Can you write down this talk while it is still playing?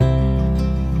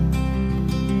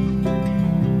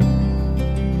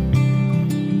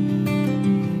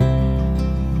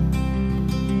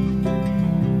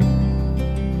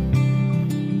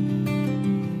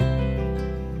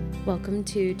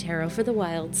welcome to Tarot for the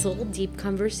Wild Soul, deep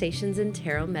conversations in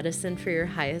tarot medicine for your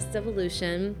highest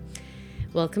evolution.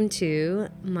 Welcome to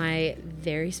my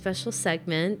very special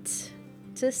segment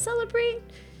to celebrate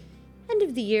end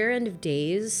of the year, end of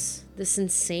days, this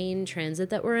insane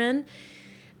transit that we're in.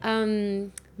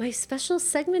 My special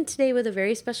segment today with a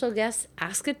very special guest,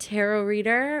 Ask a Tarot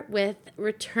Reader, with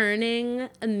returning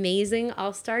amazing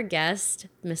all-star guest,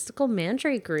 Mystical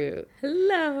Mandrake Root.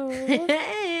 Hello.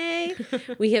 Hey.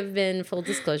 We have been, full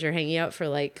disclosure, hanging out for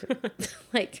like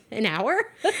an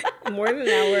hour. More than an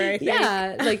hour, I think.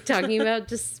 Yeah, like talking about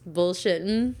just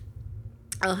bullshitting.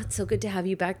 Oh, it's so good to have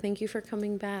you back. Thank you for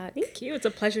coming back. Thank you. It's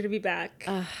a pleasure to be back.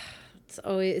 It's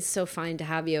always so fine to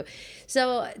have you.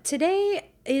 So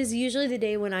today is usually the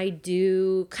day when I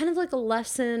do kind of like a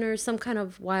lesson or some kind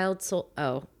of wild soul.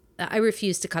 Oh, I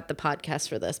refuse to cut the podcast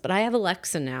for this, but I have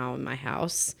Alexa now in my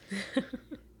house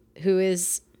who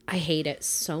is, I hate it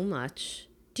so much.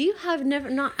 Do you have, never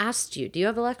not asked you, do you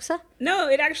have Alexa? No,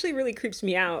 it actually really creeps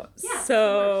me out. Yeah,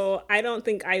 so I don't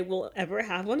think I will ever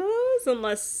have one of those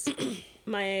unless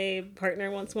my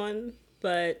partner wants one.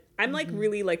 But I'm like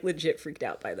really like legit freaked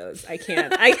out by those. I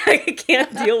can't. I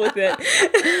can't deal with it.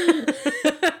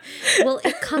 Well,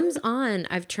 it comes on.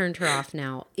 I've turned her off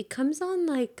now. It comes on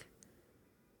like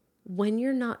when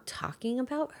you're not talking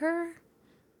about her.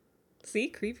 See,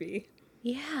 creepy.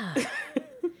 Yeah.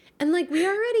 And like we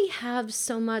already have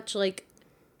so much. Like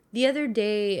the other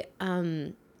day,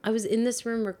 I was in this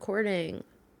room recording,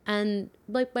 and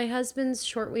like my husband's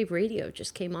shortwave radio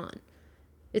just came on.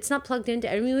 It's not plugged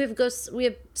into. I mean, we have ghosts, we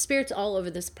have spirits all over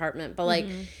this apartment, but like,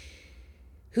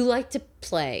 who like to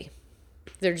play.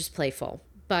 They're just playful.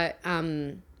 But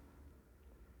now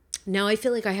I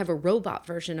feel like I have a robot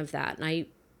version of that, and I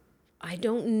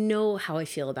don't know how I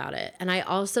feel about it. And I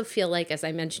also feel like, as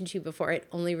I mentioned to you before, it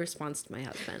only responds to my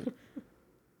husband.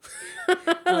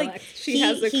 Like he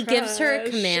gives her a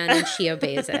command and she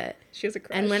obeys it. She has a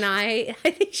crush. And when I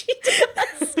think she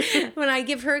does. When I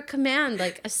give her a command,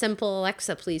 like a simple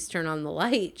Alexa, please turn on the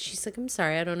light, she's like, I'm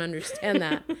sorry, I don't understand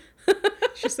that.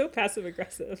 She's so passive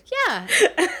aggressive. Yeah.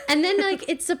 And then like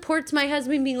it supports my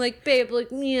husband being like, babe,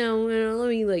 like, let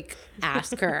me like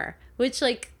ask her. Which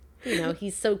like,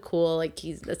 he's so cool. Like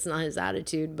that's not his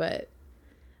attitude, but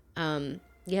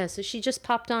yeah, so she just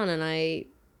popped on and I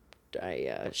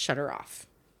shut her off.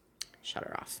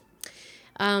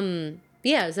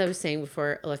 Yeah, as I was saying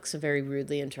before, Alexa very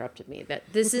rudely interrupted me, that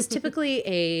this is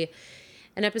typically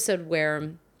an episode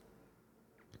where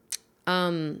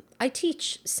I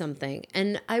teach something,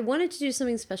 and I wanted to do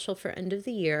something special for end of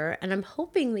the year, and I'm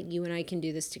hoping that you and I can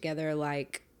do this together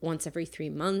like once every 3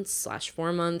 months /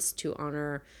 4 months to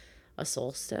honor a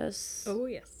solstice. Oh,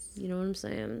 yes. You know what I'm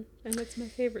saying? And it's my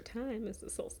favorite time is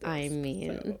the solstice. I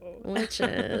mean, so. Which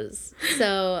is.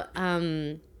 So,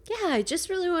 yeah, I just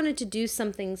really wanted to do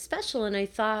something special, and I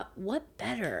thought, what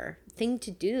better thing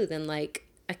to do than like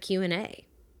a Q&A?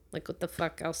 Like, what the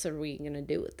fuck else are we going to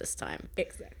do with this time?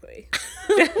 Exactly.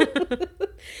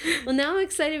 Well, now I'm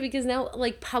excited because now,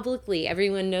 like, publicly,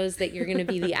 everyone knows that you're going to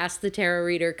be the Ask the Tarot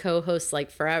Reader co-host, like,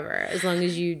 forever, as long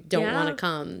as you don't want to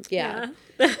come. Yeah.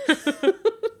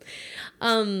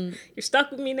 You're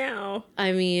stuck with me now.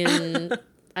 I mean,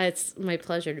 it's my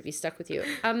pleasure to be stuck with you.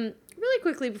 Really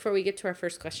quickly before we get to our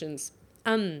first questions,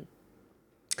 I'm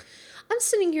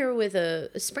sitting here with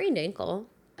a sprained ankle,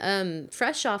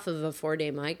 fresh off of a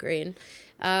 4-day migraine.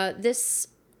 This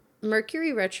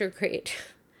Mercury retrograde,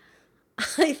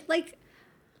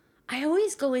 I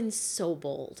always go in so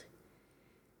bold,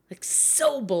 like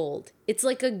so bold. It's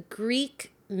like a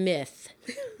Greek myth.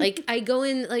 Like I go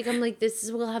in, like I'm like,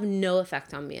 this will have no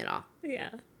effect on me at all. Yeah.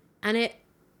 And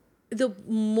the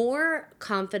more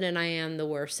confident I am, the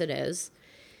worse it is.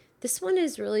 This one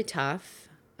is really tough.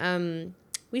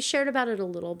 We shared about it a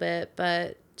little bit,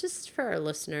 but just for our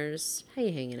listeners, how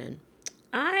you hanging in?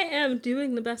 I am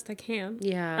doing the best I can.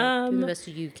 Yeah, doing the best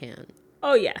you can.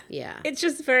 Oh, yeah. Yeah. It's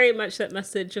just very much that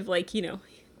message of like,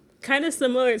 kind of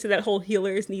similar to that whole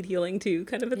healers need healing too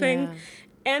kind of a thing. Yeah.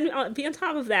 And be on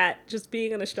top of that, just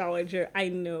being an astrologer, I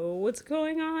know what's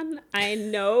going on. I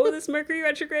know this Mercury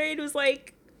retrograde was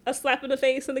like a slap in the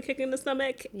face and a kick in the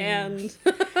stomach. Yeah. And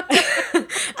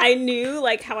I knew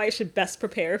like how I should best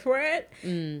prepare for it.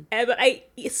 But I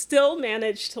still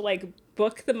managed to like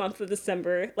book the month of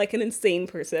December like an insane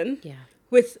person. Yeah.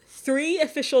 With 3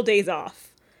 official days off.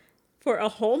 for a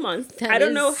whole month. That I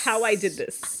don't know is- how I did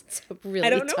this. It's a really I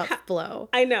don't know tough blow.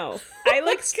 I know. I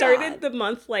like started God. the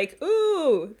month like,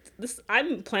 ooh, this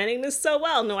I'm planning this so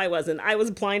well. No, I wasn't. I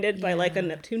was blinded by like a Yeah.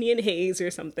 Neptunian haze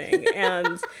or something.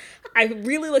 And I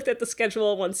really looked at the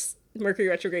schedule once Mercury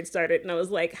retrograde started, and I was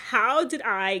like, how did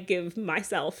I give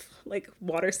myself, like,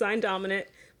 water sign dominant,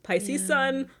 Pisces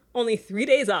sun, only 3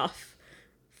 days off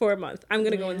for a month? I'm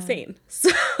gonna go Yeah. insane. So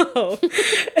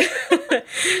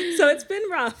so it's been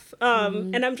rough.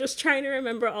 And I'm just trying to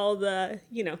remember all the,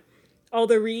 all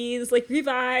the reads, like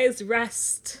revise,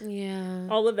 rest, Yeah.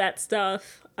 all of that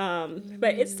stuff.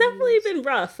 But it's definitely been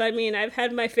rough. I mean, I've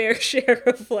had my fair share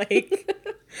of like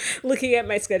looking at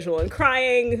my schedule and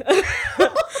crying.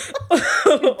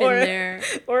 Been there.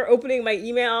 Or opening my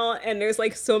email and there's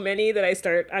like so many that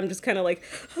I'm just kind of like,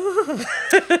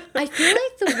 I feel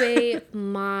like the way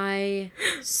my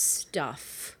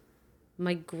stuff,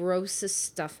 my grossest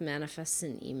stuff manifests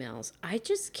in emails, I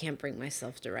just can't bring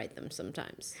myself to write them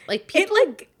sometimes. Like people,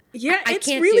 yeah, I it's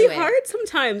can't really do it. hard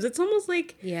sometimes. It's almost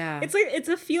like, Yeah. it's like, it's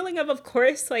a feeling of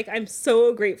course, like I'm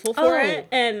so grateful for Oh. it.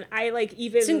 And I like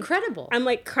even, it's incredible. I'm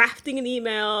like crafting an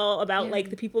email about Yeah. like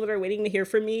the people that are waiting to hear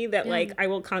from me that Yeah. like I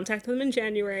will contact them in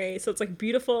January. So it's like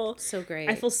beautiful. So great.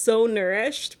 I feel so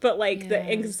nourished, but like the Yeah.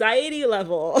 anxiety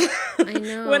level I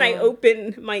know. when I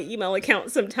open my email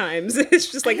account sometimes, it's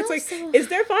just like, I it's like, also- is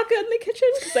there vodka in the kitchen?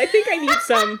 Because I think I need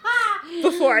some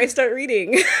before I start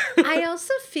reading. I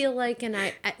also feel like, and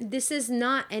I this is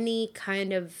not any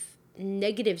kind of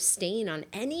negative stain on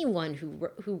anyone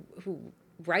who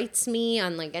writes me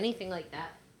on like anything like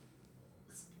that.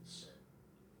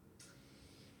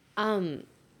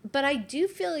 But I do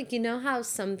feel like, how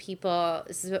some people,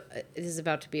 this is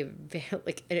about to be a very,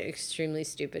 like an extremely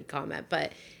stupid comment,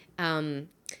 but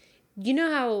you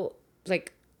know how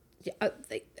like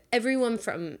everyone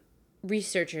from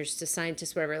researchers to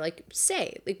scientists, whatever, like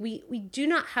say like we do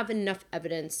not have enough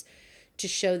evidence to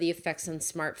show the effects on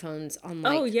smartphones on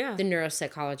like Oh, yeah. the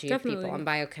neuropsychology of Definitely. people, on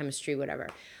biochemistry, whatever.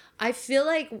 I feel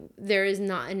like there is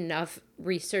not enough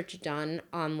research done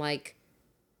on like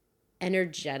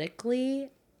energetically.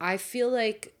 I feel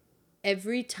like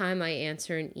every time I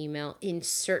answer an email in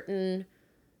certain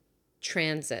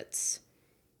transits,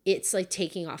 it's like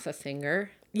taking off a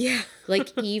finger. Yeah. Like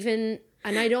even,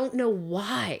 and I don't know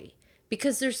why,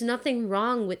 because there's nothing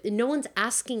wrong with, no one's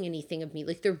asking anything of me.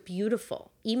 Like they're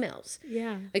beautiful emails.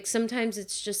 Yeah. Like sometimes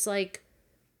it's just like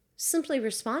simply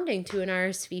responding to an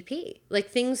RSVP, like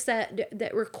things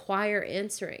that require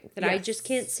answering that I just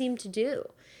can't seem to do.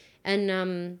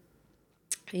 And,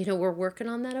 we're working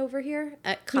on that over here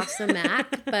at Casa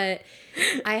Mac, but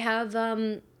I have,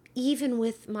 even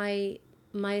with my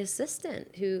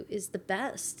assistant who is the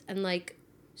best and like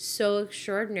so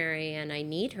extraordinary, and I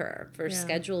need her for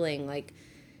scheduling, like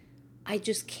I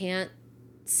just can't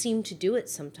seem to do it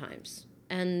sometimes.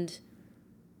 And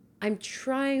I'm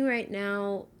trying right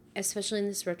now, especially in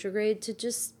this retrograde, to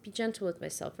just be gentle with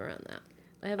myself around that.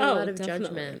 I have a lot of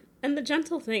judgment. And the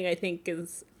gentle thing, I think,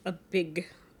 is a big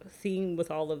theme with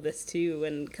all of this too,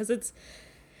 and because it's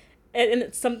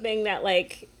something that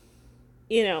like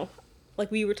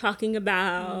we were talking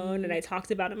about, and I talked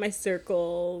about in my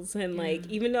circles, and like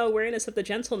even though awareness of the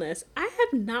gentleness, I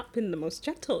have not been the most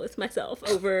gentle with myself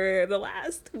over the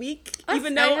last week,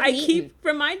 even though I keep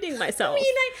reminding myself. I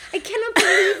mean, I cannot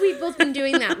believe we've both been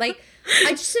doing that. Like,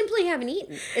 I just simply haven't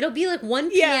eaten. It'll be like 1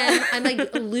 p.m. Yeah. I'm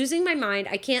like losing my mind.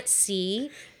 I can't see.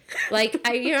 Like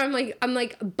I'm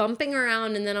like bumping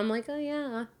around, and then I'm like, oh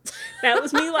yeah. That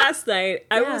was me last night.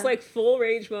 I Yeah. was like full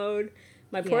rage mode.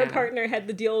 My poor Yeah. partner had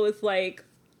to deal with like,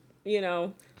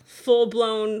 full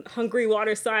blown hungry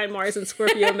water sign, Mars and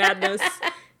Scorpio madness.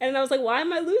 And I was like, why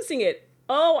am I losing it?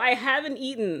 Oh, I haven't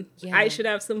eaten. Yeah. I should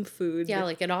have some food. Yeah,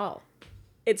 like at all.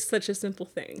 It's such a simple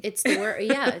thing. It's the word.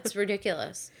 Yeah, it's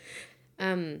ridiculous.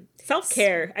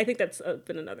 Self-care. I think that's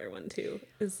been another one too,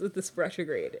 is with this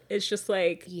retrograde. It's just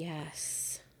like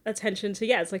Yes. attention to,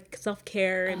 it's like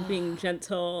self-care and being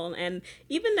gentle, and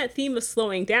even that theme of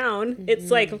slowing down, it's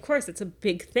like, of course it's a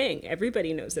big thing,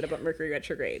 everybody knows it about Mercury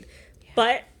retrograde,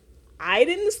 but I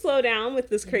didn't slow down with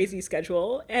this crazy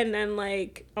schedule, and then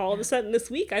like all of a sudden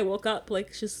this week I woke up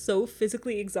like just so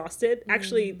physically exhausted,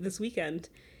 actually this weekend,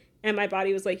 and my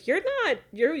body was like, you're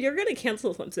gonna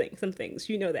cancel some things,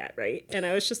 you know that, right? And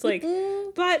I was just like,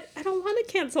 but I don't want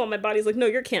to cancel. My body's like, no,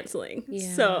 you're canceling.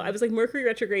 Yeah. So I was like, Mercury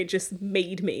retrograde just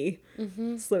made me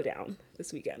slow down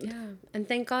this weekend. Yeah, and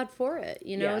thank God for it.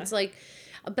 Yeah. It's like,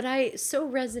 but I so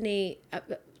resonate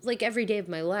like every day of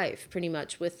my life, pretty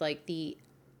much, with like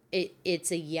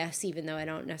it's a yes, even though I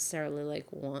don't necessarily like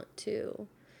want to.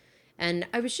 And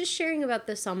I was just sharing about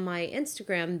this on my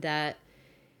Instagram that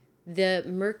the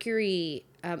Mercury,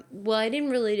 well, I didn't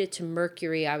relate it to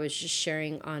Mercury. I was just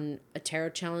sharing on a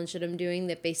tarot challenge that I'm doing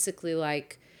that basically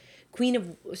like Queen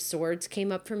of Swords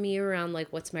came up for me around like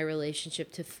what's my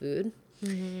relationship to food.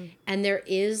 Mm-hmm. And there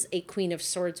is a Queen of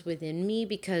Swords within me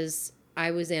because I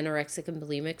was anorexic and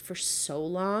bulimic for so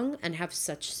long and have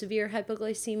such severe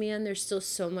hypoglycemia, and there's still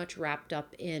so much wrapped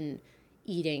up in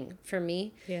eating for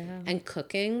me. Yeah. And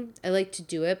cooking. I like to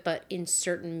do it, but in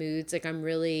certain moods, like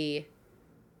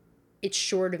it's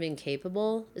short of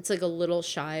incapable. It's like a little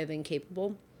shy of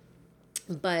incapable.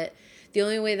 But the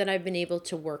only way that I've been able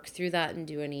to work through that and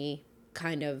do any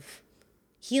kind of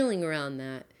healing around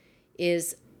that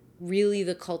is really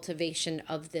the cultivation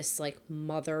of this like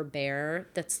mother bear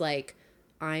that's like,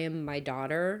 I am my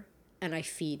daughter and I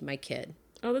feed my kid.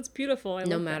 Oh, that's beautiful. I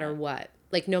no love matter that. what.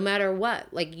 Like, no matter what.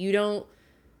 Like, you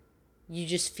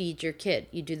just feed your kid.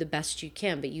 You do the best you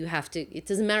can, but you have to, it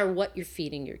doesn't matter what you're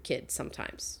feeding your kid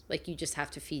sometimes. Like, you just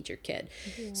have to feed your kid.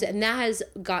 Yeah. So, and that has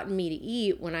gotten me to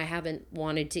eat when I haven't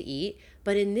wanted to eat.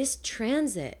 But in this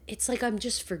transit, it's like I'm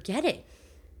just forgetting.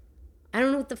 I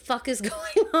don't know what the fuck is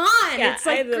going on. Yeah, it's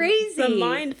like crazy. The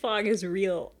mind fog is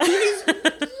real. It is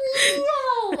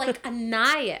real. Like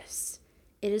Anais.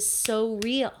 It is so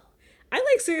real. I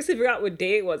like seriously forgot what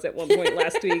day it was at one point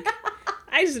last week.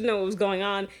 I just didn't know what was going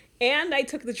on. And I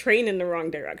took the train in the wrong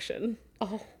direction.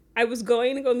 Oh. I was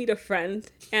going to go meet a friend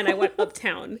and I went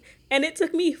uptown. And it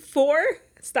took me 4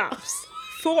 stops.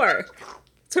 4.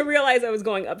 To realize I was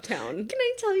going uptown. Can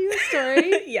I tell you a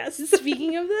story? Yes.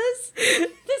 Speaking of this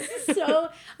is so,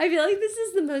 I feel like this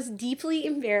is the most deeply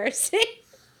embarrassing,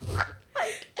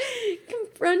 like,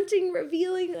 confronting,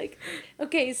 revealing, like,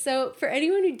 okay, so for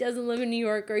anyone who doesn't live in New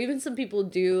York, or even some people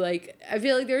do, like, I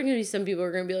feel like there are going to be some people who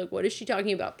are going to be like, what is she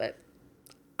talking about? But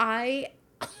I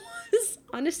was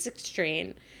on a 6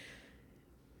 train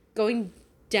going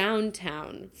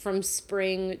downtown from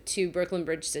Spring to Brooklyn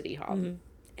Bridge City Hall. Mm-hmm.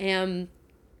 And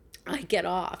I get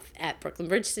off at Brooklyn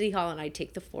Bridge City Hall and I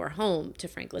take the 4 home to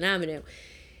Franklin Avenue.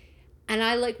 And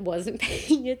I like wasn't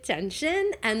paying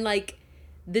attention. And like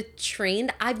the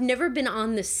train, I've never been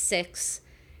on the 6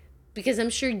 because I'm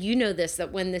sure you know this,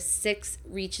 that when the 6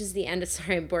 reaches the end,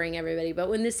 sorry, I'm boring everybody, but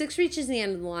when the 6 reaches the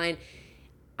end of the line,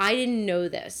 I didn't know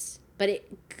this, but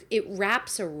it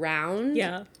wraps around.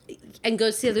 Yeah. And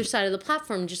goes to the other side of the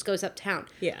platform and just goes uptown.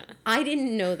 Yeah. I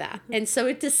didn't know that. And so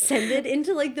it descended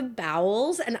into like the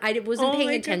bowels and I wasn't paying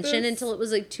attention until it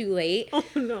was like too late. Oh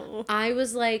no. I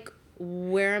was like,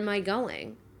 where am I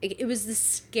going? It was the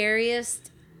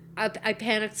scariest. I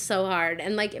panicked so hard.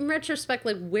 And like in retrospect,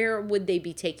 like where would they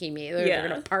be taking me? They're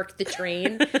going to park the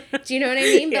train. Do you know what I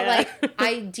mean? Yeah. But like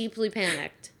I deeply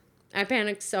panicked. I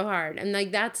panicked so hard. And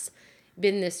like that's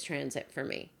been this transit for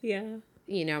me. Yeah.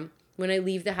 You know? When I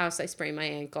leave the house, I sprain my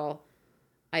ankle.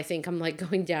 I think I'm like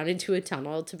going down into a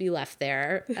tunnel to be left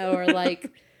there. Or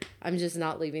like, I'm just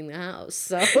not leaving the house.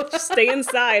 So just stay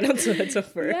inside until it's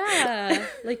over. Yeah,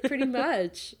 like pretty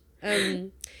much.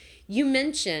 You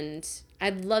mentioned,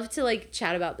 I'd love to like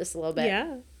chat about this a little bit.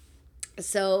 Yeah.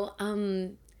 So,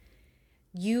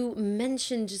 you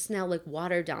mentioned just now like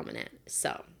water dominant.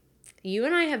 So you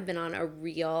and I have been on a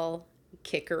real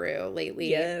kickaroo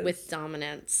lately with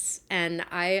dominance. And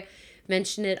I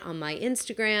mentioned it on my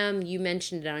Instagram. You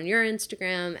mentioned it on your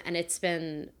Instagram. And it's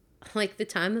been like the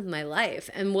time of my life.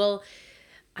 And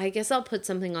I guess I'll put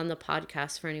something on the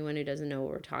podcast for anyone who doesn't know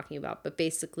what we're talking about. But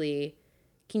basically,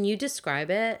 can you describe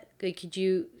it? Like, could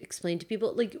you explain to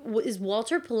people? Like, is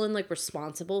Walter Pullen like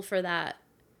responsible for that?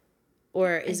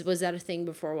 Or was that a thing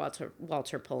before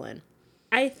Walter Pullen?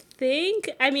 I think,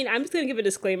 I'm just going to give a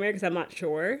disclaimer because I'm not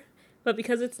sure. But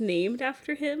because it's named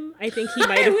after him, I think he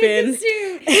might have been.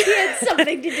 He had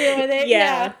something to do with it.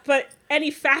 Yeah. But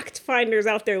any fact finders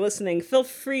out there listening, feel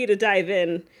free to dive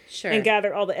in and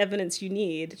gather all the evidence you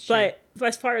need. Sure. But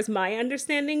as far as my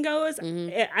understanding goes,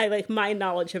 I like my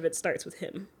knowledge of it starts with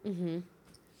him. Mm-hmm.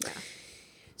 Yeah.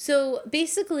 So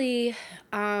basically,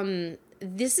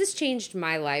 this has changed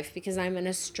my life because I'm an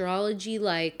astrology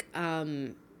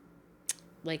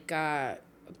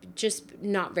just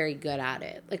not very good at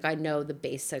it. Like I know the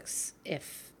basics,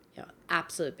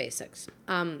 absolute basics.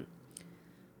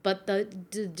 But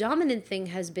the dominant thing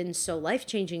has been so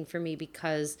life-changing for me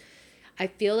because I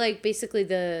feel like basically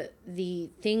the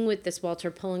thing with this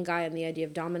Walter Pullen guy and the idea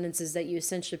of dominance is that you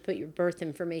essentially put your birth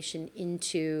information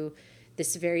into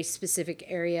this very specific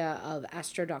area of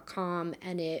astro.com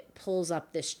and it pulls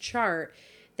up this chart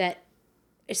that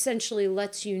essentially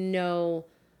lets you know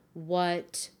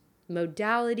what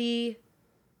modality,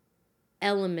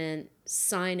 element,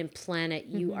 sign, and planet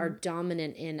you are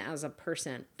dominant in as a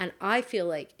person. And I feel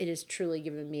like it has truly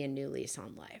given me a new lease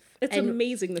on life. It's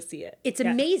amazing to see it. It's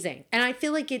amazing. And I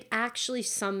feel like it actually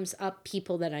sums up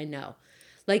people that I know,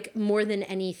 like more than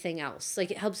anything else.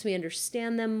 Like it helps me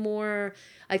understand them more.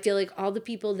 I feel like all the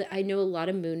people that I know, a lot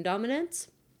of moon dominants,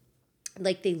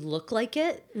 like they look like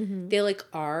it. They like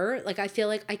are. Like I feel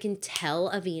like I can tell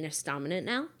a Venus dominant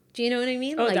now. Do you know what I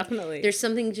mean? Oh, like, definitely. There's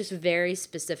something just very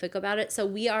specific about it. So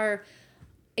we are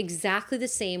exactly the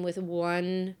same with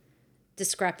one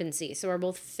discrepancy. So we're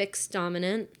both fixed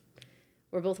dominant.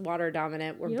 We're both water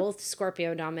dominant. We're both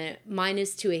Scorpio dominant. Mine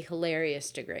is to a hilarious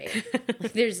degree.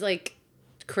 Like, there's like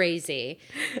crazy.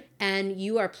 And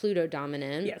you are Pluto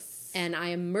dominant. Yes. And I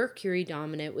am Mercury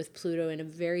dominant with Pluto in a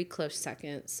very close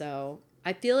second. So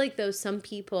I feel like though some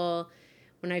people,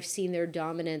 when I've seen their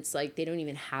dominance, like they don't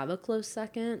even have a close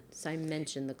second. So I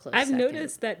mentioned the close second. I've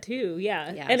noticed that too.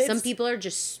 Yeah. Yeah. And Some people are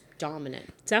just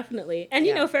dominant. Definitely. And,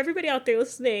 you know, for everybody out there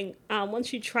listening,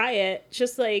 once you try it,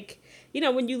 just like, you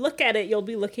know, when you look at it, you'll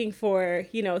be looking for,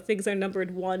 you know, things are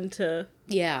numbered 1 to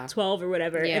 12 or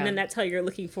whatever. Yeah. And then that's how you're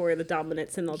looking for the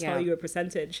dominance, and they'll tell you a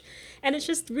percentage. And it's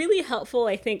just really helpful,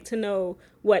 I think, to know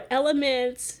what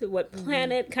element, what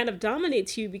planet kind of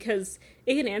dominates you, because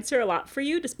it can answer a lot for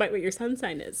you despite what your sun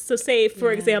sign is. So say,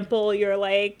 for example, you're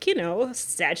like, you know,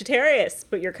 Sagittarius,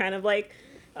 but you're kind of like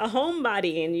a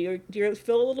homebody and you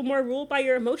feel a little more ruled by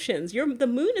your emotions. The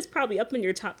moon is probably up in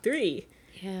your top 3.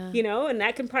 Yeah. You know, and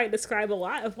that can probably describe a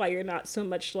lot of why you're not so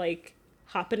much like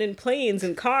hopping in planes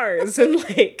and cars and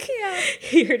like,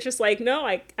 you're just like, no,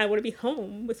 I want to be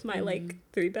home with my like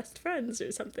 3 best friends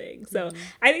or something. So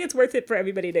I think it's worth it for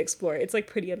everybody to explore. It's like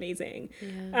pretty amazing.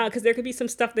 Because there could be some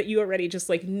stuff that you already just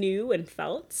like knew and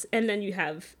felt, and then you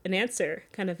have an answer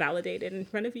kind of validated in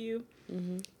front of you.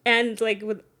 And like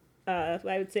with, I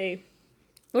would say,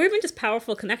 or even just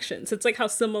powerful connections. It's like how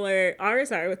similar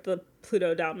ours are with the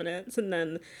Pluto dominance. And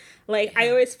then like I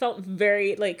always felt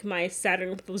very like my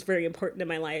Saturn was very important in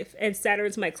my life, and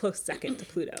Saturn's my close second to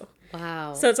Pluto.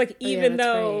 Wow. So it's like even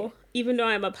though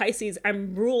I'm a Pisces,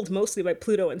 I'm ruled mostly by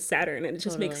Pluto and Saturn, and it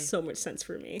just makes so much sense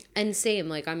for me. And same,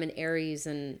 like I'm an Aries,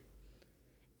 and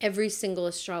every single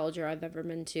astrologer I've ever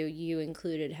been to, you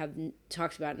included, have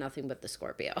talked about nothing but the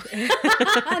Scorpio.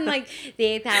 And like the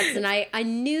 8th house. And I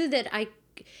knew that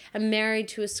I'm married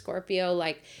to a Scorpio,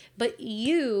 like, but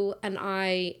you and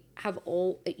I have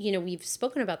we've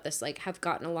spoken about this, like have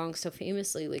gotten along so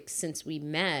famously, like since we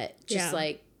met, just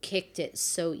like kicked it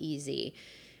so easy.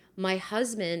 My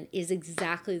husband is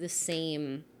exactly the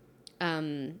same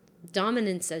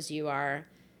dominance as you are,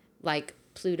 like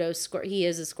Pluto, he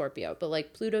is a Scorpio, but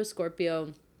like Pluto,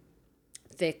 Scorpio,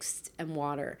 fixed and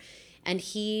water. And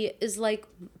he is like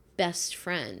best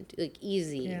friend, like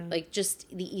easy, like just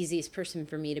the easiest person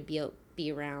for me to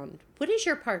be around. What is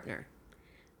your partner?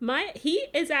 He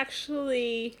is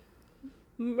actually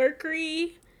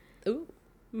Mercury,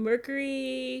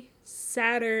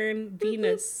 Saturn,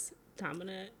 Venus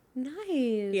dominant.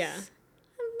 Nice. Yeah. I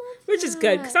love Which is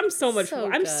good, because I'm so good.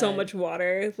 much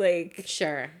water. Like,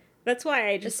 sure. That's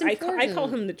why I call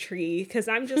him the tree, because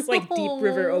I'm just like deep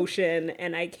river ocean,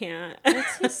 and I can't.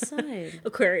 What's his sign?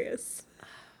 Aquarius.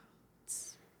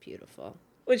 It's beautiful.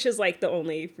 Which is like the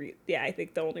only, I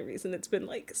think the only reason it's been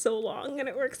like so long and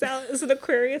it works out is an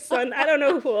Aquarius sun. I don't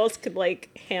know who else could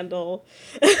like handle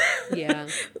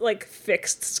like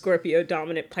fixed Scorpio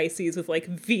dominant Pisces with like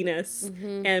Venus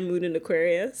and moon in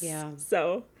Aquarius. Yeah.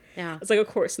 So it's like, of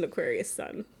course, an Aquarius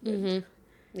sun.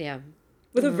 Yeah.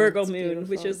 With a Virgo moon,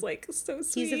 which is like so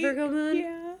sweet. He's a Virgo moon?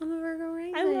 Yeah. I'm a Virgo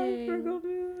rising. I love Virgo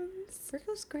moons.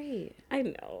 Virgo's great. I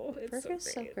know.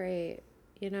 Virgo's so great.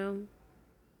 You know?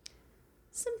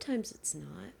 Sometimes it's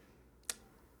not.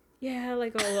 Yeah,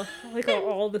 like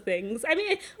all the things. I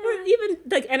mean, or even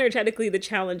like energetically, the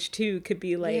challenge too could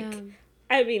be like,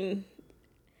 I mean,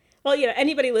 well, you know,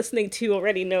 anybody listening to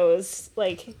already knows,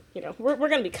 like, you know, we're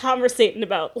going to be conversating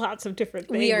about lots of different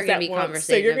things. We are going to be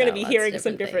conversating. So you're going to be hearing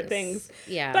some different things.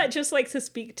 Yeah. But just like to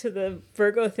speak to the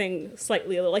Virgo thing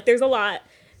slightly, like there's a lot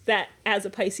that as a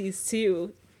Pisces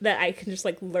too, that I can just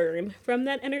like learn from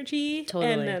that energy.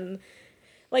 Totally. And then,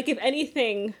 like, if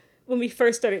anything, when we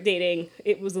first started dating,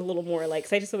 it was a little more like,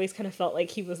 'cause I just always kind of felt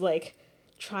like he was like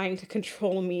trying to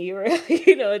control me, or,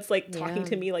 you know, it's like talking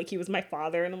to me like he was my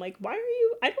father. And I'm like, why are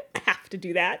you, I don't have to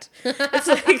do that. It's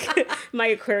like my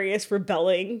Aquarius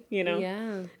rebelling, you know?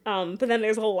 Yeah. But then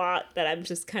there's a lot that I'm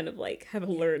just kind of like have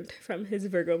learned from his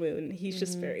Virgo moon. He's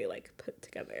just very like put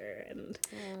together. And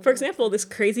for example, this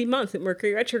crazy month at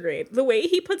Mercury retrograde, the way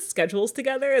he puts schedules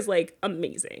together is like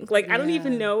amazing. Like I don't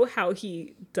even know how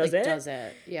he does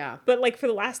it. Yeah. But like for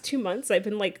the last 2 months, I've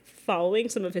been like following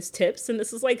some of his tips, and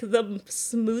this is like the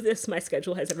smoothest my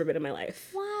schedule has ever been in my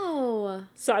life. Wow.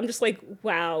 So I'm just like,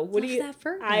 wow, what Love do you? that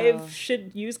Virgo. I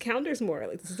should use calendars more.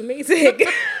 Like this is amazing.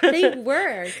 They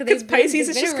were. Because Pisces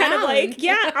is just kind of like,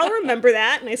 yeah, I'll remember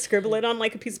that, and I scribble it on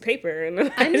like a piece of paper.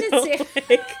 And I'm the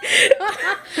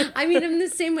same. I mean, I'm the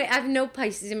same way. I have no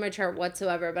Pisces in my chart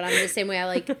whatsoever, but I'm the same way. I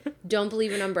like don't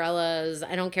believe in umbrellas.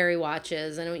 I don't carry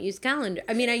watches. I don't use calendar.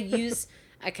 I mean, I use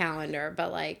a calendar,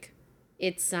 but like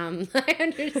it's I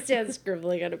understand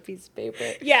scribbling on a piece of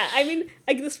paper. Yeah, I mean,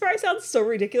 like this probably sounds so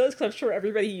ridiculous because I'm sure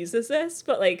everybody uses this,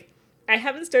 but like I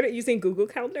haven't started using Google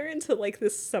Calendar until like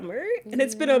this summer, and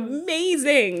it's been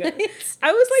amazing.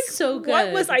 I was like, so good.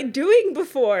 What was I doing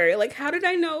before? Like, how did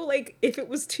I know like if it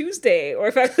was Tuesday or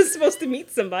if I was supposed to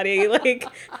meet somebody? Like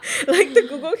the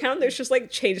Google Calendar's just like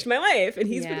changed my life, and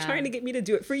he's been trying to get me to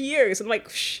do it for years. I'm like,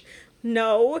 shh,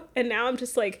 no, and now I'm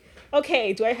just like,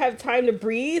 okay, do I have time to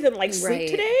breathe and like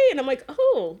sleep today? And I'm like,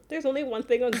 oh, there's only one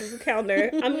thing on Google Calendar.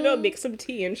 I'm gonna make some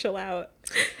tea and chill out.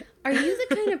 Are you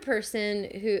the kind of person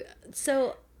who?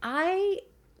 So I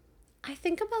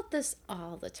think about this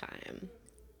all the time.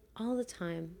 All the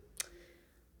time.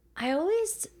 I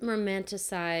always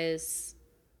romanticize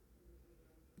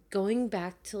going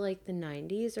back to like the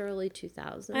 90s, early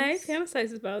 2000s. I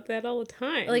fantasize about that all the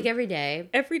time. Like every day.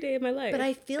 Every day of my life. But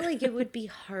I feel like it would be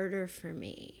harder for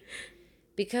me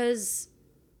because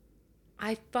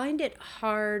I find it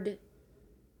hard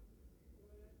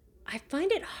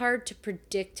to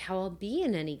predict how I'll be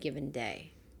in any given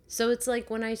day. So it's like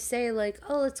when I say like,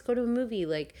 oh, let's go to a movie,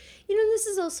 like, you know, this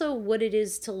is also what it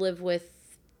is to live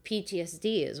with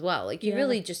PTSD as well. Like you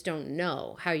really just don't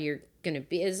know how you're going to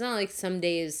be. It's not like some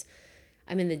days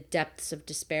I'm in the depths of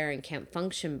despair and can't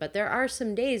function, but there are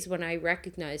some days when I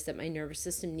recognize that my nervous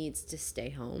system needs to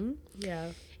stay home.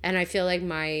 Yeah. And I feel like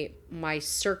my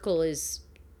circle is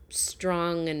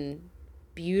strong and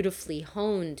beautifully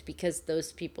honed because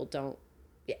those people don't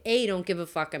give a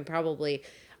fuck and probably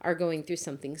are going through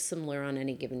something similar on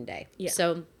any given day. Yeah.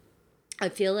 So I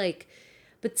feel like,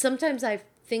 but sometimes I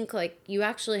think like you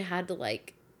actually had to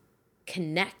like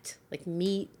connect, like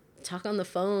meet, talk on the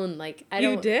phone. Like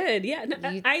You did. Yeah. No,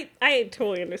 I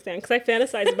totally understand because I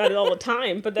fantasize about it all the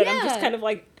time, but then I'm just kind of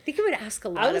like, I think it would ask a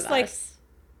lot I was of like, us.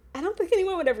 I don't think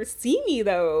anyone would ever see me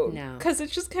though. No. Because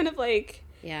it's just kind of like,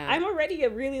 Yeah. I'm already a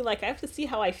really like, I have to see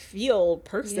how I feel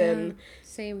person. Yeah,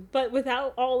 same. But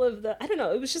without all of the, I don't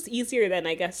know, it was just easier then,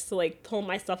 I guess, to like pull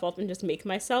myself up and just make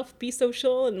myself be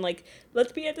social and like,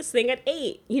 let's be at this thing at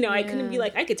 8. You know, I couldn't be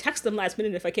like, I could text them last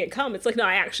minute if I can't come. It's like, no,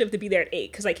 I actually have to be there at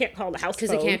 8 because I can't call the house phone.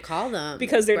 Because I can't call them.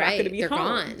 Because they're not going to be they're home.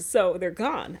 gone. So they're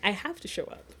gone. I have to show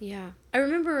up. Yeah. I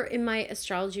remember in my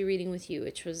astrology reading with you,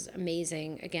 which was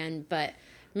amazing again, but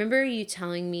remember you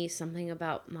telling me something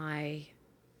about I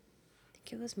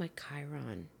think it was my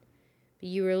Chiron. But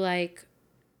you were like,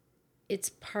 it's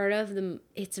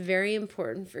very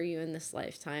important for you in this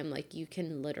lifetime. Like you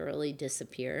can literally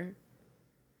disappear.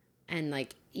 And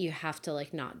like, you have to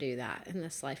like not do that in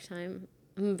this lifetime.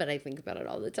 But I think about it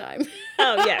all the time.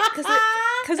 Oh yeah.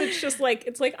 Because it's just like,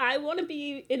 it's like, I want to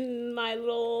be in my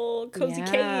little cozy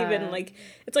cave. And like,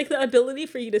 it's like the ability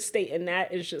for you to stay in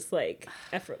that is just like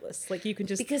effortless. Like you can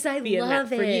just because I be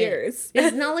love in that for years.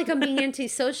 It's not like I'm being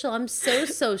antisocial. I'm so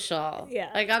social. Yeah.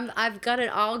 Like I've got it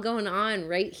all going on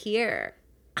right here.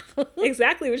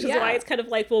 Exactly. Which is why it's kind of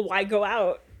like, well, why go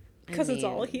out? Because it's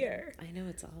all here. I know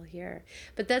it's all here.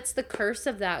 But that's the curse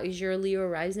of that is you're a Leo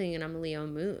rising and I'm a Leo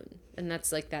moon. And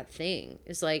that's like that thing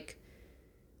is like,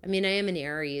 I mean, I am an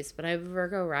Aries, but I have a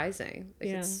Virgo rising.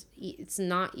 Like it's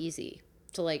not easy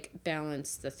to like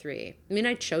balance the three. I mean,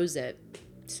 I chose it,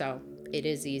 so it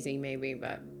is easy maybe,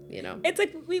 but you know. It's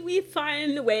like we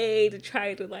find a way to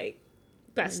try to like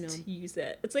best use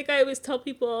it. It's like I always tell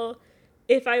people,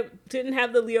 if I didn't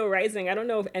have the Leo rising, I don't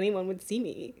know if anyone would see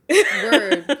me.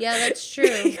 Word. Yeah, that's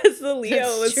true. Because the Leo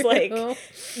is like,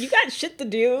 you got shit to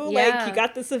do. Yeah. Like, you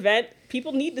got this event.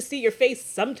 People need to see your face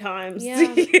sometimes. Yeah.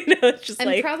 You know, it's just and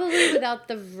like. probably without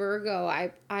the Virgo,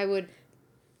 I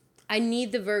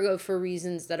need the Virgo for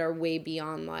reasons that are way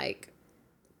beyond like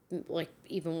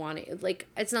even wanting, like,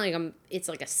 it's not like it's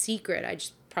like a secret. I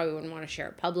just probably wouldn't want to share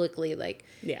it publicly. Like,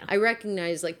 Yeah. I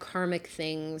recognize like karmic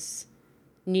things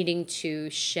needing to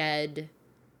shed.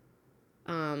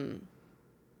 I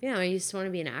just want to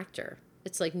be an actor.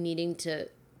 It's like needing to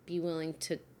be willing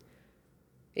to,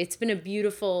 it's been a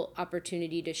beautiful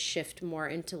opportunity to shift more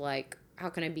into like, how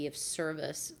can I be of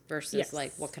service versus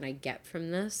like, what can I get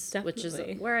from this? Definitely. Which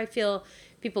is where I feel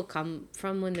people come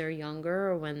from when they're younger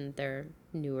or when they're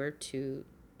newer to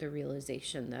the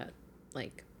realization that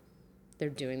like they're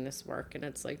doing this work and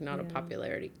it's like not a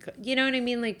popularity. You know what I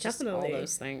mean? Like just all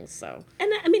those things. So,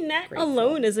 and I mean, that grateful.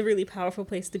 alone is a really powerful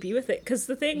place to be with it. Because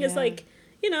the thing is like,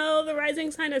 you know, the rising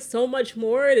sign has so much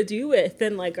more to do with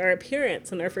than like our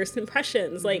appearance and our first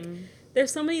impressions. Like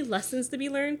there's so many lessons to be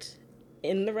learned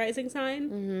in the rising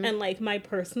sign. And like my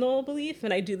personal belief,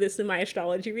 and I do this in my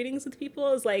astrology readings with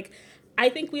people, is like, I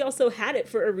think we also had it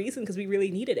for a reason because we really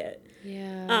needed it.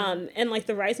 And like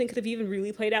the rising could have even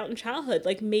really played out in childhood.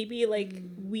 Like maybe like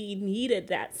we needed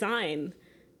that sign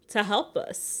to help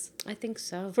us. I think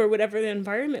so. For whatever the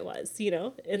environment was, you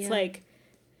know? It's like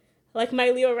my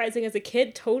Leo rising as a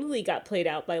kid totally got played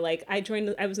out by like, I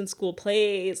was in school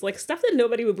plays, like stuff that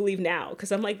nobody would believe now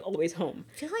because I'm like always home.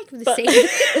 I feel like the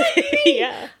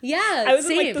same. Yeah. I was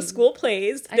in like the school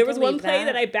plays. There was one play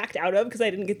that I backed out of because I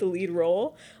didn't get the lead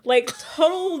role. Like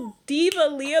total diva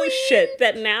Leo shit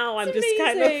that now I'm just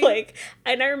kind of like,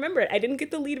 and I remember it. I didn't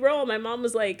get the lead role. My mom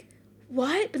was like,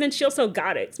 what? But then she also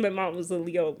got it. So my mom was a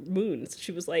Leo moon. So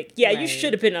she was like, yeah, you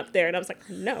should have been up there. And I was like,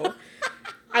 no.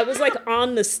 I was like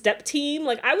on the step team.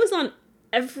 Like I was on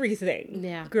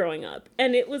everything growing up.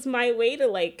 And it was my way to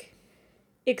like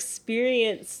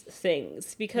experience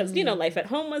things because, you know, life at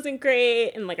home wasn't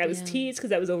great. And like I was teased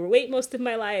because I was overweight most of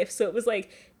my life. So it was like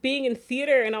being in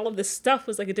theater and all of this stuff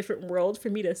was like a different world for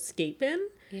me to escape in.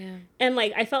 And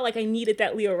like I felt like I needed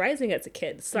that Leo rising as a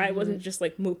kid. So I wasn't just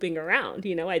like moping around,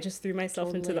 you know, I just threw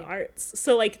myself into the arts.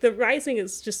 So like the rising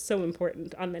is just so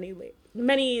important on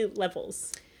many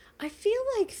levels. I feel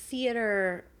like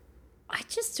theater, I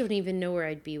just don't even know where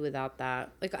I'd be without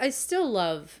that. Like, I still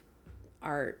love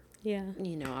art. You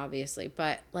know, obviously.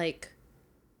 But, like,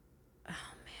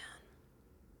 oh, man.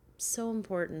 So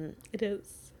important. It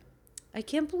is. I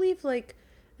can't believe, like,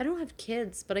 I don't have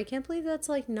kids, but I can't believe that's,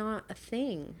 like, not a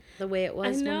thing the way it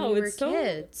was when we were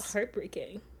kids. So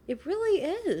heartbreaking. It really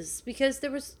is. Because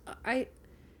there was, I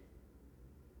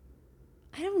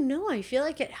don't know. I feel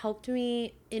like it helped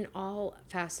me in all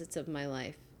facets of my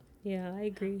life. Yeah, I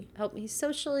agree. Helped me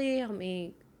socially, helped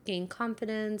me gain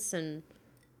confidence, and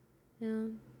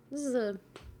this is the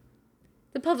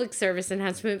public service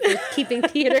announcement for keeping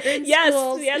theater in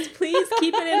schools. Yes, please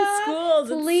keep it in schools.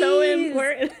 Please, it's so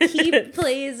important. Keep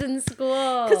plays in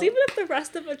school. Because even if the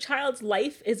rest of a child's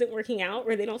life isn't working out,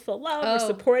 or they don't feel loved or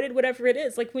supported, whatever it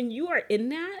is, like when you are in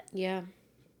that,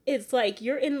 it's like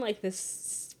you're in like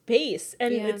this space,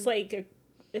 and it's like an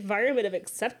environment of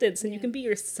acceptance, and you can be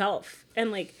yourself,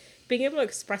 and like being able to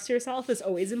express yourself is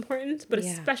always important, but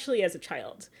especially as a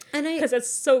child, and because that's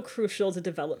so crucial to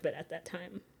development at that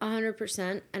time.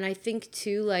 100%. And I think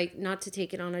too, like, not to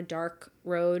take it on a dark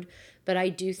road, but I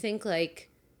do think like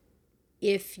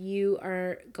if you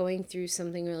are going through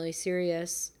something really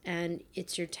serious and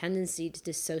it's your tendency to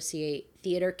dissociate,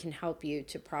 theater can help you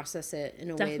to process it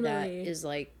in a way that is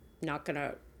like not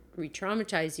gonna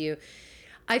re-traumatize you.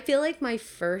 I feel like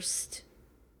this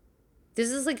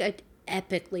is like a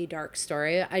epically dark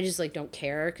story. I just like don't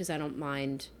care because I don't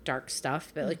mind dark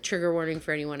stuff, but like trigger warning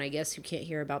for anyone I guess who can't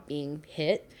hear about being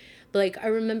hit. But like I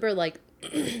remember like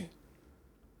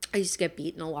I used to get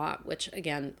beaten a lot, which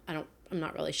again I'm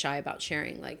not really shy about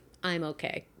sharing, like I'm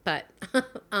okay, but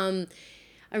I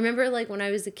remember like when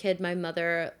I was a kid, my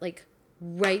mother, like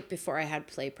right before I had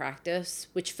play practice,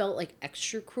 which felt like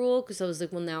extra cruel because I was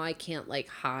like, well, now I can't like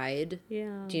hide. Do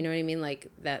you know what I mean? Like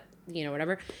that, you know,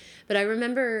 whatever. But I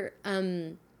remember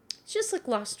just like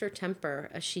lost her temper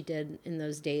as she did in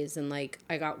those days, and like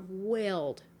I got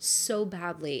wailed so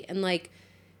badly and like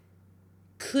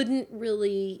couldn't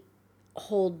really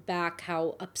hold back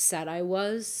how upset I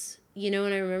was, you know.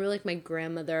 And I remember like my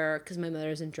grandmother, because my mother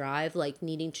doesn't drive, like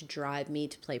needing to drive me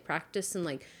to play practice, and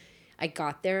like I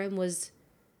got there and was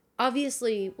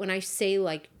obviously, when I say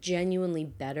like genuinely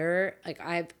better, like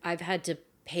I've had to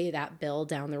pay that bill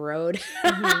down the road,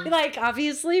 like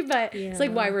obviously, but it's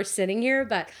like why we're sitting here.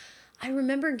 But I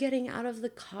remember getting out of the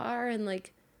car and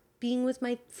like being with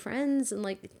my friends and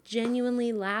like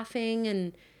genuinely laughing,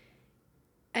 and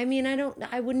I mean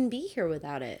I wouldn't be here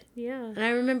without it. And I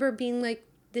remember being like,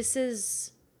 this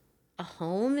is a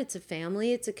home, it's a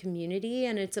family, it's a community,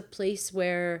 and it's a place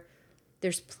where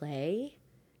there's play,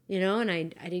 you know, and I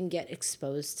didn't get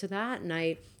exposed to that. And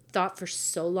I thought for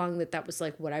so long that was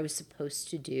like what I was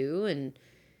supposed to do. And,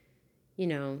 you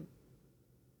know,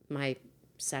 my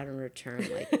Saturn return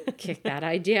like kicked that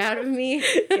idea out of me.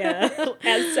 Yeah,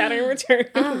 as Saturn return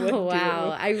would wow.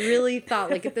 do. I really thought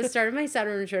like at the start of my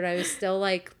Saturn return, I was still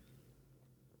like,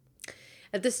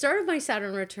 at the start of my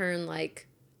Saturn return, like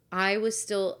I was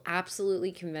still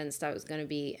absolutely convinced I was going to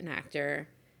be an actor.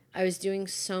 I was doing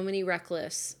so many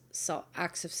reckless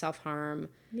acts of self-harm.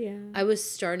 Yeah. I was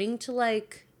starting to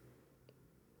like,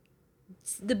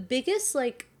 the biggest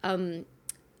like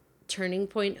turning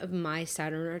point of my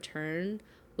Saturn return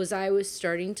was I was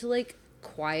starting to like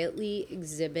quietly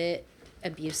exhibit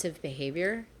abusive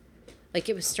behavior. Like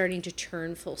it was starting to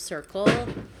turn full circle,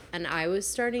 and I was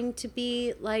starting to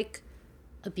be like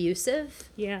abusive.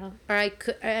 Yeah. Or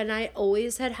I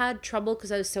always had trouble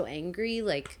because I was so angry,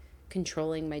 like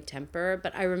controlling my temper.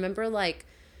 But I remember like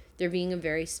there being a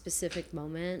very specific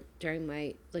moment during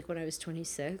my, like when I was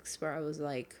 26, where I was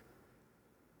like,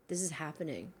 this is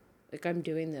happening. Like I'm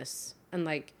doing this. And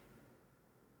like,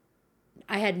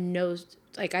 I had no,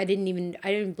 like I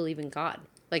didn't believe in God.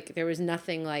 Like there was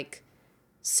nothing like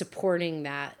supporting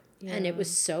that. Yeah. And it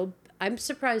was so, I'm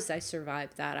surprised I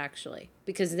survived that actually,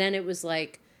 because then it was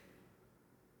like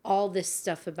all this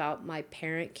stuff about my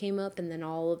parent came up, and then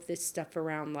all of this stuff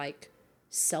around like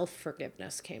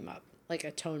self-forgiveness came up, like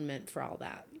atonement for all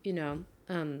that, you know?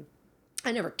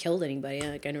 I never killed anybody.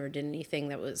 Like I never did anything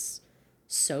that was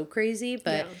so crazy,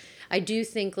 but yeah. I do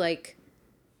think like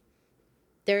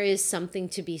there is something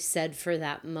to be said for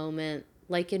that moment,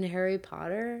 like in Harry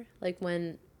Potter, like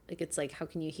when like it's like, how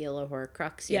can you heal a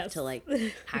Horcrux? You have to like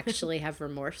actually have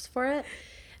remorse for it.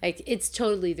 Like it's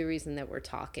totally the reason that we're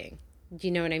talking. Do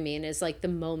you know what I mean? Is like the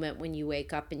moment when you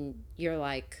wake up and you're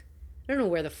like, I don't know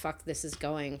where the fuck this is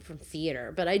going from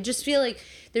theater, but I just feel like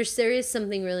there is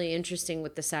something really interesting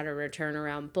with the Saturn return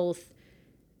around both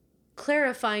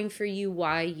clarifying for you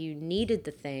why you needed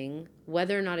the thing,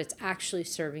 whether or not it's actually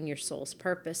serving your soul's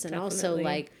purpose, and definitely. Also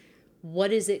like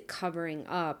what is it covering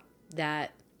up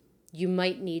that you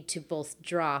might need to both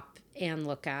drop and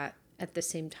look at the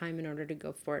same time in order to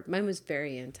go forward. Mine was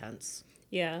very intense.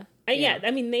 Yeah. Yeah.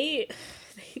 I mean, they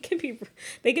can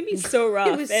be so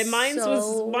rough. And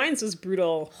mine's was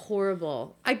brutal.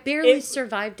 Horrible. I barely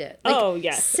survived it. Like, oh,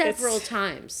 yes. Several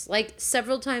times. Like,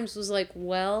 several times was like,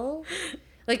 well...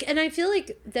 Like, and I feel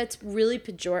like that's really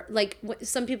pejorative. Like,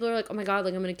 some people are like, oh my God,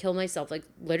 like, I'm going to kill myself. Like,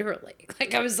 literally.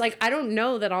 Like, I was like, I don't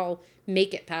know that I'll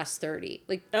make it past 30.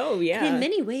 Like, oh, yeah. In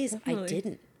many ways, definitely. I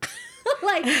didn't.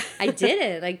 Like, I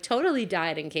didn't. Like, totally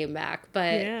died and came back.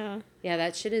 But, yeah,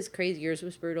 that shit is crazy. Yours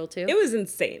was brutal, too. It was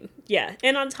insane. Yeah.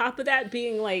 And on top of that,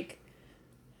 being, like,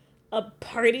 a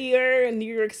partier in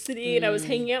New York City, and I was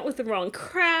hanging out with the wrong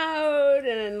crowd,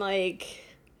 and, like...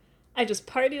 I just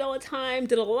partied all the time,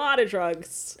 did a lot of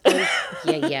drugs.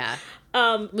 Yeah.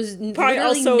 Was literally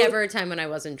also, never a time when I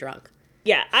wasn't drunk.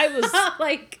 Yeah, I was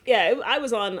like, I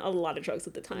was on a lot of drugs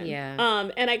at the time. Yeah.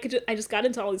 And I just got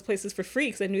into all these places for free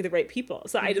because I knew the right people.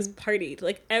 So I just partied,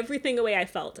 like everything away I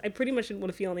felt. I pretty much didn't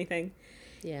want to feel anything.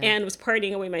 Yeah. And was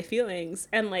partying away my feelings,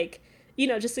 and like, you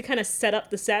know, just to kind of set up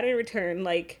the Saturn return,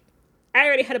 like. I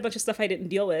already had a bunch of stuff I didn't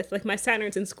deal with. Like, my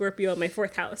Saturn's in Scorpio in my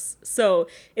 4th house. So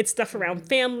it's stuff around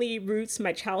family, roots,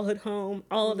 my childhood home.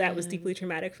 All of that was deeply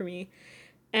traumatic for me.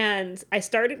 And I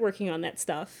started working on that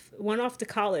stuff, went off to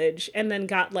college, and then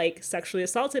got, like, sexually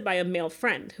assaulted by a male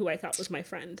friend who I thought was my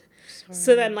friend. Sorry.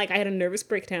 So then, like, I had a nervous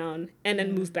breakdown and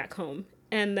then moved back home.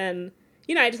 And then,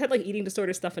 you know, I just had, like, eating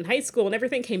disorder stuff in high school, and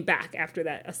everything came back after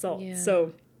that assault. Yeah.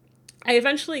 So... I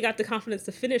eventually got the confidence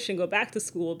to finish and go back to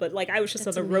school, but, like, I was just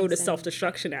on the road to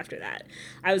self-destruction after that.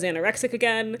 I was anorexic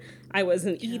again. I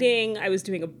wasn't eating. I was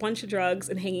doing a bunch of drugs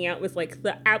and hanging out with, like,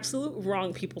 the absolute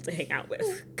wrong people to hang out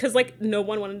with. Because, like, no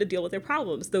one wanted to deal with their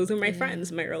problems. Those were my friends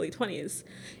in my early 20s.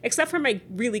 Except for my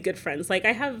really good friends. Like,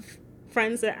 I have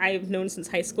friends that I've known since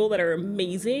high school that are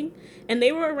amazing, and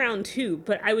they were around too,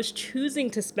 but I was choosing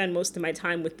to spend most of my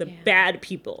time with the bad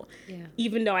people,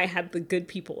 even though I had the good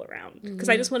people around, because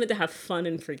I just wanted to have fun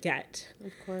and forget.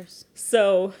 Of course.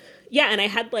 So, yeah, and I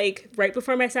had, like, right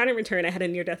before my Saturn return, I had a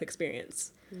near-death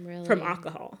experience from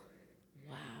alcohol.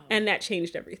 Wow. And that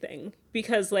changed everything,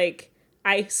 because, like,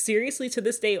 I seriously, to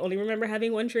this day, only remember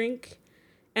having one drink,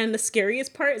 and the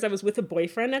scariest part is I was with a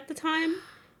boyfriend at the time,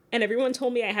 and everyone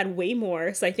told me I had way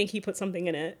more, so I think he put something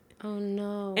in it. Oh,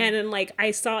 no. And then, like,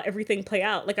 I saw everything play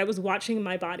out. Like, I was watching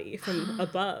my body from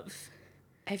above.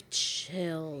 I have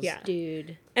chills,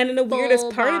 dude. And then the weirdest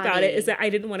part about it is that I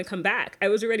didn't want to come back. I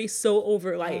was already so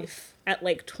over life at,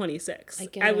 like, 26.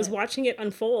 I was watching it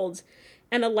unfold,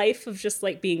 and a life of just,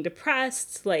 like, being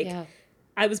depressed, like,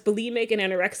 I was bulimic and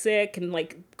anorexic and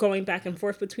like going back and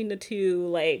forth between the two.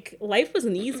 Like life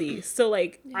wasn't easy. So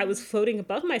like I was floating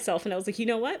above myself and I was like, you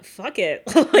know what? Fuck it.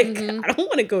 Like I don't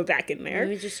want to go back in there. Let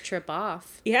me just trip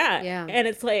off. Yeah. Yeah. And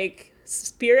it's like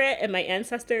spirit and my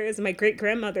ancestors and my great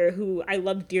grandmother, who I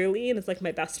love dearly and is like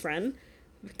my best friend,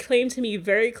 claimed to me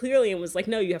very clearly and was like,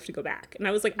 no, you have to go back. And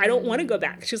I was like, I don't want to go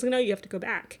back. She was like, no, you have to go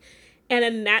back. And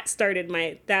then that started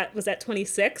that was at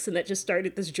 26, and that just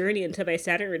started this journey into my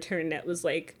Saturn return that was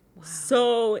like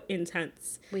so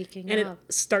intense. Waking and up.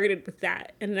 It started with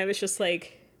that. And I was just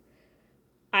like,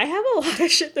 I have a lot of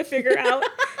shit to figure out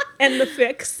and the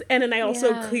fix. And then I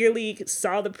also clearly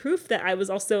saw the proof that I was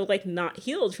also like not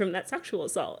healed from that sexual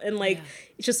assault. And like,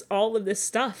 it's just all of this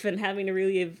stuff and having to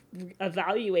really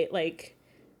evaluate like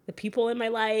the people in my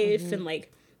life and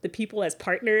like the people as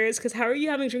partners. Because how are you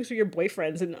having drinks with your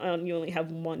boyfriends and you only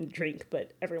have one drink,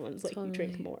 but everyone's like, you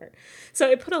drink more. So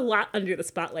it put a lot under the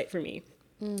spotlight for me.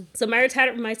 So my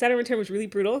Saturn return was really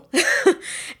brutal.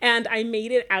 And I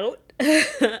made it out,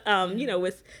 you know,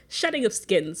 with shedding of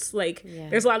skins. Like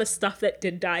there's a lot of stuff that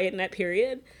did die in that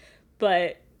period.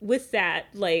 But with that,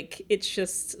 like, it's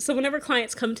just, so whenever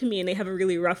clients come to me and they have a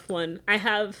really rough one, I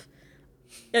have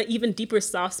an even deeper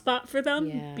soft spot for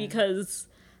them because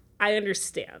I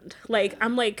understand. Like,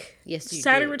 I'm like, yes, you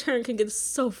Saturn do. return can get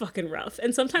so fucking rough.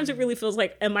 And sometimes it really feels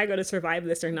like, am I going to survive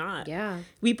this or not? Yeah.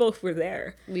 We both were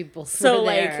there. We both so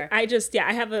were there. Like, I just,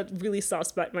 I have a really soft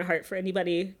spot in my heart for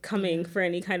anybody coming for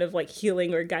any kind of like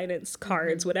healing or guidance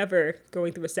cards, whatever,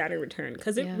 going through a Saturn return.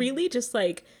 Because it really just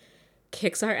like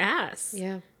kicks our ass.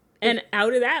 Yeah. And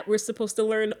out of that, we're supposed to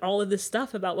learn all of this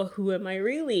stuff about, well, who am I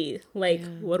really? Like,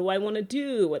 what do I want to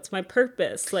do? What's my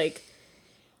purpose? Like,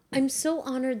 I'm so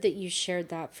honored that you shared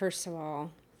that, first of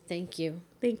all. Thank you.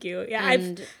 Thank you. Yeah,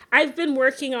 And I've been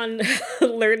working on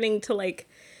learning to like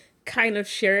kind of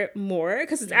share it more,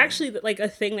 because it's actually like a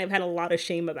thing I've had a lot of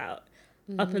shame about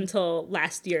up until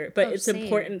last year. But it's same.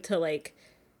 important to like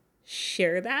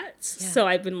share that. Yeah. So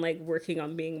I've been like working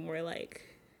on being more like.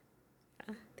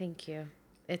 Thank you.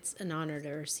 It's an honor to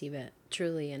receive it,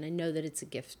 truly. And I know that it's a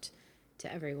gift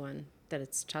to everyone that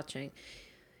it's touching.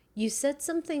 You said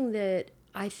something that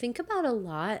I think about a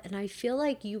lot, and I feel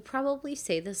like you probably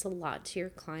say this a lot to your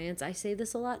clients. I say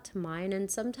this a lot to mine, and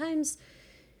sometimes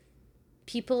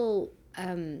people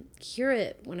hear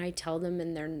it when I tell them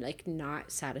and they're like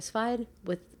not satisfied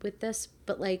with this.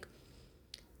 But like,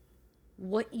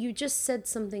 what you just said,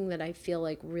 something that I feel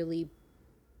like really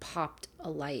popped a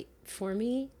light for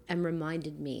me and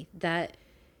reminded me that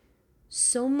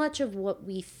so much of what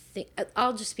we think,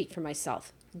 I'll just speak for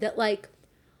myself, that like,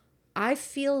 I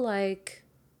feel like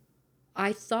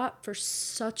I thought for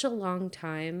such a long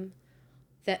time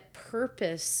that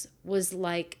purpose was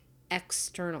like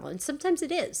external. And sometimes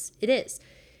it is.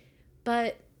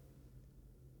 But,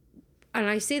 and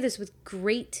I say this with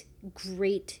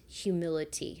great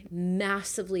humility,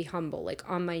 massively humble, like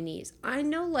on my knees. I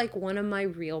know like one of my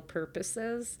real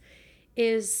purposes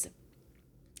is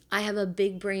I have a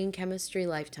big brain chemistry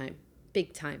lifetime.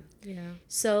 Big time. Yeah.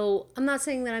 So I'm not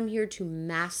saying that I'm here to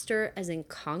master as in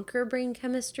conquer brain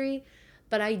chemistry,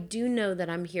 but I do know that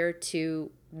I'm here to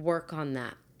work on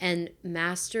that. And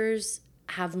masters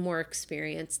have more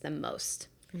experience than most.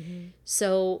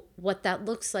 So what that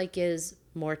looks like is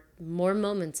more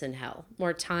moments in hell,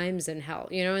 more times in hell,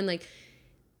 you know, and like,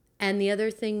 and the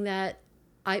other thing that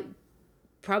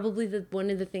one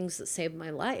of the things that saved my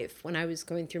life when I was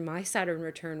going through my Saturn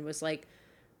return was like,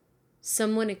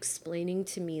 someone explaining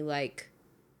to me, like,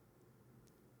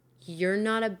 you're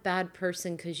not a bad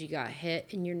person because you got hit,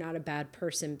 and you're not a bad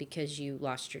person because you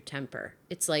lost your temper.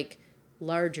 It's like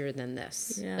larger than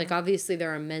this. Yeah. Like, obviously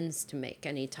there are amends to make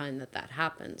anytime that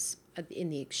happens in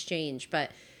the exchange,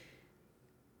 but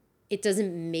it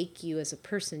doesn't make you as a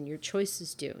person. Your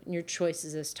choices do, and your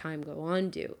choices as time go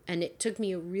on do. And it took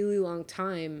me a really long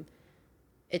time.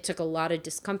 It took a lot of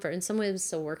discomfort. In some ways I'm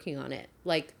still working on it.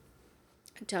 Like,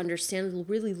 to understand,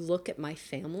 really look at my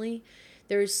family.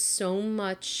 There's so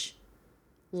much,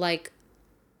 like,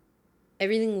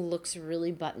 everything looks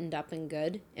really buttoned up and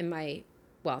good in my,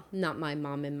 well, not my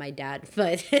mom and my dad,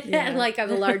 but like I have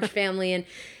a large family, and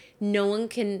no one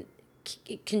can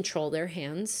control their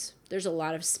hands. There's a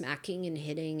lot of smacking and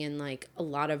hitting and like a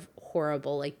lot of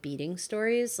horrible like beating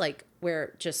stories, like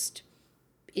where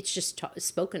it's just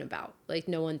spoken about. Like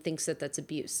no one thinks that that's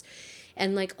abuse,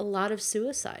 and like a lot of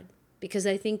suicide. Because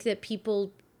I think that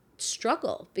people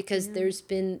struggle because there's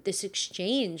been this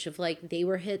exchange of like they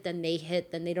were hit, then they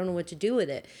hit, then they don't know what to do with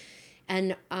it.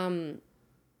 And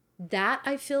that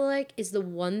I feel like is the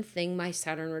one thing my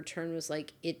Saturn return was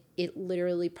like, it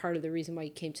literally part of the reason why you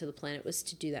came to the planet was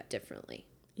to do that differently.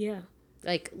 Yeah.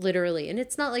 like literally. And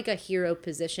it's not like a hero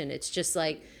position. It's just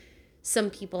like some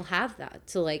people have that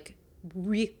to like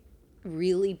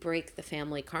really break the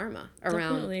family karma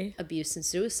around Definitely. abuse and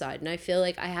suicide. And I feel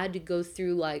like I had to go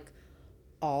through like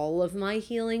all of my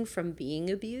healing from being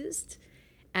abused.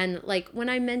 And like when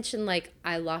I mentioned like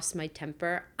I lost my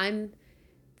temper, I'm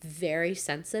very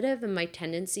sensitive and my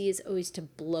tendency is always to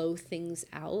blow things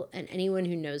out. And anyone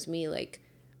who knows me, like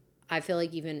I feel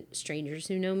like even strangers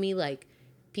who know me, like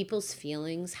people's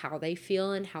feelings, how they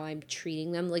feel and how I'm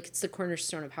treating them, like it's the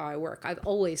cornerstone of how I work. I've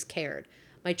always cared.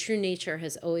 My true nature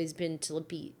has always been to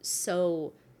be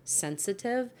so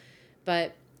sensitive.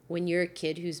 But when you're a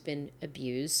kid who's been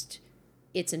abused,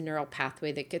 it's a neural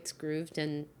pathway that gets grooved.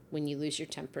 And when you lose your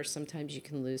temper, sometimes you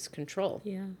can lose control.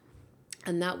 Yeah.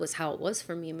 And that was how it was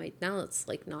for me. Now it's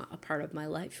like not a part of my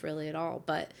life really at all.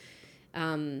 But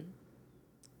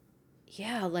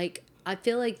yeah, like I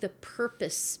feel like the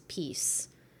purpose piece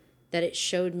that it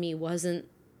showed me wasn't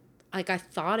like I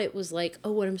thought it was like,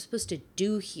 oh, what I'm supposed to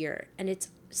do here. And it's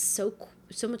so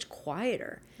much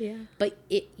quieter. Yeah. But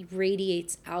it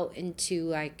radiates out into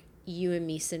like you and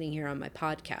me sitting here on my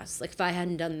podcast. Like if I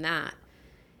hadn't done that,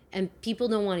 and people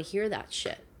don't want to hear that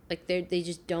shit. Like they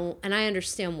just don't. And I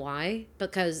understand why,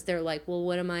 because they're like, well,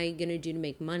 what am I going to do to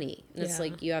make money? And it's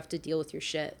like, you have to deal with your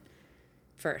shit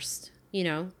first, you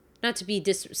know, not to be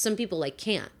some people like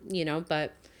can't, you know,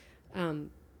 but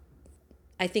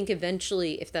I think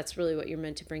eventually if that's really what you're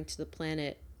meant to bring to the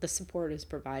planet, the support is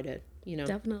provided, you know.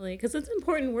 Definitely. Because it's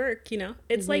important work, you know,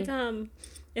 it's like,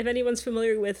 if anyone's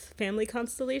familiar with family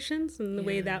constellations and the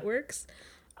way that works,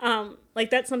 like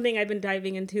that's something I've been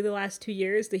diving into the last 2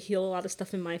 years to heal a lot of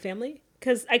stuff in my family.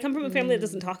 Because I come from a family that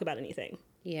doesn't talk about anything.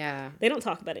 Yeah. They don't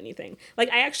talk about anything. Like,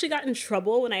 I actually got in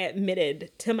trouble when I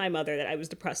admitted to my mother that I was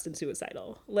depressed and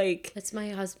suicidal. Like... That's my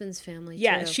husband's family,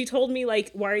 yeah, too. she told me,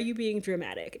 like, why are you being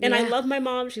dramatic? And I love my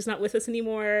mom. She's not with us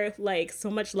anymore. Like, so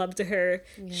much love to her.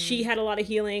 Yeah. She had a lot of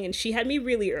healing, and she had me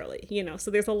really early, you know? So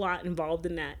there's a lot involved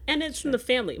in that. And it's from the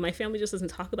family. My family just doesn't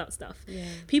talk about stuff. Yeah.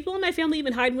 People in my family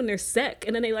even hide when they're sick,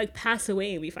 and then they, like, pass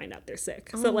away, and we find out they're sick.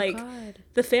 Oh, so, like, God.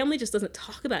 The family just doesn't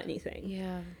talk about anything.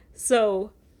 Yeah.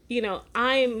 So, you know,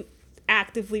 I'm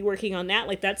actively working on that.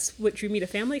 Like that's what drew me to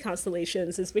family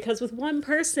constellations, is because with one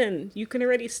person you can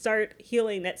already start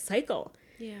healing that cycle,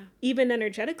 even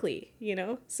energetically, you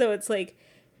know. So it's like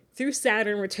through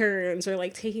Saturn returns or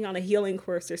like taking on a healing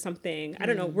course or something, I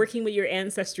don't know, working with your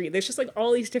ancestry. There's just like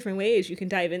all these different ways you can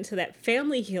dive into that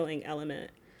family healing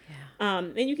element.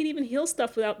 And you can even heal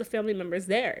stuff without the family members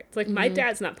there. It's like my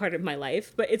dad's not part of my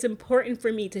life, but it's important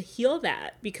for me to heal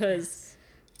that because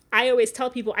I always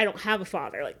tell people I don't have a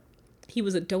father. Like, he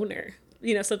was a donor,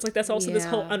 you know, so it's like that's also this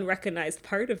whole unrecognized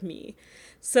part of me.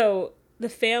 So the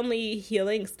family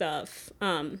healing stuff,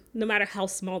 no matter how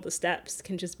small the steps,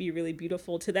 can just be really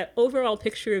beautiful to that overall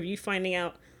picture of you finding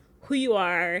out who you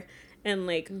are and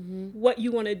like what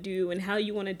you want to do and how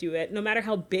you want to do it, no matter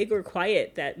how big or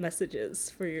quiet that message is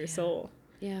for your soul.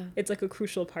 Yeah. It's like a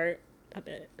crucial part of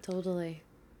it. Totally.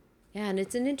 Yeah, and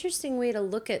it's an interesting way to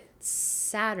look at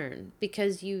Saturn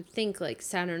because you think like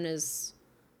Saturn is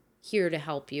here to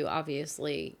help you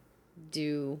obviously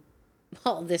do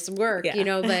all this work, you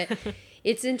know, but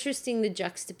it's interesting the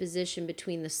juxtaposition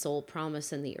between the soul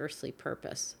promise and the earthly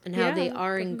purpose and how they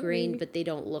are ingrained, but they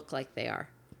don't look like they are.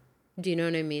 Do you know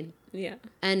what I mean? Yeah.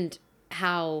 And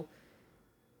how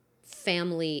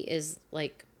family is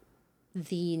like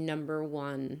the number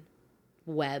one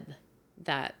web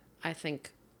that I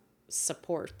think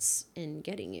supports in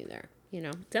getting you there, you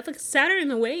know? Definitely. Saturn,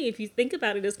 in a way, if you think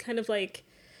about it, is kind of like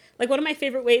one of my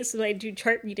favorite ways when I do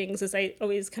chart readings is I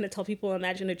always kind of tell people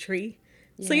imagine a tree.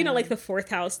 Yeah. So, you know, like the fourth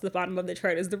house, the bottom of the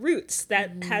chart is the roots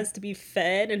that has to be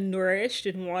fed and nourished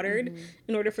and watered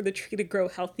in order for the tree to grow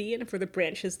healthy and for the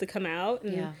branches to come out.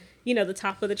 And, you know, the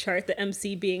top of the chart, the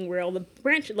MC being where all the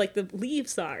branches, like the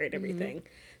leaves are and everything.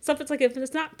 So if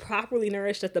it's not properly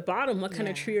nourished at the bottom, what kind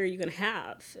of tree are you going to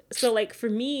have? So like for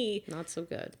me... Not so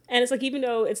good. And it's like, even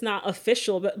though it's not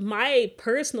official, but my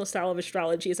personal style of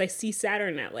astrology is I see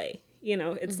Saturn that way. You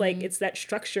know, it's like, it's that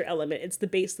structure element. It's the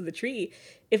base of the tree.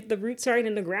 If the roots aren't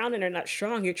in the ground and are not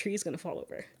strong, your tree is going to fall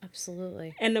over.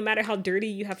 Absolutely. And no matter how dirty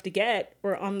you have to get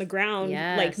or on the ground,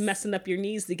 like messing up your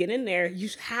knees to get in there, you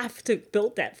have to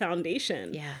build that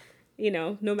foundation. Yeah. You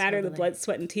know, no matter the blood,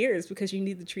 sweat, and tears, because you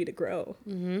need the tree to grow.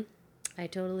 I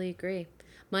totally agree.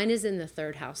 Mine is in the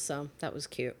third house, so that was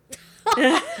cute.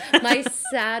 My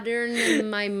Saturn and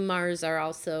my Mars are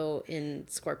also in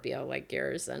Scorpio, like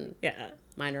yours, and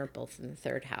mine are both in the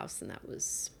third house, and that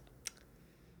was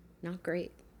not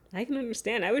great. I can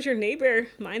understand. I was your neighbor.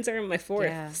 Mine's are in my fourth.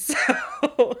 Yeah.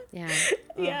 So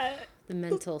yeah. The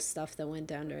mental stuff that went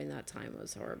down during that time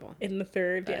was horrible. In the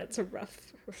third, it's a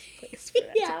rough place for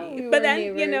that to be. We But were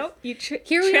then, neighbors. you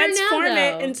Here we are now, transform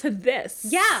it though. into this.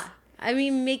 Yeah. I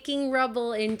mean, making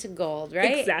rubble into gold,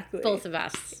 right? Exactly. Both of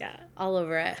us. Yeah. All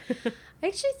over it. I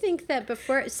actually think that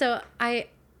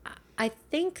I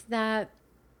think that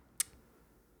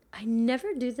I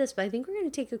never do this, but I think we're going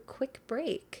to take a quick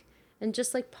break and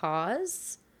just like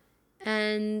pause,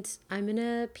 and I'm going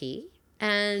to pee,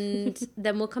 and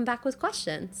then we'll come back with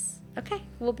questions. Okay,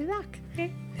 we'll be back.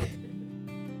 Okay.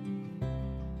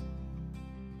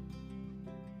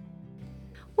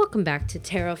 Welcome back to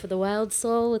Tarot for the Wild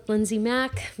Soul with Lindsay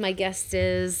Mack. My guest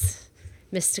is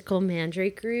Mystical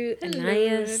Mandrake Root, Anais.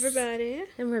 Everybody.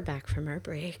 And we're back from our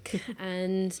break.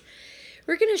 And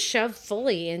we're going to shove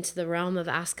fully into the realm of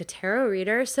Ask a Tarot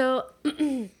Reader. So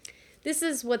this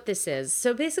is what this is.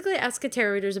 So basically, Ask a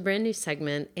Tarot Reader is a brand new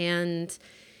segment. And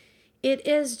it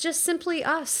is just simply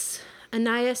us,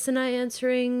 Anais and I,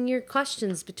 answering your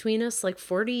questions between us, like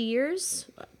 40 years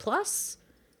plus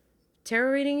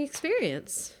tarot reading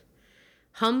experience.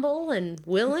 Humble and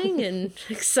willing and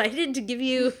excited to give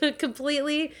you a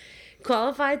completely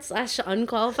qualified /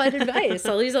 unqualified advice.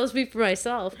 I'll always speak for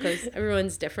myself because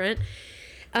everyone's different.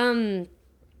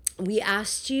 We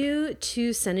asked you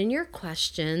to send in your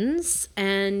questions,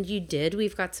 and you did.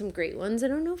 We've got some great ones. I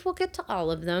don't know if we'll get to all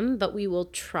of them, but we will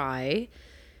try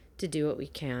to do what we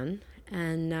can.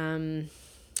 And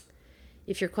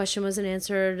if your question wasn't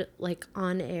answered like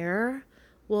on air,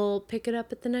 we'll pick it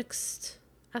up at the next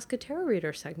Ask a Tarot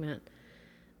Reader segment.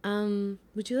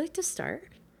 Would you like to start?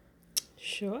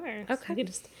 Sure. Okay. So we can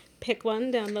just pick one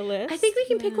down the list. I think we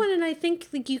can pick one, and I think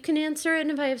like you can answer it,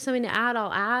 and if I have something to add,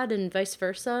 I'll add, and vice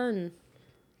versa, and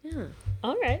yeah.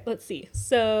 All right, let's see.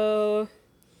 So,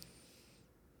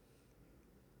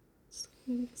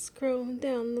 scrolling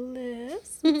down the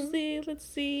list. Let's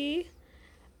see.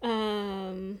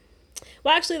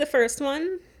 Well, actually, the first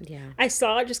one, Yeah. I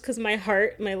saw it just because my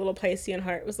little Piscean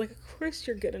heart was like, of course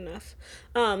you're good enough.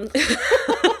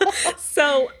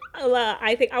 So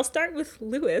I think I'll start with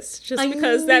Lewis just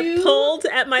because that pulled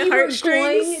at my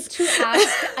heartstrings. Going to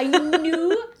ask. I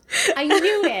knew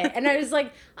it. And I was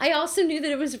like, I also knew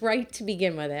that it was right to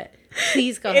begin with it.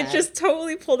 Please go ahead. It just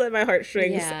totally pulled at my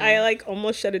heartstrings. Yeah. I like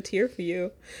almost shed a tear for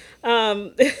you.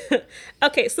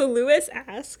 Okay, so Lewis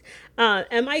asked,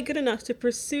 am I good enough to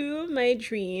pursue my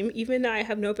dream even though I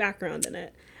have no background in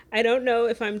it? I don't know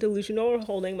if I'm delusional or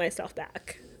holding myself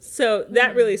back. So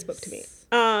that really spoke to me.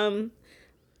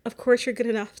 Of course you're good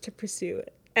enough to pursue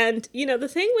it. And, the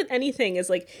thing with anything is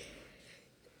like,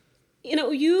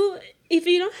 if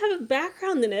you don't have a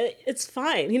background in it, it's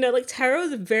fine. Like tarot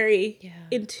is a very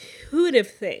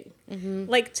intuitive thing. Mm-hmm.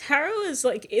 Like tarot is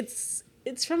like, it's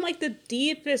from like the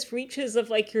deepest reaches of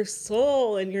like your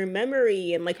soul and your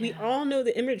memory. And like, we all know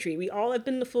the imagery. We all have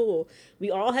been the Fool. We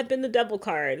all have been the Devil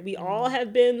card. We all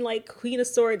have been like Queen of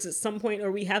Swords at some point,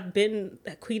 or we have been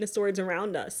that Queen of Swords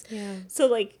around us. Yeah. So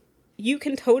like, you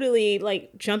can totally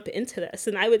like jump into this.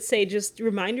 And I would say just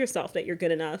remind yourself that you're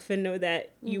good enough and know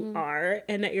that you are,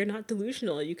 and that you're not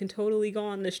delusional. You can totally go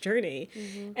on this journey.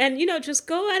 And, just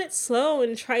go at it slow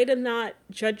and try to not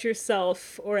judge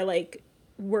yourself or like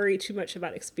worry too much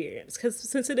about experience. Because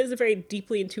since it is a very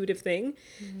deeply intuitive thing,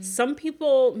 some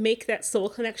people make that soul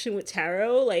connection with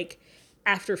tarot like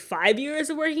after 5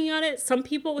 years of working on it. Some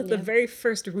people with the very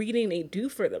first reading they do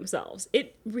for themselves.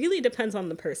 It really depends on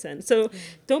the person. So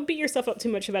don't beat yourself up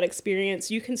too much about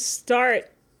experience. You can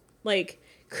start like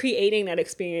creating that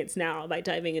experience now by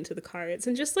diving into the cards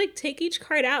and just like take each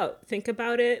card out, think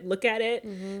about it, look at it.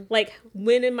 Like,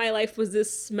 when in my life was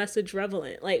this message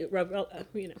relevant? Like, you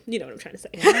know what I'm trying to say.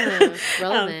 Yeah,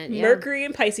 relevant. Mercury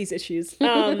and Pisces issues,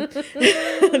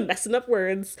 messing up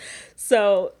words.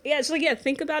 So it's like,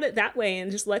 think about it that way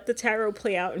and just let the tarot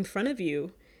play out in front of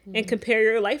you and compare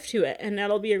your life to it. And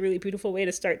that'll be a really beautiful way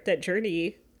to start that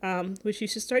journey, which you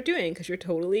should start doing because you're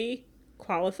totally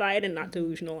qualified and not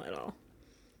delusional at all.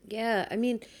 Yeah, I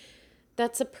mean,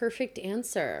 that's a perfect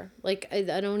answer. Like, I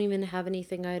don't even have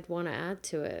anything I'd want to add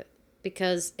to it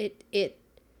because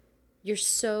you're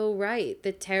so right.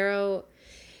 The tarot,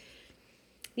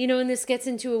 and this gets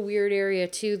into a weird area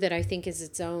too that I think is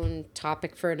its own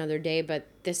topic for another day, but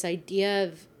this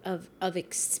idea of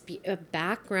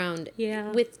background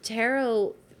with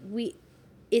tarot,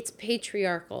 it's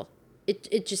patriarchal.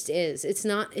 It just is. It's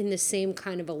not in the same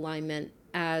kind of alignment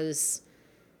as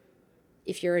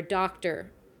if you're a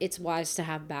doctor, it's wise to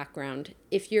have background.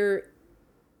 If you're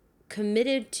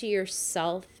committed to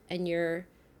yourself and your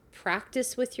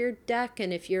practice with your deck,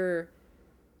 and if you're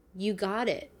you got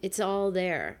it. It's all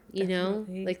there, you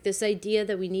Definitely. know? Like this idea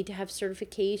that we need to have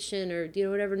certification or, you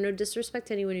know, whatever. No disrespect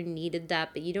to anyone who needed that,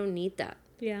 but you don't need that.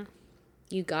 Yeah.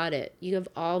 You got it. You have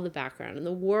all the background in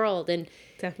the world.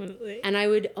 Definitely. And I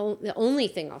would, the only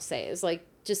thing I'll say is like,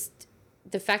 just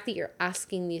the fact that you're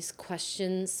asking these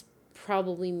questions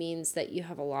probably means that you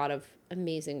have a lot of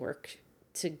amazing work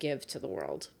to give to the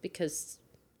world, because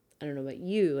I don't know about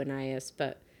you, Anais,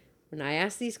 but when I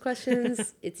ask these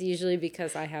questions, it's usually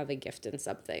because I have a gift in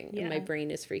something and my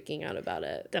brain is freaking out about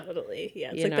it. Definitely.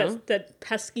 Yeah. It's You like know? that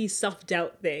pesky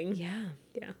self-doubt thing. Yeah.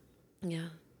 Yeah. Yeah.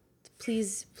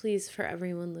 Please, for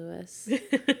everyone, Lewis,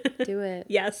 do it.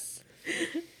 Yes.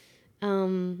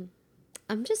 I'm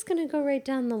just gonna go right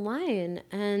down the line,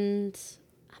 and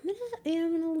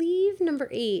I'm gonna leave number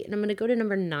 8, and I'm gonna go to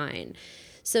number 9.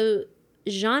 So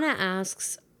Jana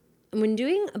asks, when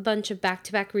doing a bunch of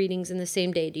back-to-back readings in the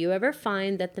same day, do you ever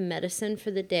find that the medicine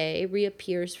for the day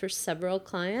reappears for several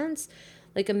clients?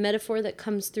 Like a metaphor that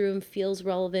comes through and feels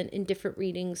relevant in different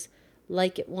readings,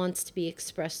 like it wants to be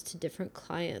expressed to different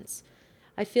clients.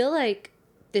 I feel like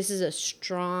this is a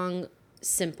strong,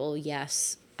 simple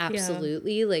yes.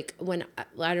 Absolutely. Yeah. Like when, I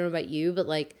don't know about you, but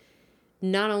like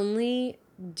not only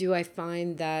do I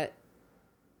find that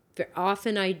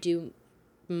often I do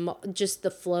just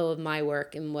the flow of my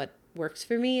work, and what works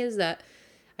for me is that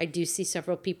I do see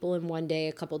several people in one day,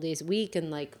 a couple days a week,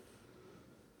 and like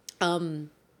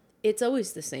it's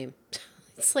always the same.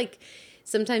 It's like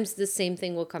sometimes the same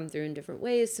thing will come through in different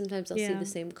ways. Sometimes I'll see the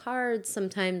same cards.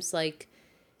 Sometimes like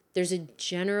there's a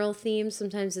general theme.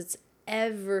 Sometimes it's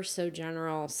ever so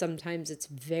general. Sometimes it's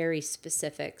very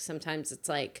specific. Sometimes it's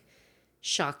like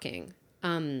shocking.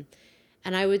 And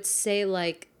I would say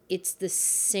like it's the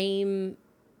same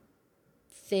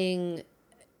thing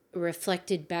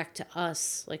reflected back to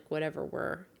us, like whatever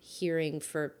we're hearing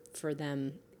for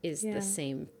them is the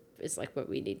same, is like what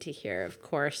we need to hear, of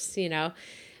course, you know.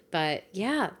 But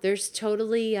yeah, there's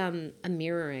totally a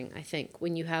mirroring, I think,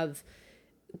 when you have,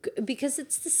 because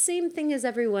it's the same thing as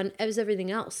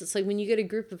everything else. It's like when you get a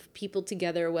group of people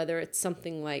together, whether it's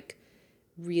something like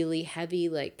really heavy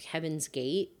like Heaven's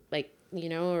Gate, like, you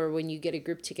know, or when you get a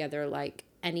group together, like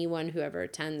anyone who ever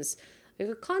attends like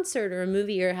a concert or a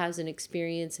movie or has an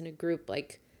experience in a group,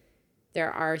 like there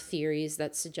are theories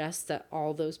that suggest that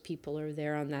all those people are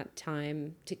there on that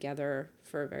time together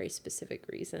for a very specific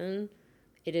reason.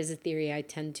 It is a theory I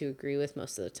tend to agree with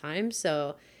most of the time.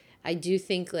 So I do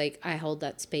think like I hold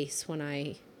that space when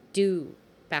I do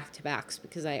back-to-backs,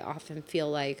 because I often feel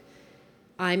like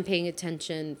I'm paying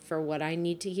attention for what I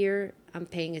need to hear. I'm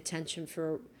paying attention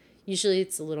for, usually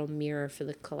it's a little mirror for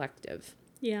the collective.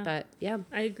 Yeah. But yeah.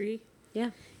 I agree.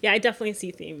 Yeah. Yeah, I definitely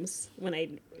see themes when I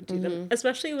do them,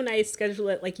 especially when I schedule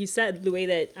it, like you said, the way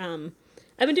that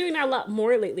I've been doing that a lot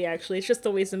more lately, actually. It's just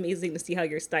always amazing to see how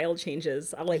your style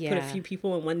changes. I'll like put a few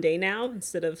people in one day now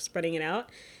instead of spreading it out.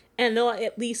 And there'll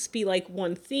at least be like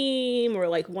one theme or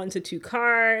like 1 to 2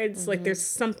 cards. Like there's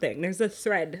something. There's a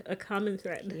thread, a common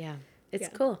thread. Yeah. It's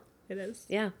cool. It is.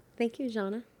 Yeah. Thank you,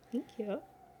 Jana. Thank you.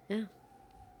 Yeah.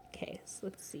 Okay, so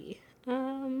let's see.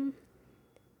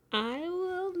 I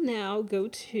will now go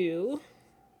to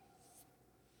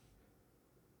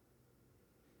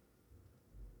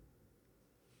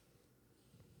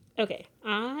okay,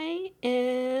 I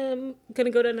am going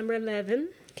to go to number 11.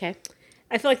 Okay.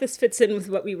 I feel like this fits in with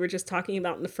what we were just talking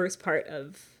about in the first part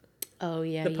of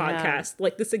the podcast.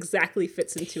 Like this exactly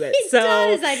fits into it. It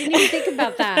does. I didn't even think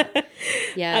about that.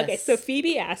 Yes. Okay, so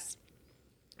Phoebe asks,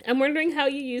 I'm wondering how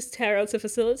you use tarot to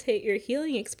facilitate your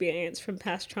healing experience from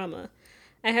past trauma.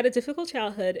 I had a difficult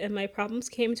childhood and my problems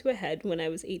came to a head when I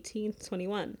was 18 to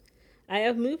 21. I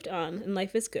have moved on and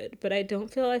life is good, but I don't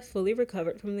feel I've fully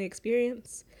recovered from the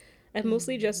experience. I've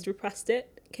mostly just repressed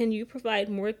it. Can you provide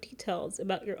more details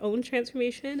about your own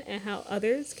transformation and how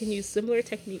others can use similar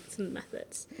techniques and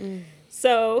methods?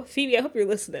 So, Phoebe, I hope you're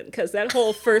listening, because that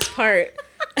whole first part...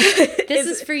 This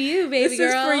is for you, baby girl.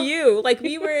 This is for you. Like,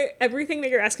 everything that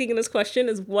you're asking in this question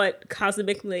is what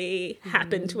cosmically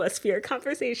happened to us via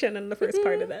conversation in the first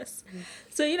part of this.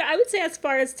 So, you know, I would say as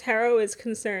far as tarot is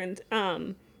concerned,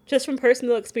 just from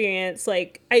personal experience,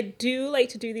 like, I do like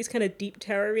to do these kind of deep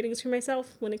tarot readings for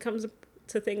myself when it comes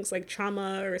to things like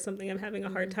trauma or something I'm having a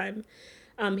hard time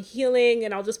healing,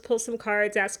 and I'll just pull some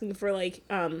cards asking for, like,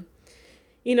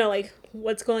 you know, like,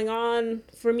 what's going on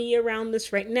for me around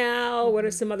this right now? What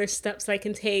are some other steps I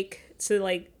can take to,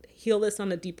 like, heal this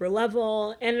on a deeper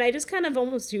level? And I just kind of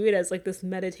almost do it as, like, this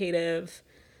meditative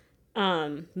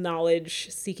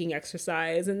knowledge-seeking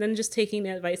exercise, and then just taking the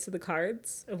advice of the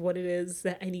cards of what it is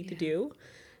that I need to do.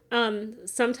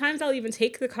 Sometimes I'll even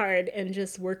take the card and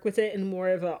just work with it in more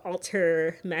of a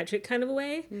alter magic kind of a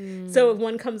way. So if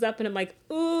one comes up and I'm like,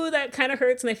 ooh, that kind of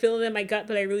hurts and I feel it in my gut,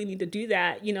 but I really need to do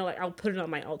that, you know, like I'll put it on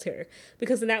my altar,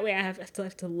 because in that way I have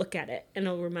to look at it and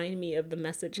it'll remind me of the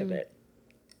message of it.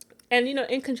 And, you know,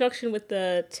 in conjunction with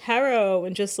the tarot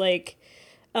and just like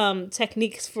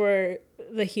techniques for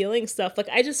the healing stuff, like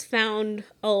I just found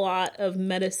a lot of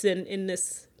medicine in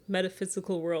this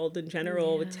metaphysical world in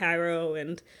general with tarot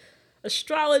and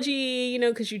astrology, you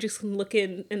know, because you just can look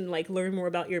in and like learn more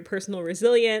about your personal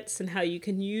resilience and how you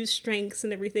can use strengths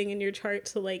and everything in your chart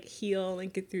to like heal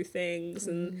and get through things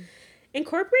and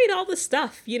incorporate all the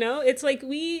stuff, you know. It's like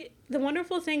the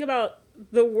wonderful thing about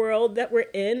the world that we're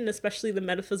in, especially the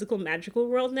metaphysical magical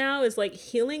world now, is like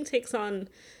healing takes on,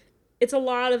 it's a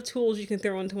lot of tools you can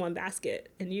throw into one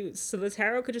basket and use. So the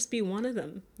tarot could just be one of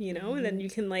them, you know, and then you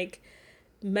can like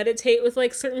meditate with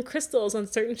like certain crystals on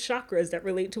certain chakras that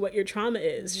relate to what your trauma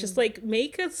is. Just like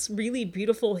make a really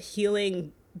beautiful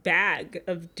healing bag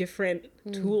of different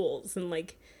tools and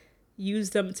like use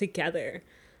them together.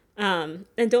 And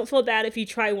don't feel bad if you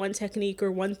try one technique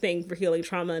or one thing for healing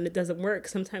trauma and it doesn't work.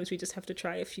 Sometimes we just have to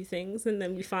try a few things and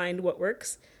then we find what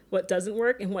works, what doesn't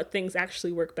work, and what things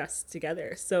actually work best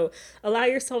together. So allow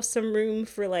yourself some room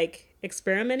for like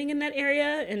experimenting in that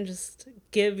area and just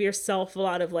give yourself a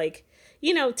lot of like,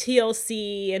 you know,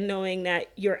 TLC and knowing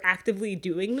that you're actively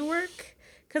doing the work.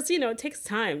 Because, you know, it takes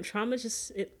time. Trauma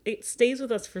just, it stays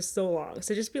with us for so long.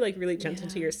 So just be like really gentle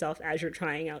to yourself as you're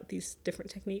trying out these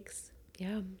different techniques.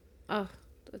 Yeah. Oh,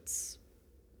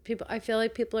 I feel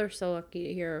like people are so lucky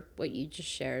to hear what you just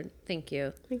shared. Thank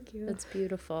you. Thank you. That's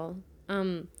beautiful.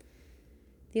 The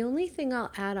only thing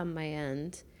I'll add on my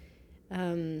end,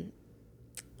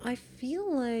 I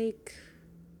feel like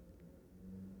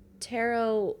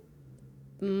tarot,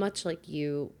 much like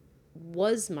you,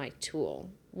 was my tool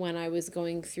when I was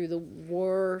going through the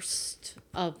worst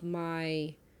of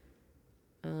my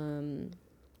kind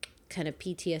of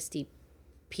PTSD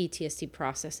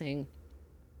processing.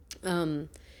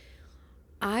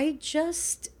 I've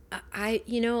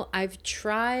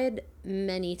tried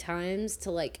many times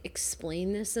to like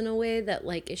explain this in a way that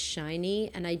like is shiny,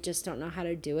 and I just don't know how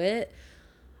to do it.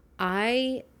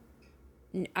 I've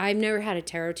never had a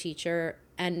tarot teacher,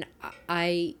 and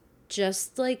I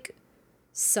just like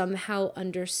somehow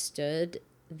understood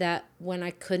that when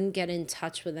I couldn't get in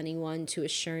touch with anyone to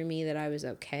assure me that I was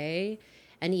okay,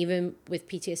 and even with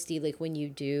PTSD, like when you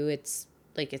do, it's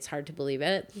like it's hard to believe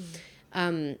it.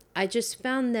 I just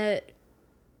found that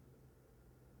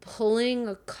pulling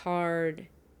a card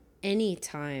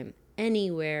anytime,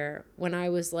 anywhere, when I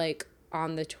was like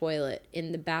on the toilet,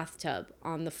 in the bathtub,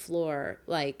 on the floor,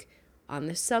 like on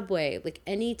the subway, like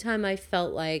anytime I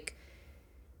felt like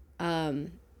I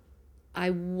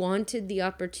wanted the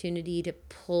opportunity to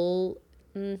pull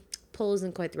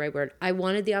isn't quite the right word. I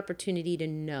wanted the opportunity to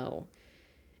know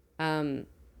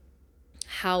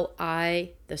how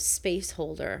I, the space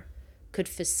holder, could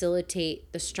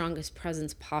facilitate the strongest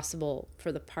presence possible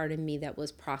for the part of me that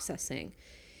was processing.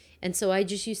 And so I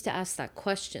just used to ask that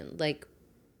question, like,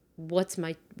 what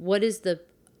is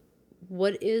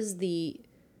the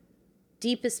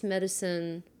deepest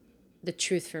medicine, the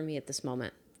truth for me at this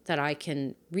moment that I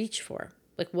can reach for?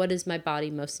 Like, what does my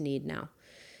body most need now?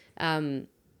 And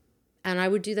I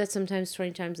would do that sometimes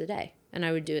 20 times a day. And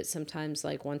I would do it sometimes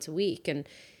like once a week. And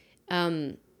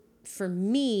for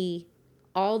me,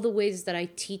 all the ways that I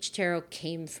teach tarot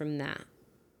came from that,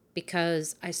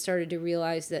 because I started to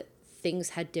realize that things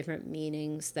had different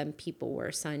meanings than people were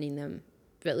assigning them,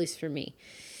 at least for me.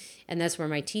 And that's where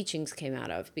my teachings came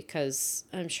out of, because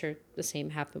I'm sure the same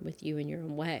happened with you in your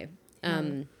own way.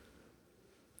 You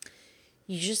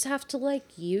just have to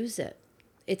like use it.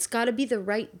 It's got to be the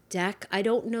right deck. I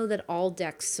don't know that all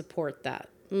decks support that.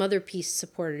 Mother Peace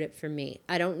supported it for me.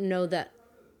 I don't know that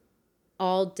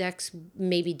all decks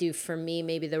maybe do for me.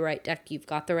 Maybe the right deck, you've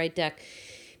got the right deck.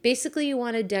 Basically, you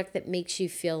want a deck that makes you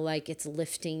feel like it's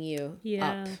lifting you up.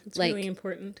 Yeah, it's like, really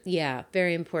important. Yeah,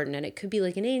 very important. And it could be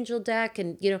like an angel deck.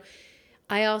 And, you know,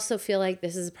 I also feel like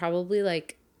this is probably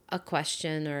like a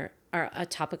question or a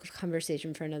topic of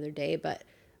conversation for another day, but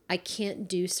I can't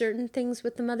do certain things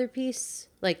with the Mother Piece.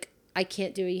 Like, I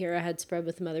can't do a hero head spread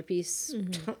with the Mother Piece.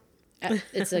 Mm-hmm.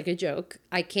 It's like a joke.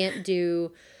 I can't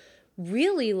do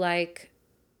really like,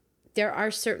 there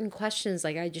are certain questions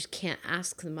like I just can't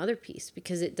ask the Mother Piece,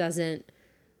 because it doesn't,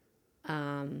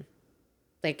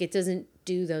 it doesn't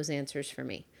do those answers for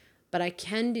me. But I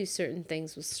can do certain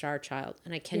things with Star Child,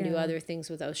 and I can do other things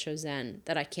with Osho Zen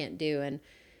that I can't do. And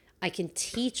I can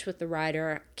teach with the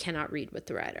rider, cannot read with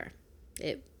the rider.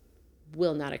 It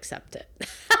will not accept it.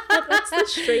 Well, that's the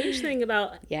strange thing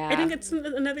about. Yeah. I think it's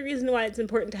another reason why it's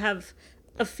important to have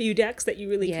a few decks that you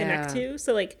really connect to.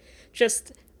 So like,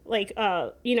 just like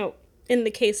in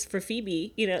the case for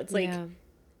Phoebe, it's like. Yeah.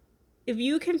 If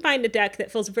you can find a deck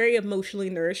that feels very emotionally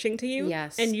nourishing to you,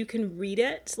 Yes. and you can read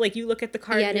it, like you look at the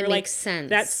card and it you're like, makes sense.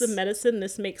 that's the medicine,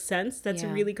 this makes sense. That's a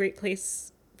Yeah. really great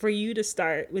place for you to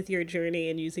start with your journey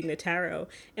and using the tarot.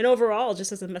 And overall,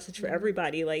 just as a message for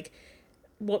everybody, like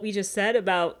what we just said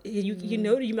about you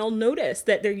you'll notice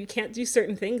that you can't do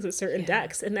certain things with certain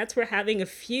decks, and that's where having a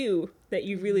few that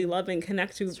you really love and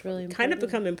connect to really kind of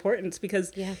become important,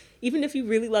 because even if you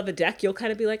really love a deck, you'll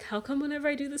kind of be like, how come whenever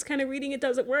I do this kind of reading it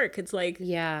doesn't work? It's like you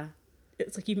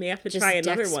may have to just try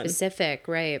another deck one. specific,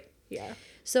 right? Yeah.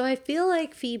 So I feel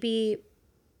like, Phoebe,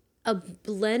 a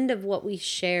blend of what we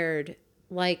shared,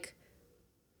 like,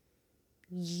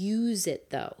 use it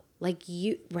though. Like,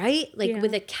 you, right? Like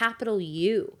with a capital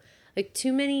U. Like,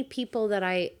 too many people that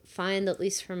I find, at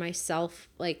least for myself,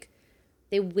 like,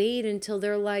 they wait until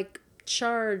they're like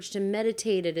charged and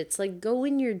meditated. It's like, go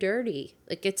in your dirty.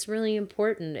 Like, it's really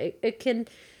important. It can,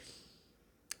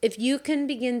 if you can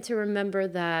begin to remember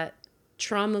that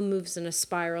trauma moves in a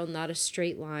spiral, not a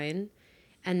straight line,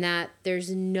 and that there's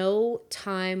no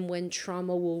time when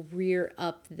trauma will rear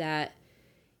up that.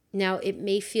 Now, it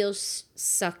may feel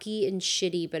sucky and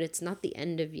shitty, but it's not the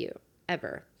end of you,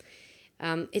 ever.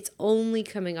 It's only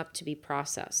coming up to be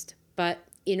processed. But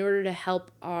in order to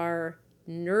help our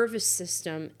nervous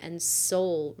system and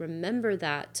soul remember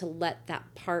that, to let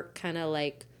that part kind of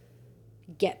like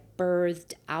get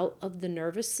birthed out of the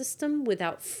nervous system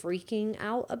without freaking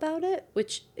out about it,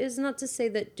 which is not to say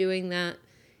that doing that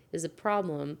is a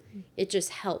problem. It just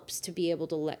helps to be able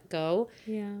to let go.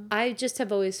 Yeah. I just have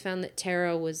always found that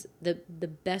tarot was the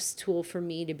best tool for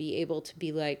me to be able to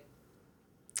be like,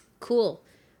 cool,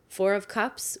 4 of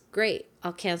Cups, great.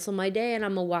 I'll cancel my day and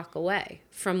I'm gonna walk away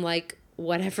from like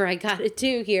whatever I gotta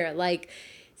do here. Like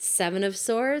 7 of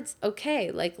Swords,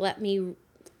 okay, like let me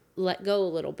let go a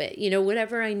little bit.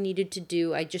 Whatever I needed to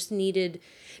do, I just needed,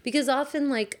 because often,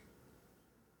 like,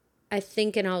 I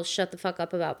think, and I'll shut the fuck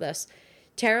up about this,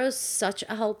 tarot's such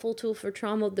a helpful tool for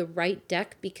trauma, the right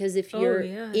deck, because if you're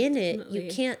in it,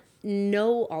 you can't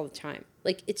know all the time.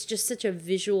 Like, it's just such a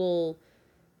visual,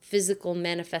 physical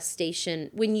manifestation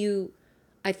when you,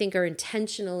 I think, are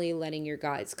intentionally letting your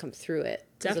guides come through it.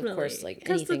 Definitely. Of course, like,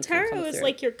 because the tarot is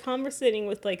like you're conversating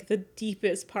with like the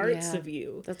deepest parts of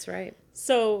you. That's right.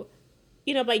 So,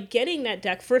 by getting that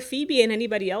deck for Phoebe and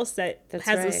anybody else that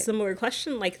has a similar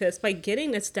question like this, by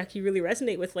getting this deck you really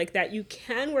resonate with like that, you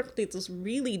can work with those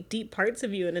really deep parts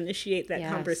of you and initiate that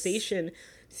conversation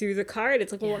through the card.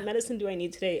 It's like, well, what medicine do I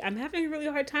need today? I'm having a really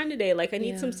hard time today. Like, I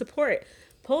need some support.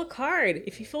 Pull a card.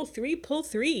 If you feel 3, pull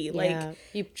 3. Like,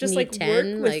 you just like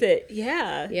 10, work with it.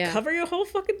 Yeah. Cover your whole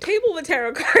fucking table with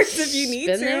tarot cards if you need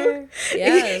to.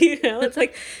 Yeah. It's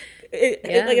like,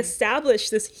 it like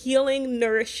establish this healing,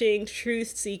 nourishing,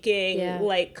 truth-seeking,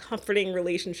 like comforting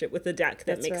relationship with the deck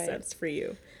that makes sense for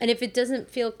you. And if it doesn't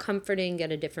feel comforting,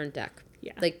 get a different deck.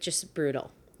 Yeah, like just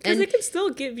brutal. Because it can still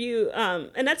give you,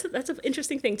 and that's an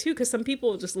interesting thing too. Because some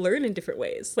people just learn in different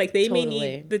ways. Like they may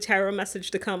need the tarot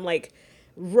message to come like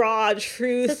raw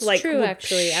truth. That's like true,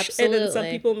 actually, absolutely. And then some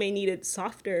people may need it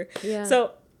softer. Yeah.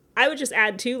 So I would just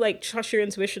add too, like, trust your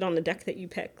intuition on the deck that you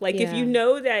pick. Like, if you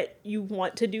know that you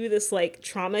want to do this, like,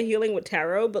 trauma healing with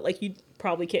tarot, but, like, you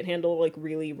probably can't handle, like,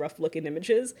 really rough-looking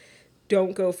images,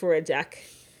 don't go for a deck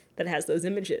that has those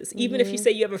images. Even if you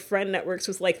say you have a friend that works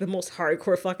with, like, the most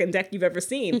hardcore fucking deck you've ever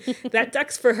seen, that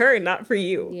deck's for her, not for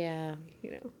you. Yeah.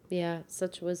 Yeah,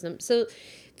 such wisdom. So,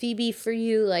 Phoebe, for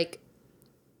you, like,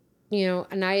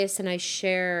 Anais and I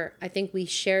think we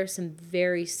share some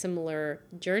very similar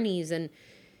journeys, and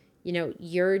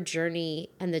your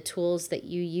journey and the tools that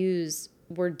you use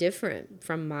were different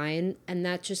from mine. And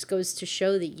that just goes to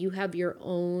show that you have your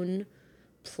own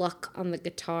pluck on the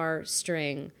guitar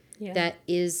string that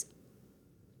is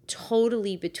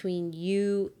totally between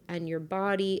you and your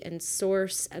body and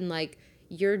source and like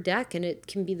your deck. And it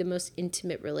can be the most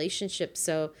intimate relationship.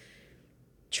 So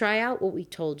try out what we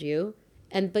told you.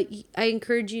 But I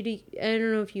encourage you to, I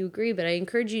don't know if you agree, but I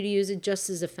encourage you to use it just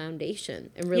as a foundation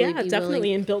and really be definitely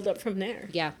willing. And build up from there.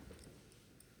 Yeah.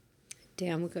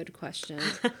 Damn, good question.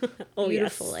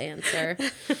 Beautiful answer.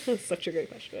 Such a great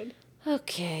question.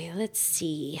 Okay, let's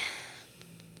see.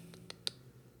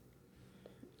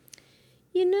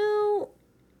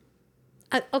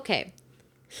 Okay.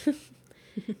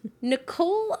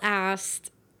 Nicole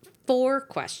asked 4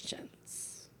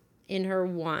 questions in her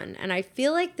one, and I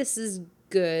feel like this is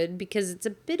good because it's a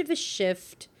bit of a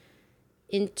shift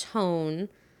in tone,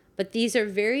 but these are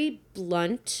very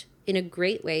blunt in a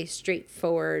great way,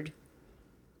 straightforward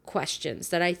questions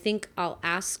that I think I'll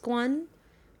ask one,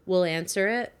 we'll answer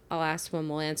it. I'll ask one,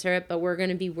 we'll answer it. But we're going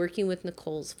to be working with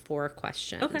Nicole's 4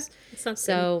 questions. Okay. Sounds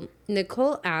so good.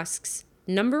 Nicole asks,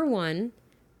 number 1,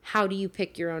 how do you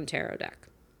pick your own tarot deck?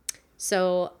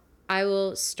 So I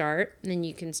will start, and then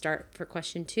you can start for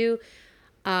question 2.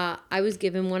 I was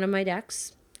given one of my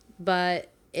decks,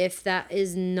 but if that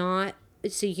is not,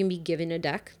 so you can be given a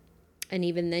deck, and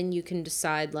even then you can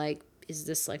decide, like, is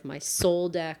this like my soul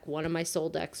deck, one of my soul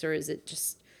decks, or is it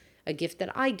just a gift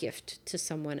that I gift to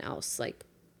someone else? Like,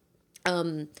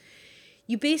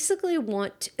 you basically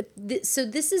want, so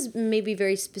this is maybe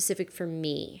very specific for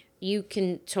me. You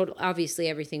can obviously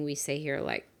everything we say here,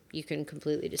 like, you can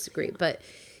completely disagree, but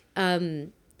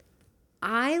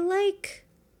I like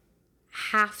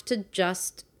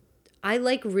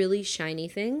really shiny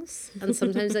things, and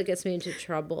sometimes that gets me into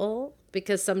trouble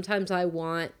because sometimes I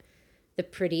want the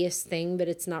prettiest thing, but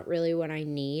it's not really what I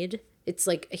need. It's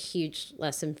like a huge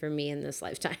lesson for me in this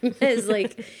lifetime is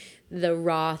like the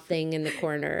raw thing in the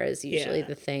corner is usually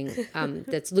the thing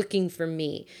that's looking for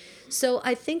me. So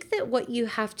I think that what you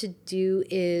have to do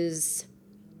is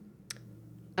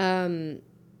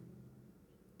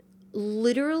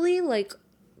literally like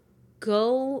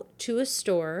go to a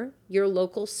store, your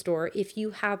local store, if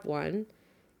you have one,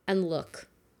 and look.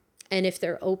 And if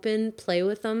they're open, play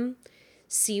with them.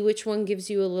 See which one gives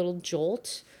you a little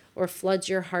jolt or floods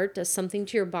your heart, does something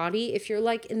to your body. If you're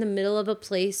like in the middle of a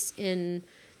place in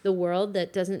the world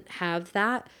that doesn't have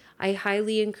that, I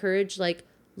highly encourage like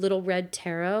Little Red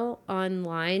Tarot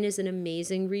online is an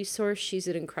amazing resource. She's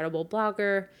an incredible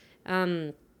blogger.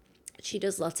 She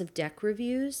does lots of deck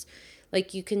reviews.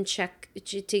 Like you can check,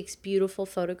 she takes beautiful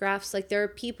photographs. Like there are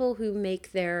people who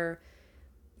make their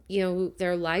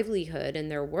livelihood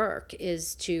and their work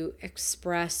is to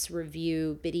express,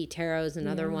 review. Biddy Tarot is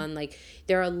another one. Like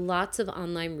there are lots of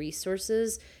online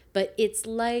resources, but it's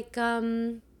like,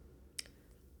 leave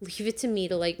it to me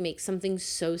to like make something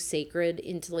so sacred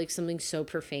into like something so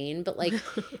profane. But like,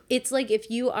 it's like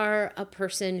if you are a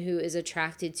person who is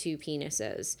attracted to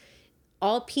penises,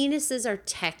 all penises are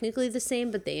technically the same,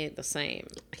 but they ain't the same.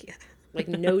 Yeah. Like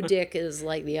no dick is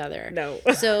like the other. No.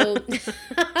 So,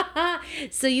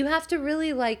 so you have to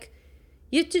really like,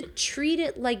 you have to treat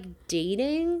it like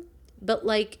dating, but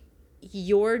like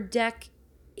your deck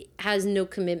has no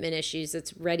commitment issues.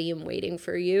 It's ready and waiting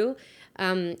for you.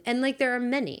 And like there are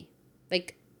many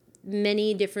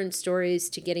different stories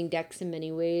to getting decks in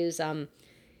many ways.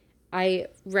 I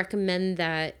recommend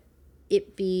that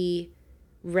it be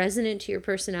resonant to your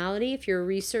personality. If you're a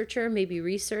researcher, maybe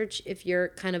research. If you're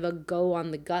kind of a go on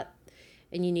the gut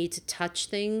and you need to touch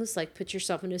things, like put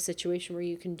yourself in a situation where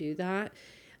you can do that.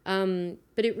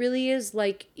 But it really is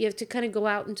like you have to kind of go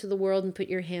out into the world and put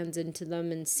your hands into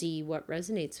them and see what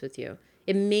resonates with you.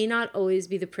 It may not always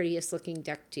be the prettiest looking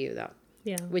deck to you though.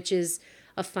 Yeah. Which is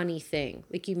a funny thing.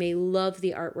 Like you may love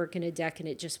the artwork in a deck and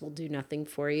it just will do nothing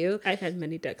for you. I've had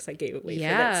many decks I gave away for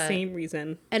that same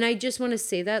reason. And I just want to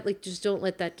say that, like, just don't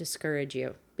let that discourage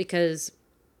you, because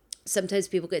sometimes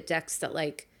people get decks that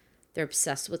like they're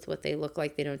obsessed with what they look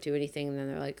like. They don't do anything. And then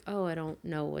they're like, oh, I don't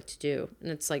know what to do.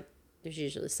 And it's like, there's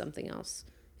usually something else.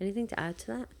 Anything to add to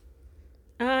that?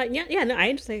 No,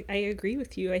 I agree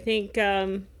with you. I think,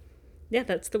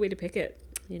 that's the way to pick it.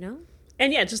 You know?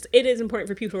 And yeah, just it is important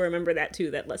for people to remember that too,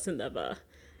 that lesson of, the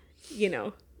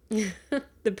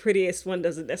prettiest one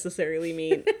doesn't necessarily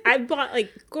mean. I've bought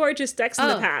like gorgeous decks in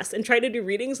the past and tried to do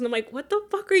readings and I'm like, what the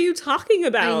fuck are you talking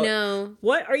about? I know.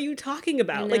 What are you talking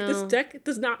about? Like this deck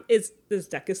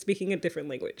is speaking a different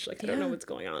language. Like I don't know what's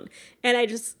going on. And I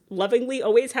just lovingly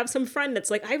always have some friend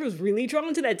that's like, I was really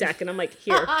drawn to that deck. And I'm like,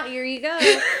 here. Here you go.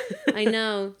 I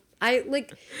know. I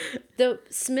like the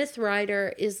Smith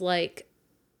Rider is like,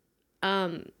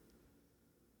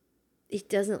 it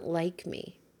doesn't like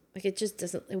me. Like it just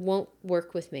doesn't, it won't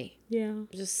work with me. Yeah.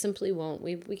 It just simply won't.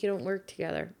 We don't work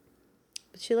together.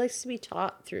 But she likes to be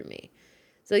taught through me.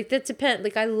 So like that depends.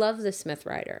 Like I love the Smith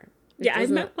Rider.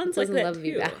 I've met ones like that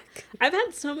too. I've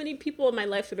had so many people in my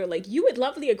life that are like, you would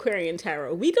love the Aquarian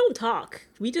Tarot. We don't talk.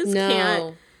 We just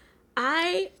can't.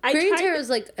 Aquarian Tarot is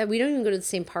like, we don't even go to the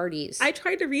same parties. I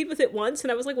tried to read with it once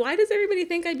and I was like, why does everybody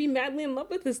think I'd be madly in love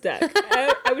with this deck?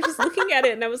 I was just looking at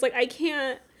it and I was like, I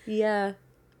can't. Yeah.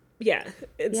 Yeah.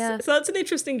 So it's an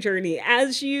interesting journey.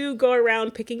 As you go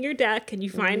around picking your deck and you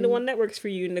find the one that works for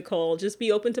you, Nicole, just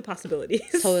be open to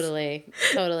possibilities. Totally.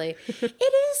 It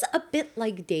is a bit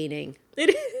like dating.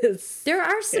 It is. There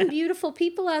are some beautiful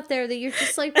people out there that you're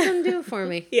just like, come do it for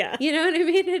me. Yeah. You know what I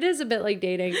mean? It is a bit like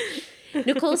dating.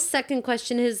 Nicole's second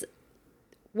question is,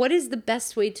 what is the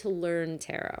best way to learn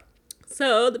tarot?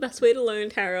 So the best way to learn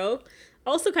tarot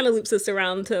also kind of loops us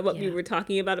around to what we Yeah. were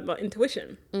talking about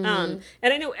intuition. And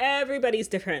I know everybody's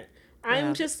different. I'm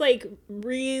Yeah. just like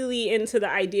really into the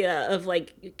idea of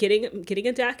like getting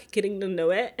a deck, getting to know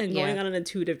it, and going Yeah. on an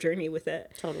intuitive journey with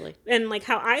it. Totally. And like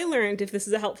how I learned, if this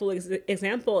is a helpful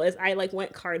example, is I like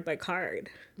went card by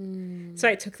card. So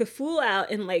I took the Fool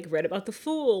out and like read about the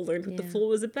Fool, learned what the Yeah. Fool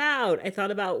was about. I thought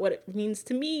about what it means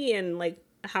to me and like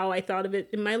how I thought of it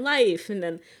in my life. And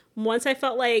then once I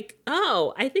felt like,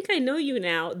 oh, I think I know you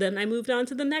now, then I moved on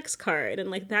to the next card.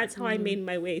 And like that's how I made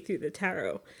my way through the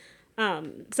tarot.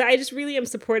 So I just really am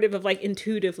supportive of like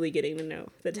intuitively getting to know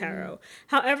the tarot.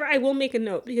 However, I will make a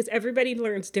note because everybody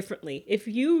learns differently. If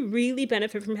you really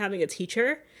benefit from having a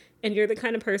teacher and you're the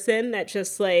kind of person that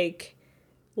just like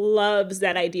loves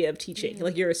that idea of teaching,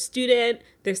 like you're a student,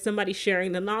 there's somebody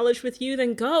sharing the knowledge with you,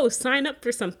 then go sign up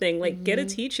for something, like get a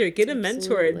teacher, get a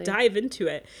mentor, Absolutely. dive into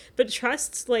it. But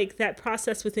trust like that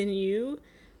process within you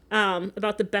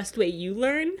about the best way you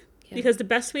learn. Because the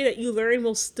best way that you learn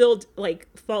will still like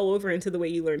fall over into the way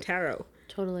you learn tarot.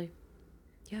 Totally.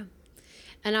 Yeah.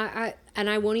 And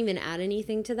I won't even add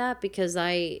anything to that because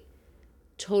I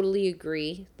totally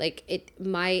agree. Like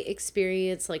my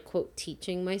experience, like quote,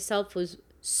 teaching myself was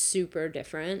super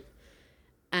different.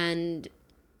 And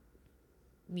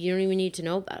you don't even need to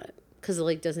know about it because it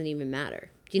like doesn't even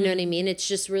matter. You know what I mean? It's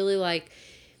just really like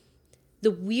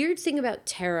the weird thing about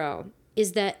tarot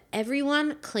is that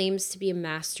everyone claims to be a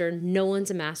master. No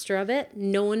one's a master of it.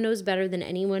 No one knows better than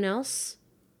anyone else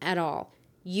at all.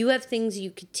 You have things you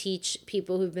could teach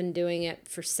people who've been doing it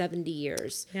for 70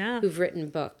 years, who've written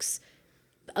books.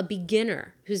 A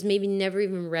beginner who's maybe never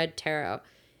even read tarot.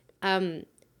 And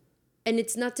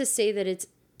it's not to say that it's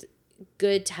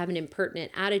good to have an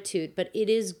impertinent attitude, but it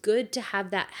is good to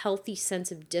have that healthy sense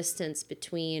of distance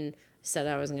between... Said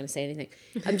I wasn't going to say anything.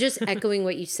 I'm just echoing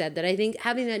what you said, that I think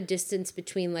having that distance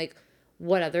between like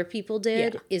what other people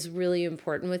did is really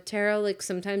important with tarot. Like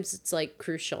sometimes it's like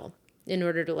crucial in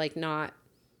order to like not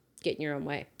get in your own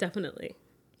way. Definitely.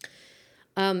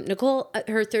 Nicole,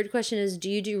 her third question is,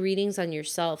 do you do readings on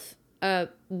yourself?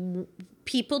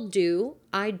 People do,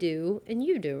 I do, and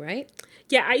you do, right?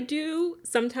 Yeah, I do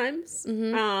sometimes.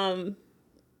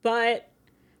 But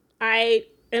I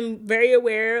am very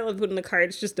aware of when the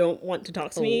cards just don't want to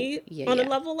talk to me on a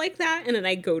level like that, and then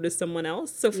I go to someone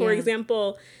else. So for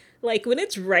example, like when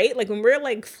it's right, like when we're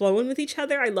like flowing with each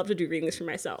other, I love to do readings for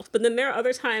myself. But then there are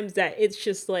other times that it's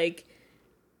just like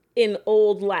in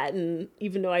old Latin,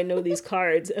 even though I know these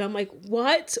cards, and I'm like,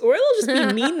 what? Or they'll just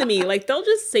be mean to me. Like they'll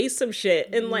just say some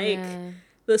shit in like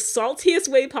the saltiest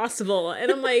way possible. And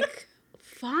I'm like,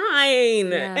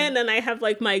 fine. And then I have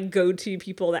like my go-to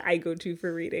people that I go to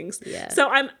for readings.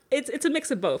 So it's a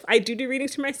mix of both. I do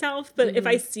readings for myself, but if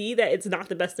I see that it's not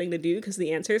the best thing to do because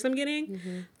the answers I'm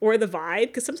getting or the vibe,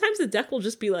 because sometimes the deck will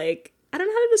just be like, I don't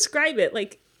know how to describe it.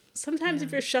 Like sometimes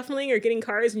if you're shuffling or getting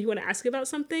cards and you want to ask about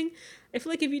something, I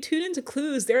feel like if you tune into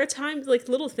clues, there are times like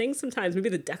little things sometimes, maybe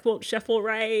the deck won't shuffle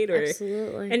right, or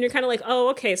and you're kind of like, oh,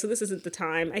 okay, so this isn't the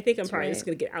time. I think I'm probably just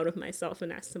gonna get out of myself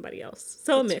and ask somebody else.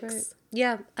 So a mix. Right.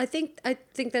 Yeah, I think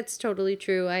that's totally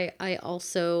true. I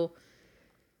also,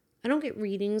 I don't get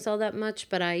readings all that much,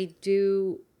 but I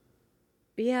do.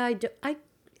 Yeah, I do. I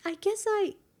guess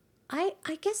I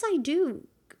guess I do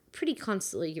pretty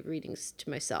constantly give readings to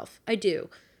myself. I do.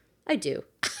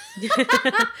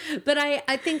 But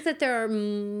I think that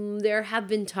there have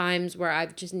been times where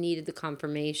I've just needed the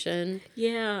confirmation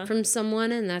from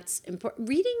someone, and that's important.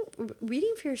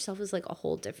 Reading for yourself is like a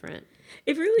whole different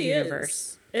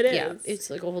universe. It is. Yeah, it's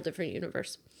like a whole different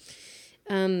universe.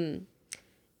 And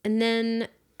then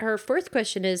her fourth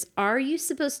question is, are you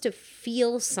supposed to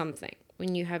feel something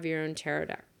when you have your own tarot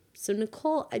deck? So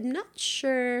Nicole, I'm not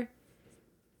sure.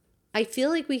 I feel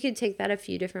like we could take that a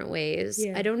few different ways.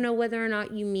 I don't know whether or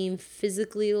not you mean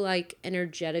physically, like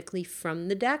energetically from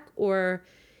the deck, or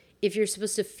if you're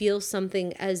supposed to feel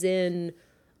something as in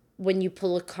when you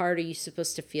pull a card, are you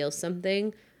supposed to feel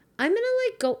something? I'm going to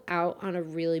like go out on a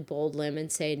really bold limb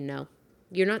and say, no,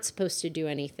 you're not supposed to do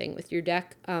anything with your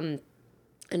deck.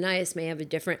 Anais may have a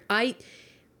different,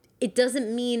 it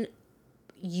doesn't mean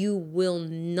you will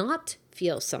not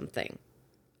feel something.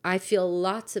 I feel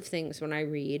lots of things when I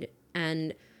read,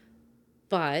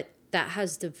 but that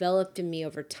has developed in me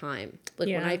over time. Like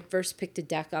when I first picked a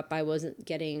deck up, I wasn't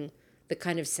getting the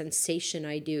kind of sensation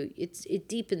I do. It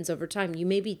deepens over time. You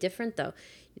may be different though.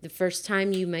 The first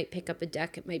time you might pick up a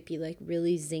deck, it might be like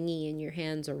really zingy in your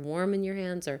hands or warm in your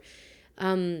hands, or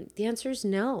the answer is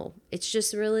no. It's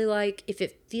just really like if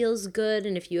it feels good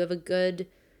and if you have a good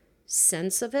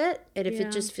sense of it, and if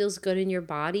it just feels good in your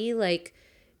body, like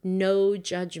no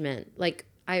judgment. Like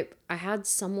I had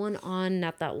someone on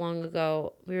not that long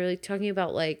ago. We were like talking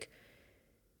about like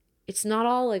it's not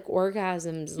all like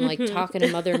orgasms and like talking to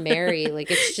Mother Mary.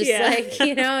 Like it's just like,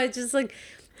 you know, it's just like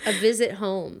a visit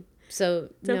home. So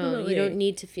no, you don't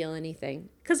need to feel anything.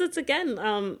 Because it's again,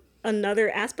 another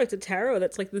aspect of tarot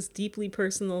that's like this deeply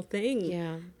personal thing.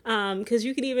 Yeah. Because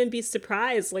you can even be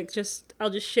surprised. Like I'll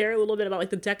just share a little bit about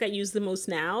like the deck I use the most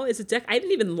now is a deck I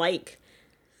didn't even like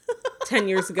 10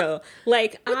 years ago.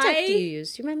 Like what deck do you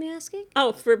use? Do you mind me asking?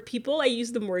 Oh, for people, I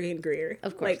use the Morgan Greer.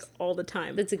 Of course. Like all the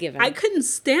time. That's a given. I couldn't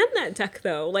stand that deck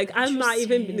though. Like I'm not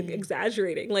even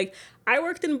exaggerating. Like I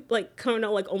worked in like kind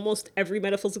of like almost every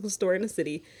metaphysical store in the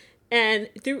city. And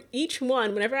through each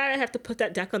one, whenever I have to put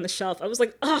that deck on the shelf, I was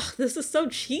like, oh, this is so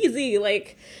cheesy.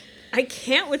 Like, I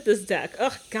can't with this deck.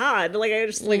 Oh, God. Like, I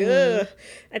just, like, ugh.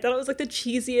 I thought it was, like, the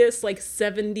cheesiest, like,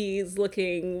 70s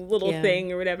looking little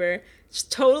thing or whatever.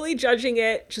 Just totally judging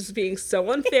it, just being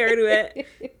so unfair to it.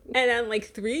 And then,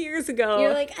 like, 3 years ago...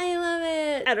 You're like, I love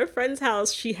it. At a friend's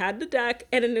house, she had the deck,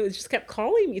 and then it just kept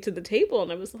calling me to the table.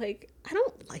 And I was like, I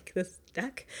don't like this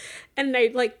deck. And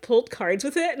I, like, pulled cards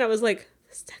with it, and I was like...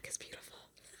 This deck is beautiful.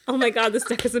 Oh my God, this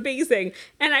deck is amazing.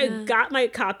 And I got my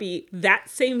copy that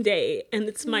same day. And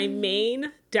it's my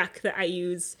main deck that I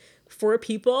use for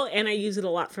people. And I use it a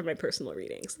lot for my personal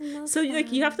readings. So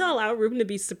like you have to allow room to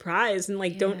be surprised and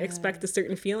like don't expect a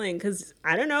certain feeling. Because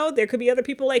I don't know, there could be other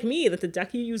people like me that the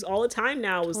deck you use all the time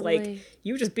now was like,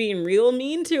 you were just being real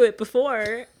mean to it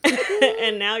before.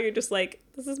 And now you're just like,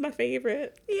 this is my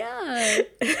favorite. Yeah.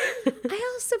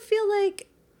 I also feel like,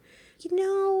 you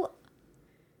know...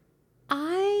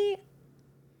 I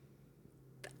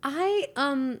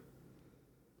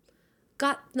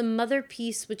got the Mother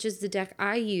piece, which is the deck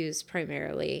I use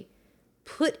primarily,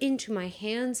 put into my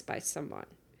hands by someone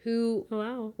who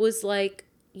was like,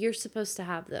 you're supposed to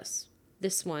have this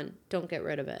one, don't get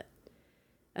rid of it.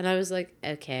 And I was like,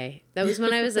 okay. That was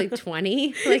when I was like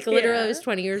 20, like literally I was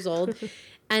 20 years old.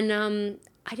 And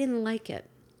I didn't like it.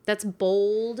 That's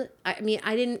bold. I mean,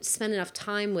 I didn't spend enough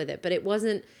time with it, but it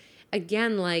wasn't,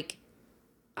 again, like,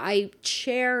 I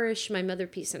cherish my Mother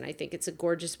piece and I think it's a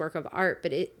gorgeous work of art,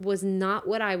 but it was not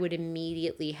what I would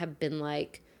immediately have been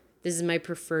like, this is my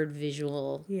preferred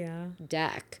visual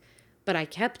deck, but I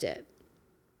kept it.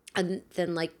 And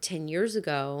then like 10 years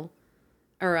ago,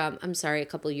 or I'm sorry, a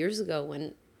couple years ago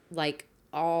when like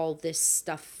all this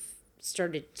stuff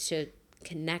started to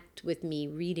connect with me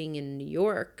reading in New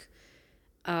York,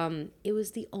 it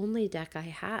was the only deck I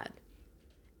had.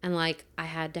 And, like, I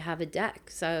had to have a deck.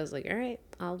 So I was like, all right,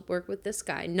 I'll work with this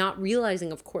guy. Not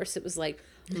realizing, of course, it was, like,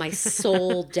 my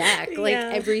soul deck. Like,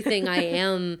 everything I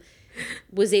am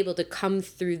was able to come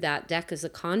through that deck as a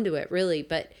conduit, really.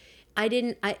 But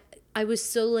I was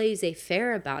so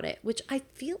laissez-faire about it, which I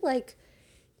feel like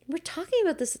we're talking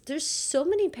about this. There's so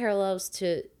many parallels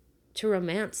to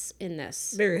romance in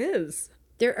this. There is.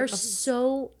 There are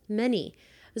so many.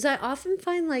 Because I often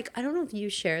find, like, I don't know if you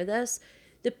share this,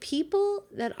 the people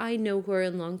that I know who are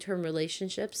in long-term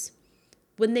relationships,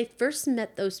 when they first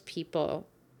met those people,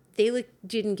 they like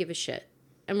didn't give a shit.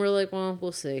 And we're like, well,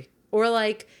 we'll see. Or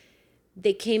like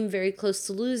they came very close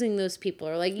to losing those people.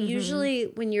 Or like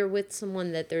usually when you're with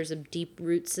someone that there's a deep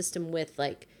root system with,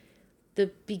 like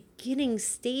the beginning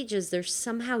stages,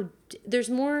 there's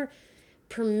more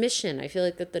permission. I feel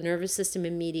like that the nervous system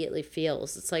immediately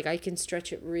feels. It's like I can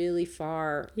stretch it really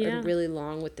far and really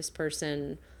long with this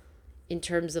person in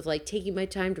terms of like taking my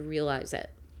time to realize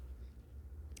it.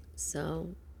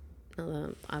 So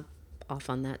I'm off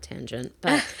on that tangent,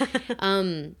 but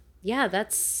yeah,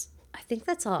 I think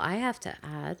that's all I have to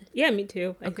add. Yeah, me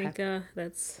too. I think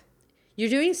that's... You're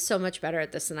doing so much better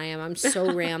at this than I am. I'm so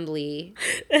rambly.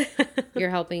 You're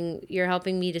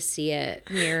helping me to see it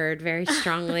mirrored very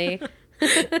strongly.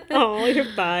 Oh, you're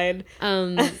fine.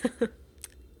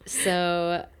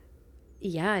 So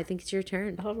yeah, I think it's your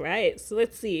turn. All right. So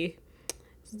let's see.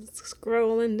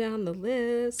 Scrolling down the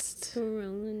list.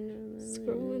 Scrolling.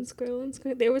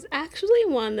 There was actually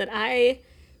one that I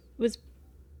was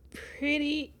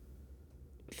pretty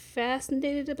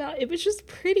fascinated about. It was just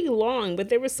pretty long, but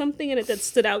there was something in it that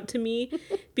stood out to me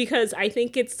because I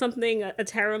think it's something, a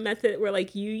tarot method where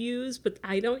like you use, but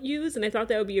I don't use. And I thought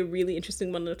that would be a really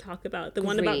interesting one to talk about. The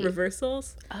one about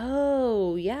reversals.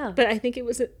 Oh, yeah. But I think it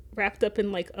was wrapped up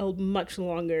in like a much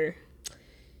longer...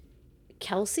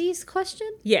 Kelsey's question?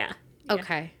 Yeah.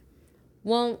 Okay.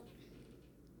 Well,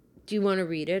 do you want to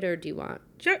read it or do you want?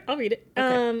 Sure, I'll read it.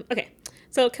 Okay.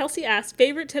 So Kelsey asked,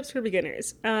 favorite tips for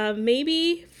beginners?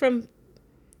 Maybe from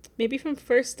maybe from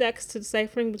first decks to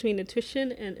deciphering between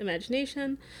intuition and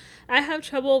imagination. I have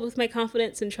trouble with my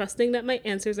confidence in trusting that my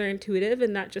answers are intuitive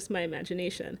and not just my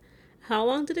imagination. How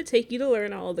long did it take you to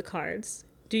learn all of the cards?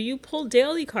 Do you pull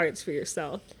daily cards for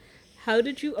yourself? How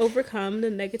did you overcome the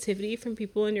negativity from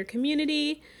people in your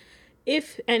community,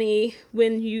 if any,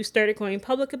 when you started going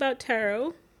public about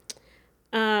tarot?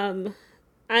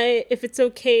 If it's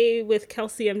okay with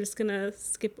Kelsey, I'm just gonna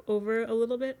skip over a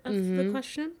little bit of the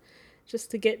question, just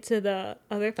to get to the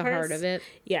other parts. The heart of it.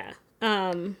 Yeah.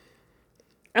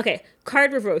 Okay.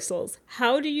 Card reversals.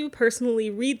 How do you personally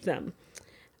read them?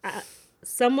 Okay,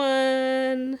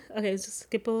 just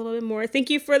skip a little bit more. Thank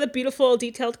you for the beautiful,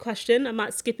 detailed question. I'm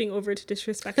not skipping over to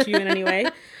disrespect you in any way.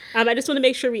 I just want to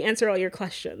make sure we answer all your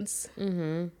questions.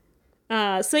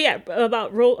 So yeah,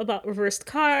 about reversed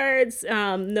cards,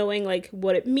 knowing like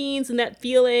what it means and that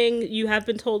feeling. You have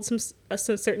been told some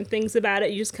certain things about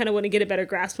it. You just kind of want to get a better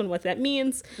grasp on what that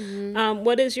means.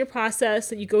 What is your process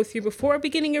that you go through before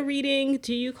beginning a reading?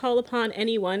 Do you call upon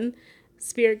anyone,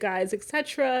 spirit guides,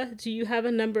 etc.? Do you have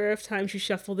a number of times you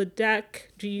shuffle the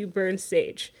deck? Do you burn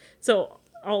sage? So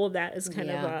all of that is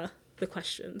kind of the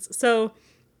questions. So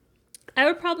I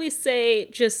would probably say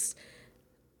just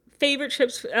favorite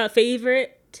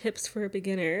tips for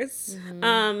beginners.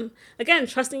 Again,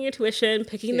 trusting your intuition,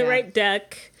 picking the right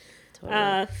deck.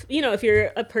 Totally. If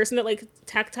you're a person that like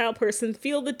tactile person,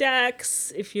 feel the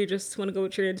decks. If you just want to go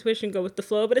with your intuition, go with the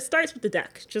flow. But it starts with the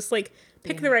deck. Just like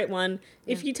pick the right one.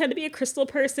 If you tend to be a crystal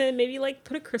person, maybe like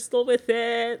put a crystal with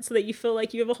it so that you feel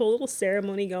like you have a whole little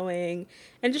ceremony going,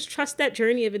 and just trust that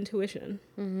journey of intuition.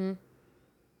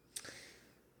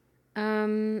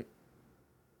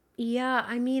 Yeah,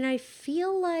 I mean, I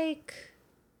feel like,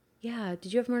 did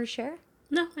you have more to share?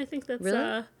 No, I think that's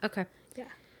really okay. Yeah.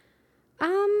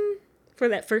 For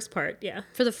that first part, yeah.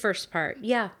 For the first part,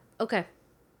 yeah. Okay.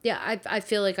 Yeah, I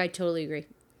feel like I totally agree.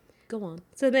 Go on.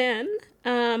 So then,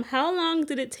 how long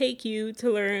did it take you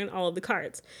to learn all of the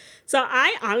cards? So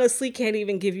I honestly can't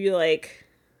even give you like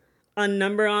a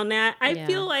number on that. I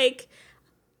feel like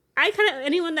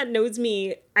anyone that knows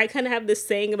me, I kind of have this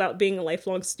saying about being a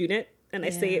lifelong student. And I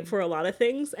say it for a lot of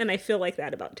things, and I feel like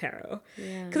that about tarot.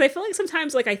 Because I feel like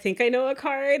sometimes, like, I think I know a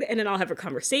card, and then I'll have a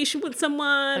conversation with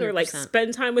someone, 100%. Or, like,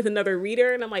 spend time with another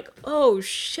reader, and I'm like, oh,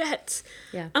 shit.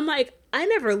 Yeah. I'm like, I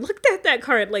never looked at that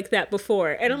card like that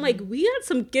before. And I'm like, we had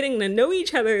some getting to know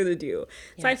each other to do.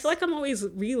 So I feel like I'm always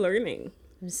relearning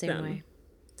Same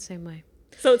way.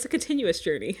 So it's a continuous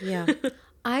journey. Yeah.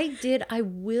 I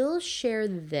will share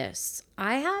this.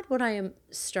 I had what I am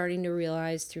starting to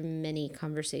realize through many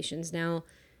conversations now,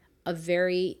 a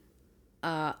very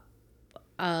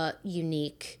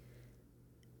unique.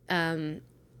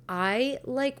 I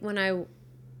like when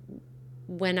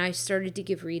I started to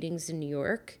give readings in New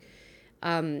York.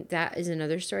 That is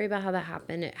another story about how that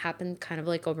happened. It happened kind of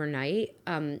like overnight.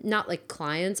 Not like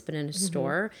clients, but in a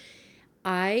store.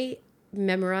 I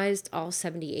memorized all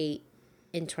 78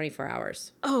 in 24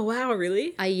 hours. Oh, wow,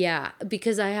 really? Yeah,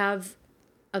 because I have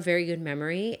a very good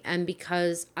memory, and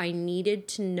because I needed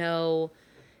to know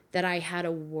that I had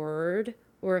a word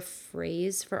or a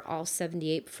phrase for all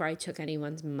 78 before I took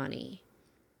anyone's money.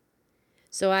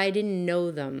 So I didn't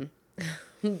know them,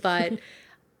 but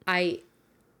I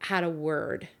had a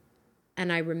word,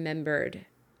 and I remembered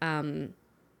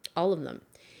all of them.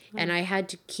 Oh. And I had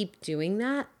to keep doing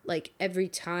that, like, every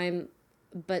time,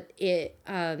 but it...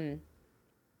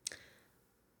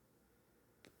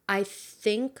 I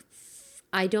think,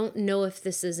 I don't know if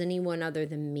this is anyone other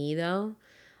than me, though.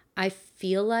 I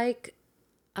feel like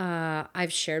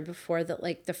I've shared before that,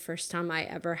 like, the first time I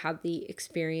ever had the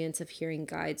experience of hearing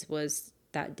guides was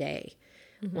that day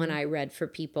when I read for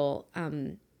people,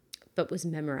 but was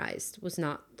memorized, was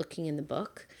not looking in the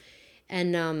book.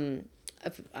 And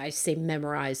I say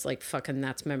memorized, like, fucking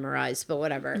that's memorized, but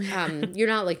whatever. You're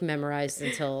not, like, memorized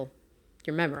until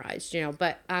you're memorized,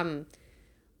 but...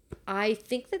 I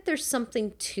think that there's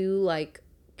something to, like,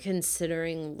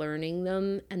 considering learning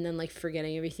them and then, like,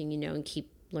 forgetting everything you know and keep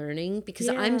learning, because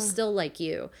I'm still like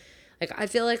you. Like, I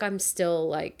feel like I'm still,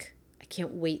 like, I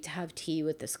can't wait to have tea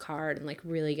with this card and, like,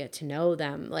 really get to know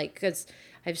them. Like, because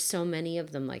I have so many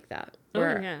of them like that.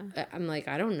 Where I'm like,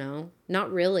 I don't know.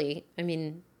 Not really. I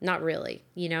mean, not really,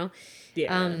 Yeah.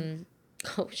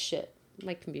 Oh, shit.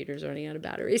 My computer's running out of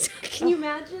batteries. Can you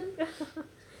imagine?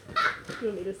 You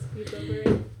want me to squeeze over it?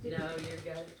 No, you're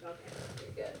good. Okay,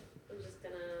 you're good. I'm just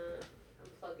gonna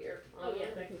unplug your phone.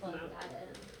 That can come out.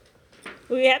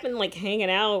 We have been like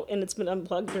hanging out, and it's been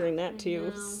unplugged during that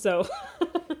too, so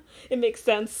it makes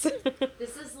sense.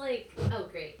 This is like, oh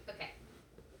great, okay.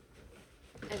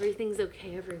 Everything's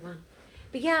okay, everyone.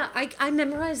 But yeah, I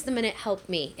memorized them and it helped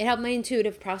me. It helped my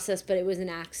intuitive process, but it was an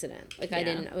accident. Like,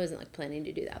 I wasn't like planning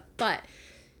to do that. But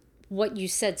what you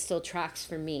said still tracks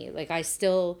for me. Like, I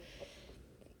still,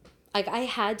 like, I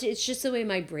had to, it's just the way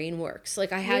my brain works.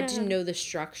 Like, I had to know the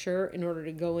structure in order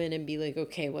to go in and be like,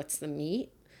 okay, what's the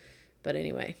meat? But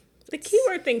anyway. The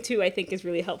keyword thing, too, I think is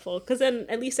really helpful. Because then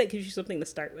at least that gives you something to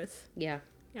start with. Yeah.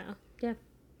 Yeah. Yeah.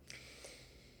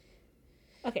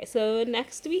 Okay, so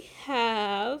next we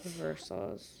have...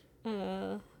 Reversals.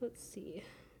 Let's see.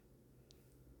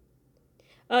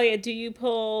 Oh, yeah, do you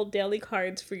pull daily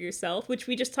cards for yourself? Which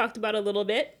we just talked about a little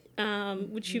bit,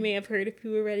 which you may have heard if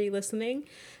you were already listening.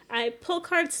 I pull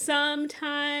cards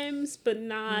sometimes, but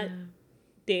not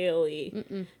daily.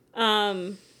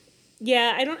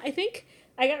 Yeah, I think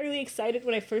I got really excited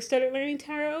when I first started learning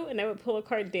tarot, and I would pull a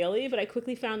card daily, but I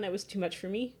quickly found that was too much for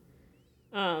me.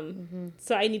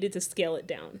 So I needed to scale it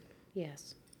down.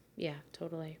 Yes. Yeah,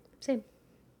 totally. Same.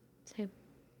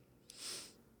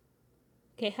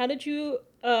 Okay, how did you,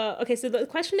 okay, so the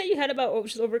question that you had about what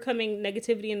was overcoming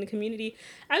negativity in the community,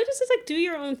 I would just like, do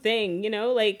your own thing, you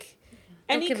know, like,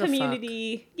 any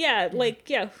community,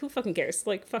 who fucking cares?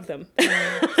 Like, fuck them.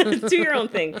 Do your own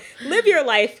thing. Live your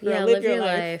life, girl. Yeah, live your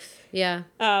life. Yeah.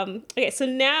 Okay, so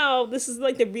now this is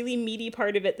like the really meaty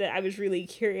part of it that I was really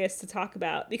curious to talk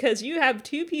about, because you have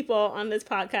two people on this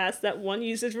podcast that one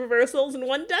uses reversals and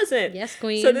one doesn't. Yes,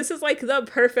 queen. So this is like the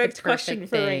perfect question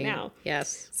for right now.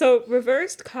 Yes. So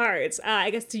reversed cards.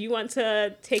 I guess, do you want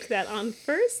to take that on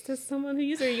first as someone who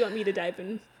uses, or you want me to dive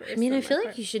in first? I mean, I feel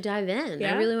like you should dive in.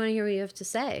 Yeah? I really want to hear what you have to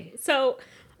say. So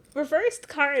reversed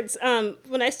cards,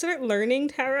 when I started learning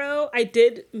tarot, I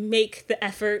did make the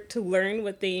effort to learn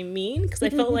what they mean, because I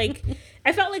felt like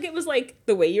it was like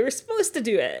the way you were supposed to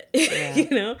do it. You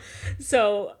know?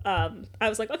 So I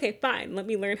was like, okay, fine, let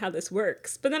me learn how this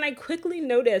works. But then I quickly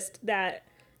noticed that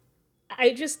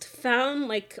I just found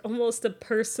like almost a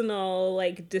personal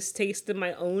like distaste in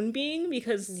my own being,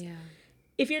 because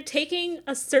if you're taking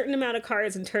a certain amount of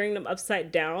cards and turning them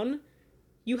upside down,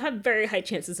 you have very high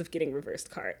chances of getting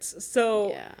reversed cards.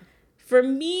 So for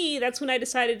me, that's when I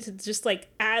decided to just like,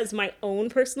 as my own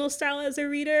personal style as a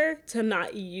reader, to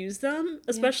not use them,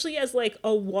 especially as like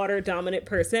a water dominant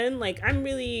person. Like, I'm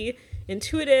really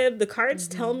intuitive. The cards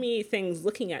tell me things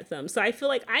looking at them. So I feel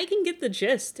like I can get the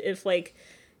gist if like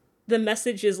the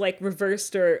message is like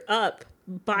reversed or up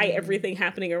by everything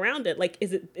happening around it. Like,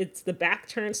 it's the back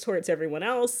turns towards everyone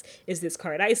else? Is this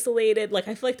card isolated? Like,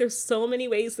 I feel like there's so many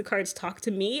ways the cards talk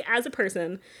to me as a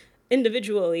person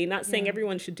individually, not saying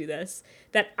everyone should do this,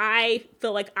 that I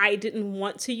feel like I didn't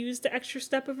want to use the extra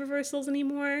step of reversals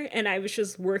anymore. And I was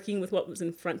just working with what was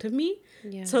in front of me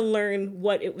to learn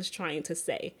what it was trying to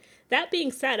say. That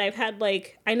being said, I've had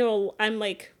like, I know I'm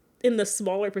like in the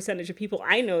smaller percentage of people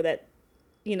I know that,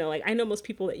 you know, like I know most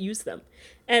people that use them,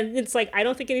 and it's like, I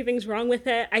don't think anything's wrong with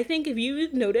it. I think if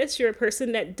you notice you're a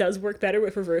person that does work better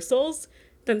with reversals,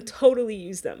 then totally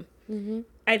use them.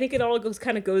 I think it all goes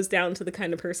down to the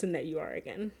kind of person that you are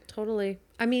again. Totally.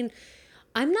 I mean,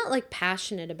 I'm not like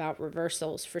passionate about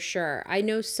reversals for sure. I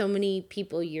know so many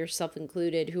people, yourself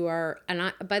included, who are, and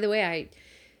I, by the way, I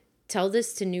tell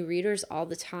this to new readers all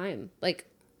the time. Like,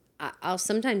 I'll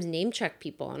sometimes name check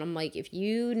people, and I'm like, if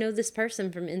you know this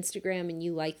person from Instagram and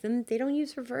you like them, they don't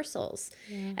use reversals,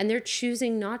 and they're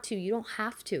choosing not to. You don't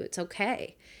have to. It's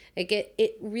okay. Like,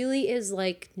 it really is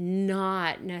like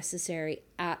not necessary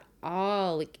at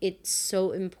all. Like, it's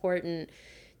so important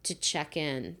to check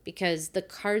in, because the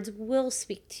cards will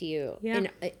speak to you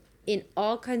in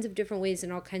all kinds of different ways,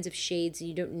 in all kinds of shades, and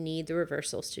you don't need the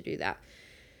reversals to do that.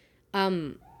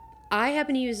 I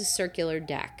happen to use a circular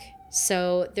deck.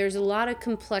 So there's a lot of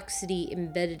complexity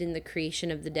embedded in the creation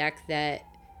of the deck that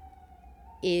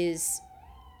is,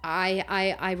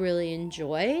 I really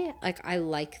enjoy. Like, I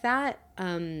like that.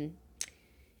 And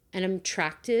I'm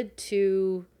attracted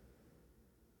to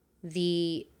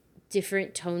the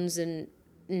different tones and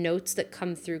notes that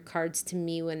come through cards to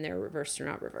me when they're reversed or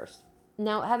not reversed.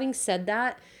 Now, having said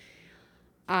that,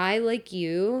 I, like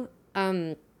you,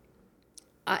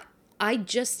 I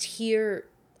just hear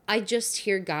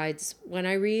guides when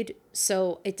I read,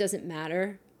 so it doesn't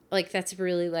matter. Like, that's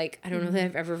really like, I don't know that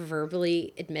I've ever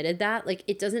verbally admitted that. Like,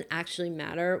 it doesn't actually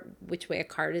matter which way a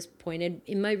card is pointed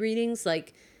in my readings.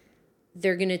 Like,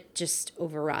 they're going to just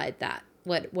override that,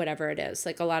 whatever it is.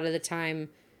 Like, a lot of the time,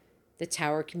 the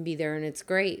Tower can be there and it's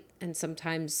great. And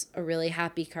sometimes a really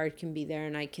happy card can be there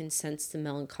and I can sense the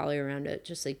melancholy around it,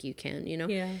 just like you can, you know?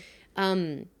 Yeah.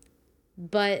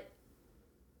 But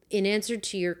in answer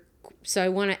to your, so I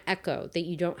want to echo that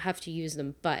you don't have to use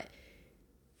them, but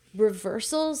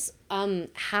reversals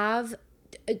have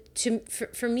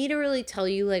for me to really tell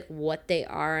you like what they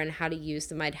are and how to use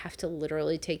them, I'd have to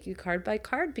literally take you card by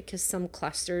card, because some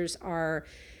clusters are,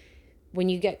 when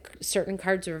you get certain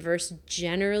cards reversed,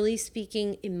 generally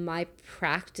speaking, in my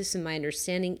practice and my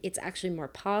understanding, it's actually more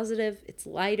positive. It's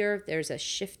lighter. There's a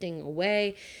shifting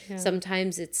away. Yeah.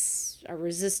 Sometimes it's a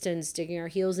resistance, digging our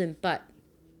heels in. But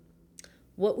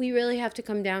what we really have to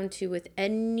come down to with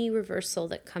any reversal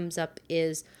that comes up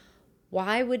is,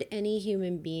 why would any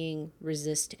human being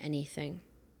resist anything?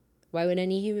 Why would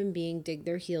any human being dig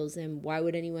their heels in? Why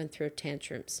would anyone throw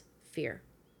tantrums? Fear.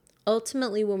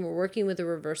 Ultimately, when we're working with a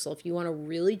reversal, if you want to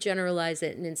really generalize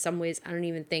it, and in some ways, I don't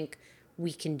even think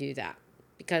we can do that,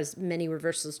 because many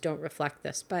reversals don't reflect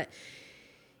this. But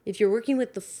if you're working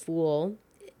with the Fool,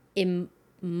 in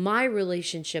my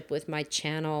relationship with my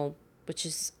channel, which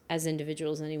is as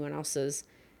individual as anyone else's,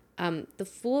 the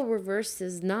Fool reverse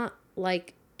is not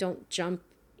like, don't jump,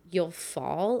 you'll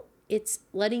fall. It's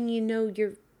letting you know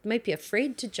you might be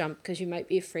afraid to jump because you might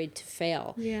be afraid to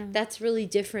fail. Yeah. That's really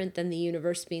different than the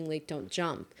universe being like, don't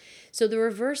jump. So the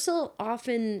reversal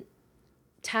often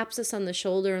taps us on the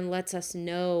shoulder and lets us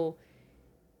know,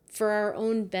 for our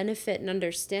own benefit and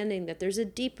understanding, that there's a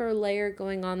deeper layer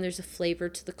going on. There's a flavor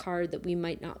to the card that we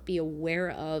might not be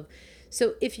aware of.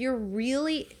 So if you're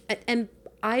really, and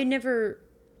I never,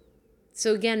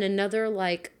 so again, another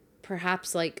like,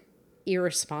 perhaps like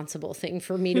irresponsible thing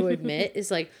for me to admit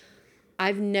is like,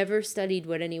 I've never studied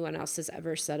what anyone else has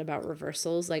ever said about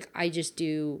reversals. Like, I just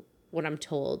do what I'm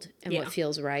told and what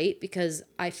feels right, because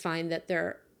I find that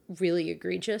they're really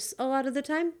egregious a lot of the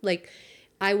time. Like,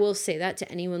 I will say that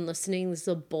to anyone listening. This is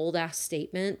a bold ass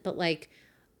statement, but like,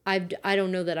 I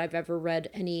don't know that I've ever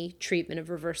read any treatment of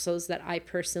reversals that I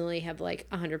personally have like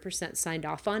 100% signed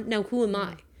off on. Now, who am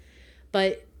I?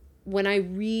 But when I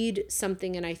read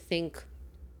something and I think,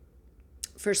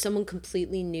 for someone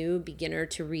completely new, beginner,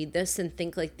 to read this and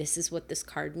think like, this is what this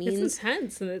card means, it's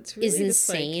intense, and it's really is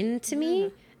insane to me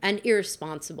and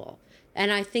irresponsible.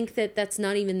 And I think that that's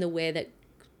not even the way that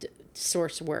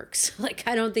Source works. Like,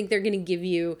 I don't think they're going to give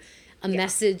you a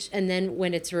message, and then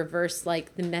when it's reversed,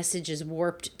 like, the message is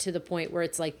warped to the point where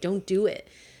it's like, don't do it.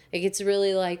 Like, it's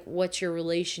really like, what's your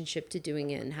relationship to doing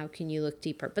it, and how can you look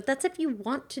deeper? But that's if you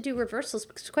want to do reversals,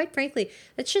 because quite frankly,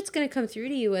 that shit's going to come through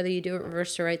to you whether you do it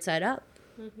reversed or right side up.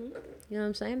 Mm-hmm. You know what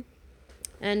I'm saying?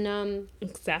 And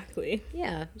exactly.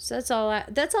 Yeah. So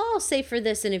that's all I'll say for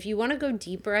this. And if you want to go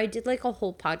deeper, I did like a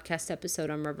whole podcast episode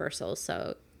on reversals,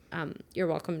 so you're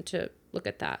welcome to look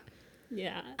at that.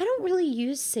 Yeah. I don't really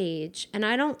use sage, and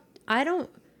I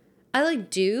like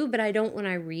do, but I don't when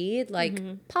I read. Like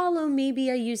Palo,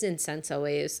 maybe I use incense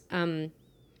always. Yeah, I'm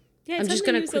just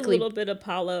gonna use quickly a little bit of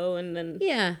Palo, and then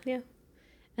yeah.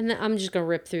 And then I'm just gonna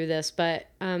rip through this, but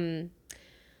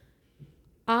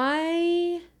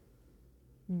I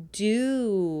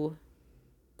do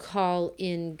call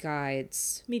in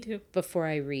guides. Me too. Before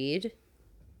I read.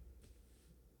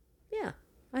 Yeah,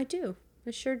 I do.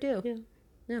 I sure do.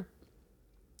 Yeah.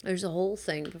 There's a whole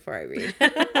thing before I read.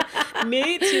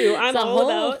 Me too. I'm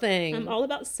all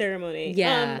about ceremony.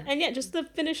 Yeah. And yeah, just to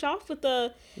finish off with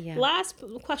the last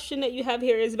question that you have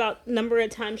here is about number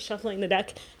of times shuffling the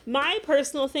deck. My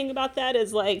personal thing about that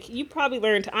is, like, you probably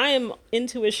learned, I am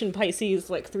intuition Pisces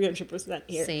like 300%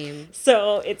 here. Same.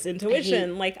 So it's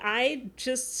intuition. I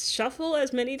just shuffle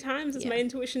as many times as my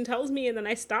intuition tells me, and then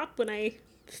I stop when I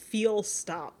feel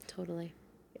stop. Totally.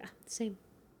 Yeah. Same.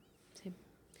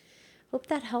 Hope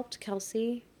that helped,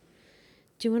 Kelsey.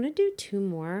 Do you want to do 2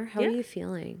 more? How are you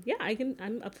feeling? Yeah,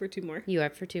 I'm up for 2 more. You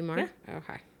up for 2 more? Yeah.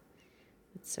 Okay.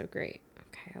 That's so great.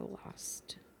 Okay, I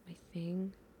lost my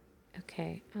thing.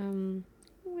 Okay. Oh,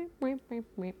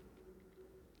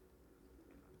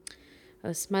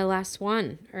 this is my last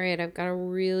one. All right, I've got to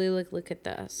really look at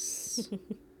this.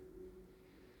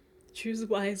 Choose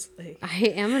wisely.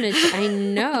 I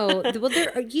know. Well,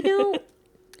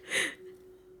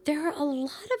 there are a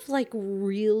lot of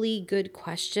really good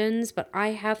questions, but I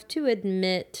have to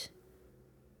admit,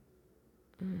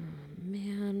 oh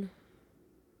man,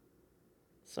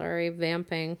 sorry,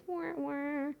 vamping.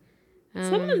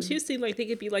 Some of them too seem like they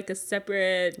could be like a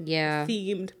separate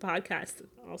themed podcast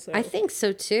also. I think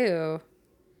so too.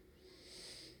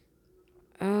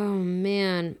 Oh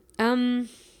man. I'm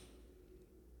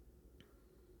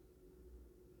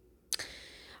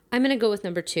going to go with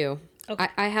number 2. Okay.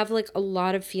 I have a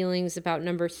lot of feelings about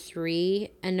number 3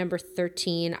 and number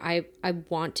 13. I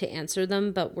want to answer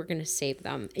them, but we're going to save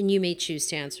them, and you may choose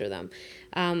to answer them.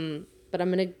 But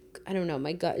I'm going I don't know.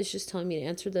 My gut is just telling me to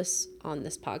answer this on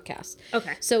this podcast.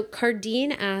 Okay. So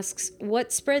Cardine asks,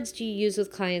 what spreads do you use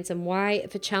with clients and why?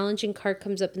 If a challenging card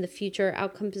comes up in the future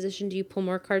outcome position, do you pull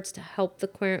more cards to help the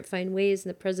querent find ways in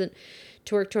the present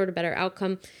to work toward a better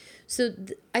outcome? So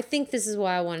I think this is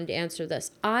why I wanted to answer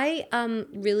this. I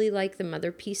really like the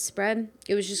Mother Peace spread.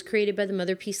 It was just created by the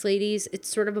Mother Peace ladies. It's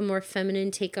sort of a more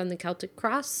feminine take on the Celtic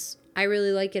Cross. I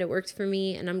really like it. It works for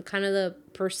me. And I'm kind of the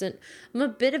person, I'm a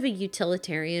bit of a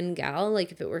utilitarian gal.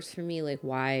 Like if it works for me, like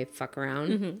why fuck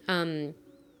around?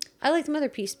 I like the Mother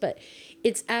Peace, but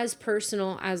it's as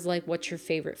personal as like what's your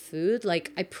favorite food.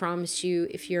 Like I promise you,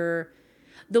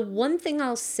 the one thing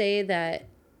I'll say that,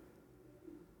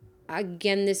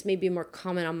 again, this may be more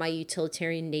common on my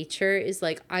utilitarian nature, is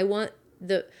like I like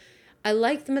the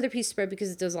Mother Peace spread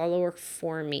because it does all the work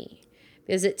for me.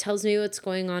 Because it tells me what's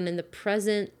going on in the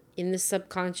present, in the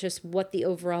subconscious, what the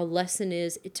overall lesson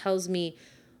is. It tells me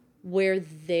where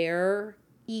their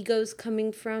ego's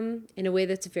coming from in a way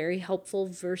that's very helpful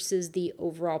versus the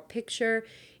overall picture.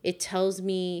 It tells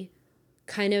me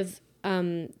kind of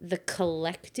the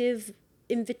collective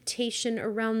invitation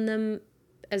around them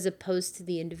as opposed to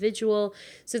the individual.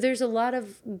 So there's a lot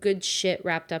of good shit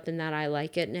wrapped up in that. I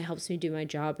like it, and it helps me do my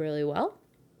job really well,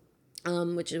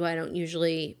 which is why I don't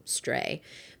usually stray.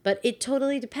 But it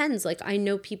totally depends. Like I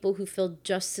know people who feel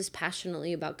just as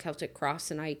passionately about Celtic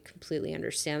Cross, and I completely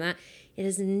understand that. It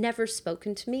has never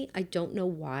spoken to me. I don't know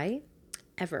why,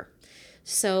 ever.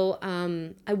 So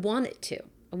I want it to.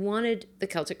 I wanted the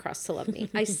Celtic Cross to love me.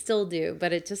 I still do,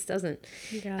 but it just doesn't.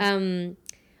 Yeah.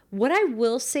 What I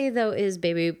will say, though, is,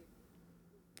 baby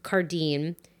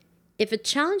Cardine, if a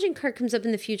challenging card comes up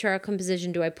in the future outcome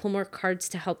position, do I pull more cards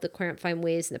to help the querent find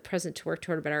ways in the present to work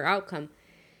toward a better outcome?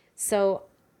 So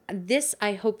this,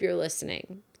 I hope you're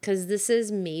listening, because this is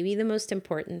maybe the most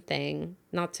important thing,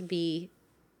 not to be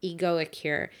egoic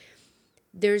here.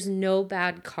 There's no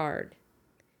bad card.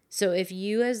 So if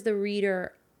you as the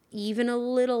reader, even a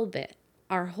little bit,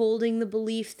 are holding the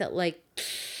belief that like,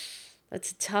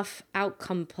 that's a tough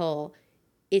outcome pull,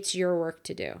 it's your work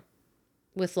to do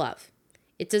with love.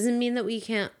 It doesn't mean that we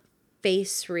can't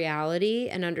face reality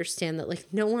and understand that like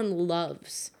no one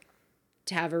loves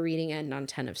to have a reading end on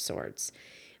 10 of Swords.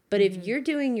 But if you're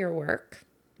doing your work,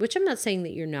 which I'm not saying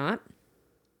that you're not,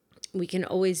 we can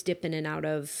always dip in and out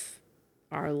of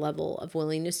our level of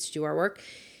willingness to do our work.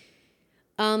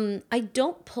 I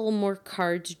don't pull more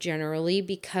cards generally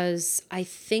because I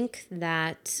think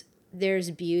that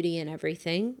there's beauty in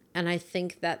everything. And I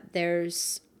think that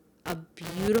there's a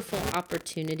beautiful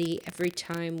opportunity every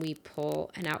time we pull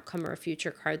an outcome or a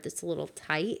future card that's a little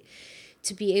tight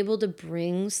to be able to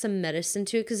bring some medicine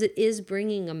to it, because it is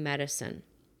bringing a medicine.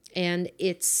 And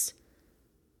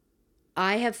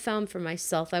I have found for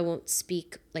myself, I won't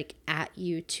speak like at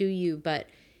you, to you, but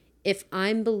if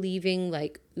I'm believing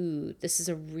like, ooh, this is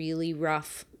a really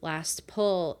rough last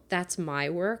pull, that's my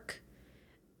work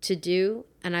to do.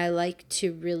 And I like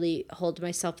to really hold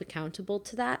myself accountable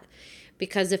to that,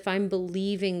 because if I'm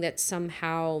believing that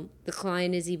somehow the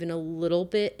client is even a little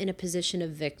bit in a position of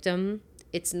victim,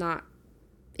 it's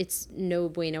no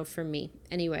bueno for me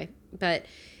anyway. But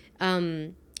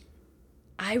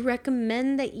I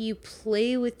recommend that you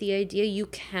play with the idea you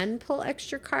can pull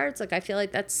extra cards. Like I feel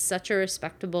like that's such a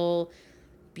respectable,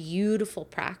 beautiful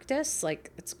practice. Like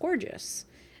it's gorgeous.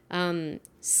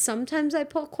 Sometimes I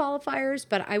pull qualifiers,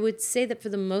 but I would say that for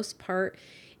the most part,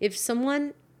 if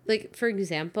someone, like for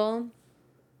example,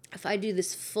 if I do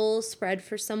this full spread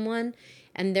for someone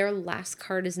and their last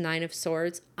card is 9 of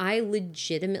Swords, I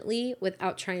legitimately,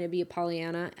 without trying to be a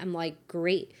Pollyanna, am like,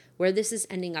 great. Where this is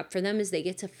ending up for them is they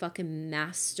get to fucking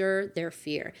master their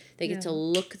fear. They get to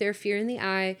look their fear in the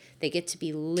eye. They get to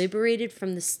be liberated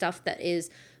from the stuff that is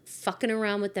fucking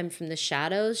around with them from the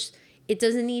shadows. It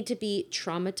doesn't need to be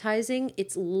traumatizing.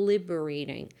 It's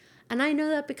liberating. And I know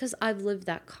that because I've lived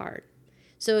that card.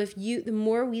 So the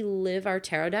more we live our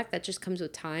tarot deck, that just comes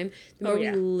with time. The more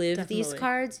we live these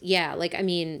cards. Yeah. Like, I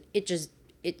mean,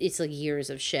 it's like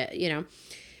years of shit, you know?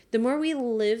 The more we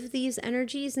live these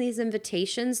energies and these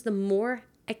invitations, the more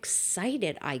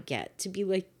excited I get to be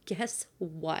like, guess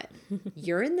what?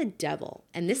 You're in the devil.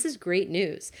 And this is great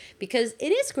news, because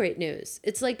it is great news.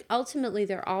 It's like, ultimately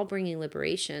they're all bringing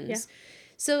liberations. Yeah.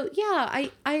 So yeah,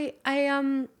 I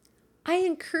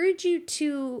encourage you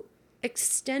to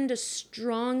extend a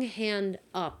strong hand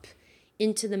up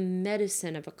into the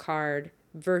medicine of a card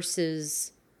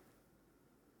versus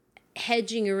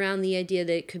hedging around the idea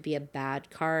that it could be a bad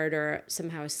card or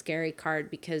somehow a scary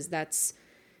card, because that's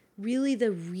really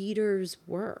the reader's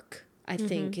work, I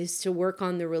think, is to work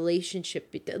on the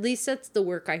relationship. At least that's the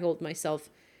work I hold myself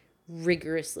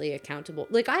rigorously accountable.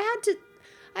 Like I had to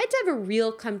have a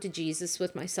real come to Jesus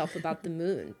with myself about the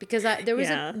moon, because there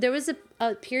was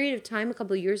a period of time a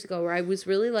couple of years ago where I was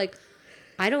really like,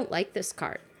 I don't like this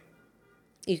card.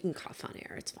 You can cough on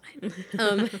air, it's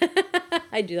fine.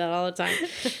 I do that all the time,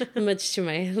 much to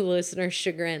my listeners'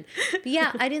 chagrin. But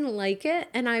yeah, I didn't like it,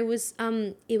 and I was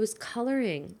it was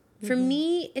coloring. For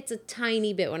me, it's a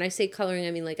tiny bit. When I say coloring,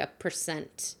 I mean like a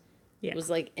percent. Yeah. Was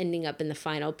like ending up in the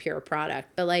final pure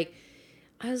product. But like,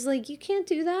 I was like, you can't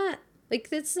do that. Like,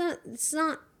 it's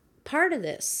not part of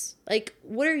this. Like,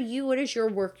 what is your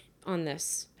work on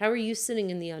this? How are you sitting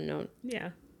in the unknown? Yeah.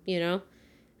 You know?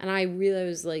 And I really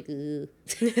was like,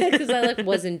 because I like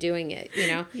wasn't doing it, you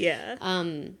know? Yeah.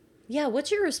 Yeah, what's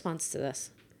your response to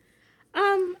this?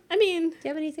 I mean, do you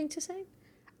have anything to say?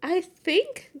 I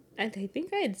think I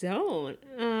don't.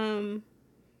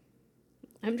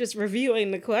 I'm just reviewing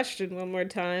the question one more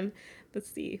time. Let's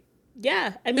see.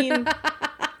 Yeah, I mean,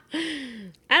 I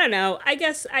don't know. I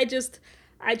guess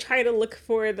I try to look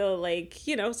for the, like,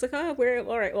 you know, it's like, oh,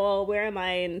 where am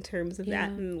I in terms of that,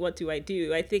 and what do I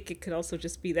do? I think it could also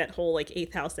just be that whole, like,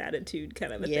 eighth house attitude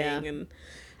kind of a thing. And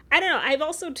I don't know. I've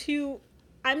also, too,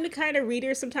 I'm the kind of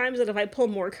reader sometimes that if I pull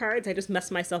more cards, I just mess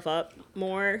myself up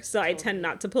more. So I tend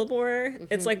not to pull more.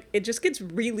 It's like, it just gets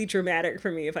really dramatic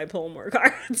for me if I pull more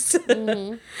cards.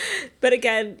 But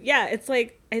again, yeah, it's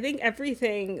like, I think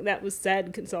everything that was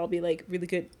said can all be like really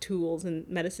good tools and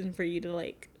medicine for you to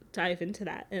like dive into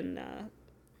that, and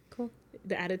cool,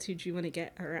 the attitude you want to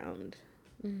get around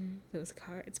those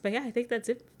cards. But yeah, I think that's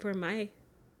it for my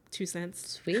 2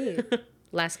 cents. Sweet.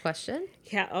 Last question.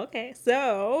 Yeah, okay.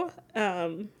 So,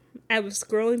 I was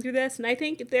scrolling through this, and I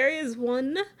think there is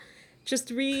one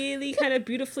just really kind of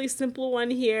beautifully simple one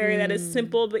here that is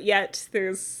simple, but yet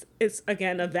it's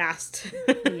again a vast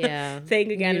thing again.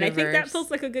 Universe. And I think that feels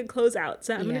like a good closeout.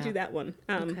 So I'm going to do that one.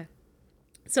 Okay.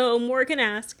 So Morgan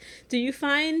asked, do you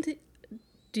find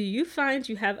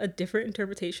you have a different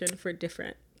interpretation for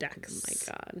different decks? Oh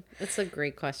my God. That's a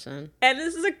great question. And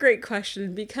this is a great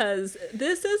question because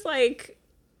this is like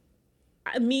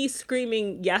me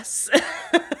screaming yes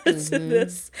to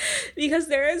this, because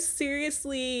there is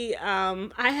seriously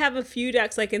I have a few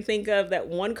decks I can think of that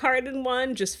one card in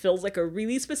one just feels like a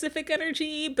really specific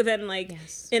energy, but then like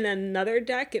in another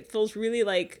deck it feels really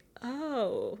like,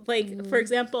 oh, like for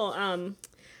example,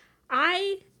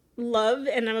 I love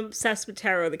and I'm obsessed with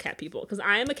Tarot the Cat People, because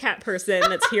I am a cat person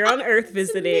that's here on Earth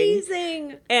visiting.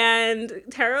 Amazing. And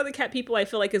Tarot the Cat People I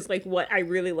feel like is like what I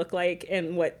really look like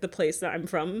and what the place that I'm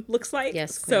from looks like.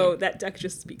 Yes, queen. So that deck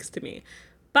just speaks to me.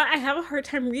 But I have a hard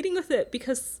time reading with it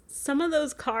because some of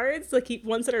those cards, like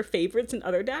ones that are favorites in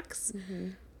other decks,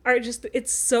 are just,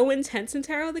 it's so intense in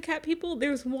Tarot the Cat People.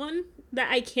 There's one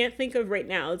that I can't think of right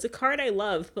now. It's a card I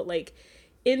love, but like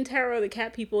in Tarot the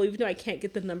Cat People, even though I can't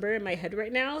get the number in my head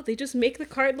right now, they just make the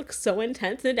card look so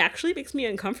intense, and it actually makes me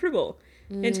uncomfortable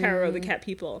in Tarot the Cat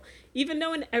People. Even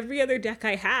though in every other deck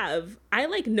I have, I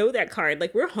like know that card.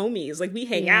 Like we're homies. Like we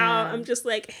hang out. I'm just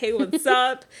like, hey, what's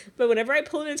up? But whenever I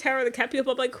pull in a Tarot the Cat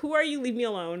People, I'm like, who are you? Leave me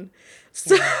alone.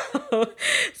 So,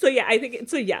 so yeah, I think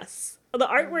it's a yes. The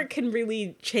artwork can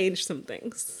really change some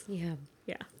things. Yeah.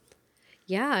 Yeah.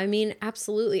 Yeah, I mean,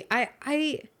 absolutely.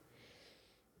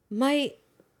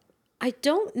 I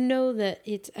don't know that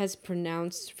it's as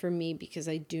pronounced for me because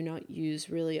I do not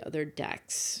use really other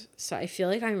decks. So I feel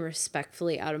like I'm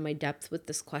respectfully out of my depth with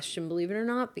this question, believe it or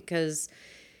not, because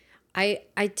I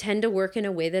tend to work in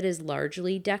a way that is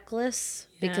largely deckless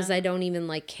because I don't even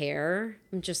like care.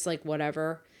 I'm just like,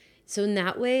 whatever. So in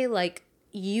that way, like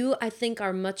you, I think,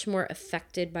 are much more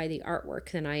affected by the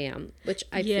artwork than I am, which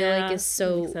I feel like is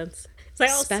so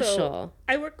special.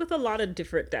 I work with a lot of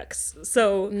different decks.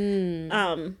 So,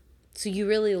 so you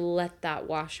really let that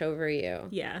wash over you.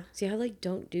 Yeah. See, I like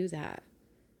don't do that.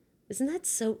 Isn't that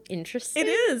so interesting? It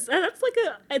is. And that's like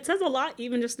it says a lot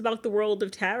even just about the world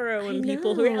of tarot and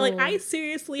people who are like, I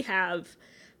seriously have,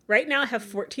 right now I have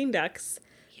 14 decks.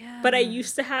 Yeah. But I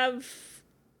used to have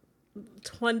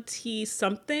 20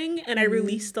 something and I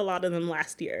released a lot of them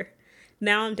last year.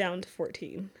 Now I'm down to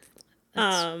 14.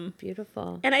 That's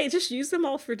beautiful. And I just use them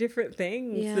all for different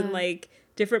things and like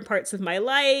different parts of my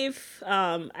life.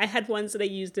 I had ones that I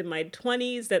used in my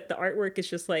 20s that the artwork is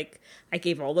just like, I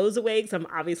gave all those away because I'm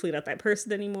obviously not that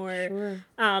person anymore. Sure.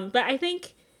 But I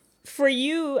think for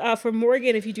you, for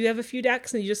Morgan, if you do have a few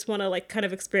decks and you just want to like kind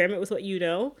of experiment with what you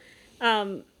know,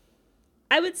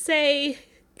 I would say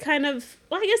kind of,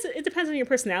 well, I guess it depends on your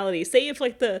personality. Say if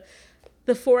like the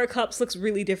Four of Cups looks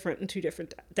really different in two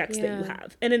different decks that you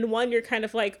have. And in one, you're kind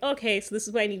of like, okay, so this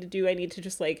is what I need to do. I need to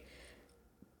just like,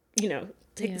 you know,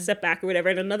 take the step back or whatever.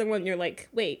 And another one, you're like,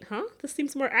 wait, huh? This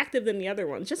seems more active than the other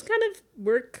one. Just kind of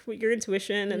work with your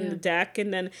intuition and the deck.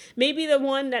 And then maybe the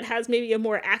one that has maybe a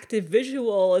more active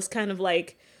visual is kind of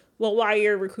like, well, while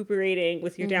you're recuperating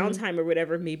with your downtime or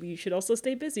whatever, maybe you should also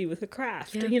stay busy with a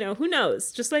craft. You know, who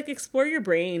knows? Just like explore your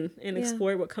brain and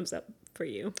explore what comes up for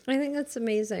you. I think that's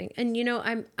amazing. And, you know,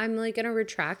 I'm like going to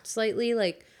retract slightly.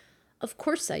 Like, of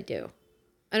course I do.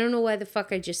 I don't know why the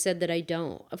fuck I just said that I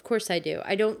don't. Of course I do.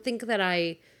 I don't think that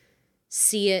I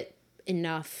see it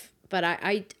enough, but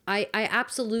I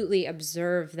absolutely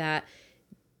observe that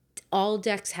all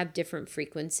decks have different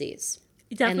frequencies.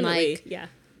 Definitely, and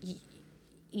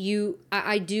like,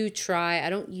 I do try. I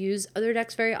don't use other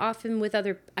decks very often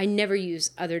I never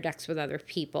use other decks with other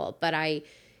people, but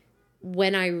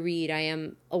when I read, I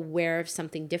am aware of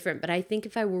something different. But I think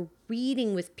if I were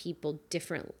reading with people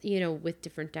different, you know, with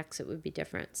different decks, it would be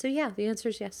different. So yeah, the answer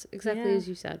is yes, exactly as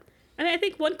you said. And I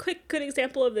think one quick good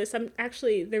example of this,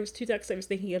 there was 2 decks I was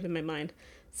thinking of in my mind.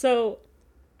 So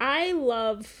I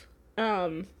love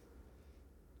the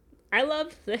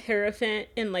Hierophant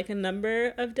in like a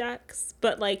number of decks,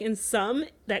 but like in some,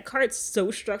 that card's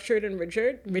so structured and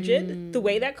rigid. The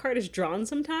way that card is drawn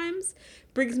sometimes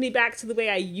brings me back to the way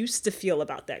I used to feel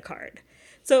about that card.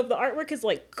 So if the artwork is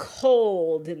like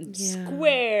cold and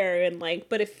square and like,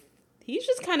 but if he's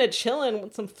just kind of chilling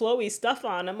with some flowy stuff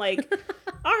on, I'm like,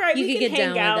 all right, we can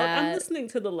hang out. I'm listening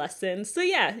to the lesson. So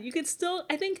yeah, you could still,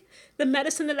 I think the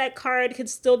medicine of that card could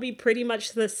still be pretty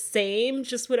much the same,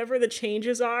 just whatever the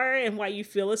changes are and why you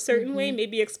feel a certain way,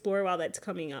 maybe explore while that's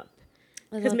coming up.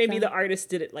 Because maybe the artist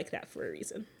did it like that for a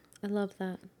reason. I love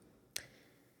that.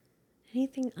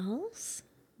 Anything else?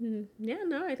 Yeah,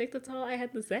 no, I think that's all I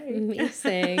had to say.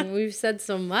 Amazing. We've said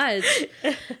so much.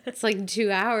 It's like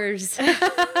 2 hours.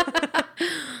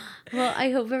 Well,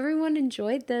 I hope everyone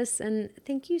enjoyed this, and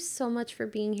thank you so much for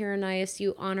being here, Anais.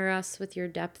 You honor us with your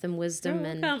depth and wisdom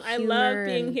and humor. I love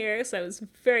being here, so I was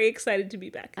very excited to be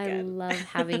back again. I love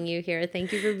having you here.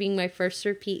 Thank you for being my first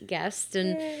repeat guest.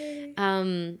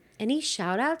 And any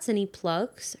shout outs, any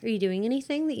plugs? Are you doing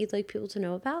anything that you'd like people to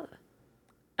know about?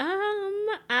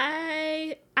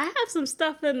 I have some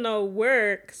stuff in the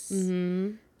works.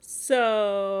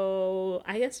 So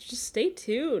I guess just stay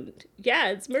tuned. Yeah,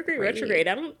 it's Mercury retrograde.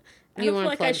 I don't feel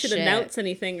like I should announce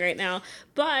anything right now.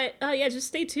 But yeah, just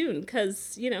stay tuned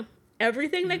because, you know,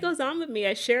 everything that goes on with me,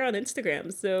 I share on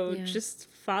Instagram. So just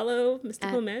follow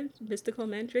Mystical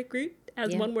Mandrake Root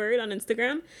as one word on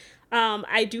Instagram.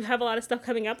 I do have a lot of stuff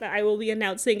coming up that I will be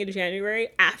announcing in January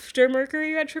after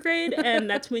Mercury retrograde, and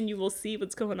that's when you will see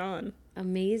what's going on.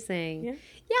 Amazing.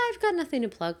 Yeah, I've got nothing to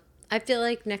plug. I feel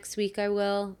like next week I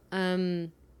will. I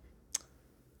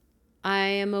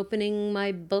am opening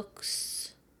my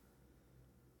books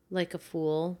like a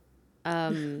fool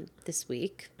this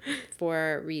week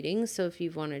for reading. So if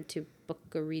you wanted to book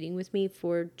a reading with me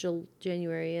for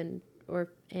January and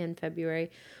February,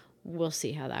 we'll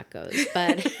see how that goes.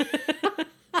 But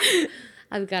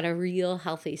I've got a real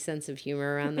healthy sense of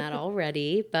humor around that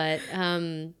already. But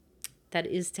that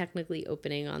is technically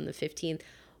opening on the 15th,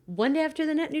 one day after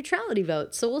the net neutrality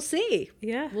vote. So we'll see.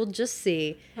 Yeah. We'll just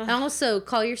see. And also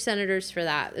call your senators for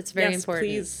that. It's very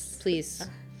important. Please.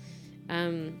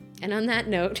 And on that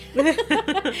note,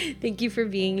 thank you for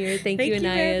being here. Thank you,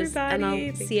 Anais. And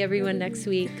I'll see everyone next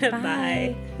week.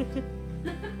 Bye.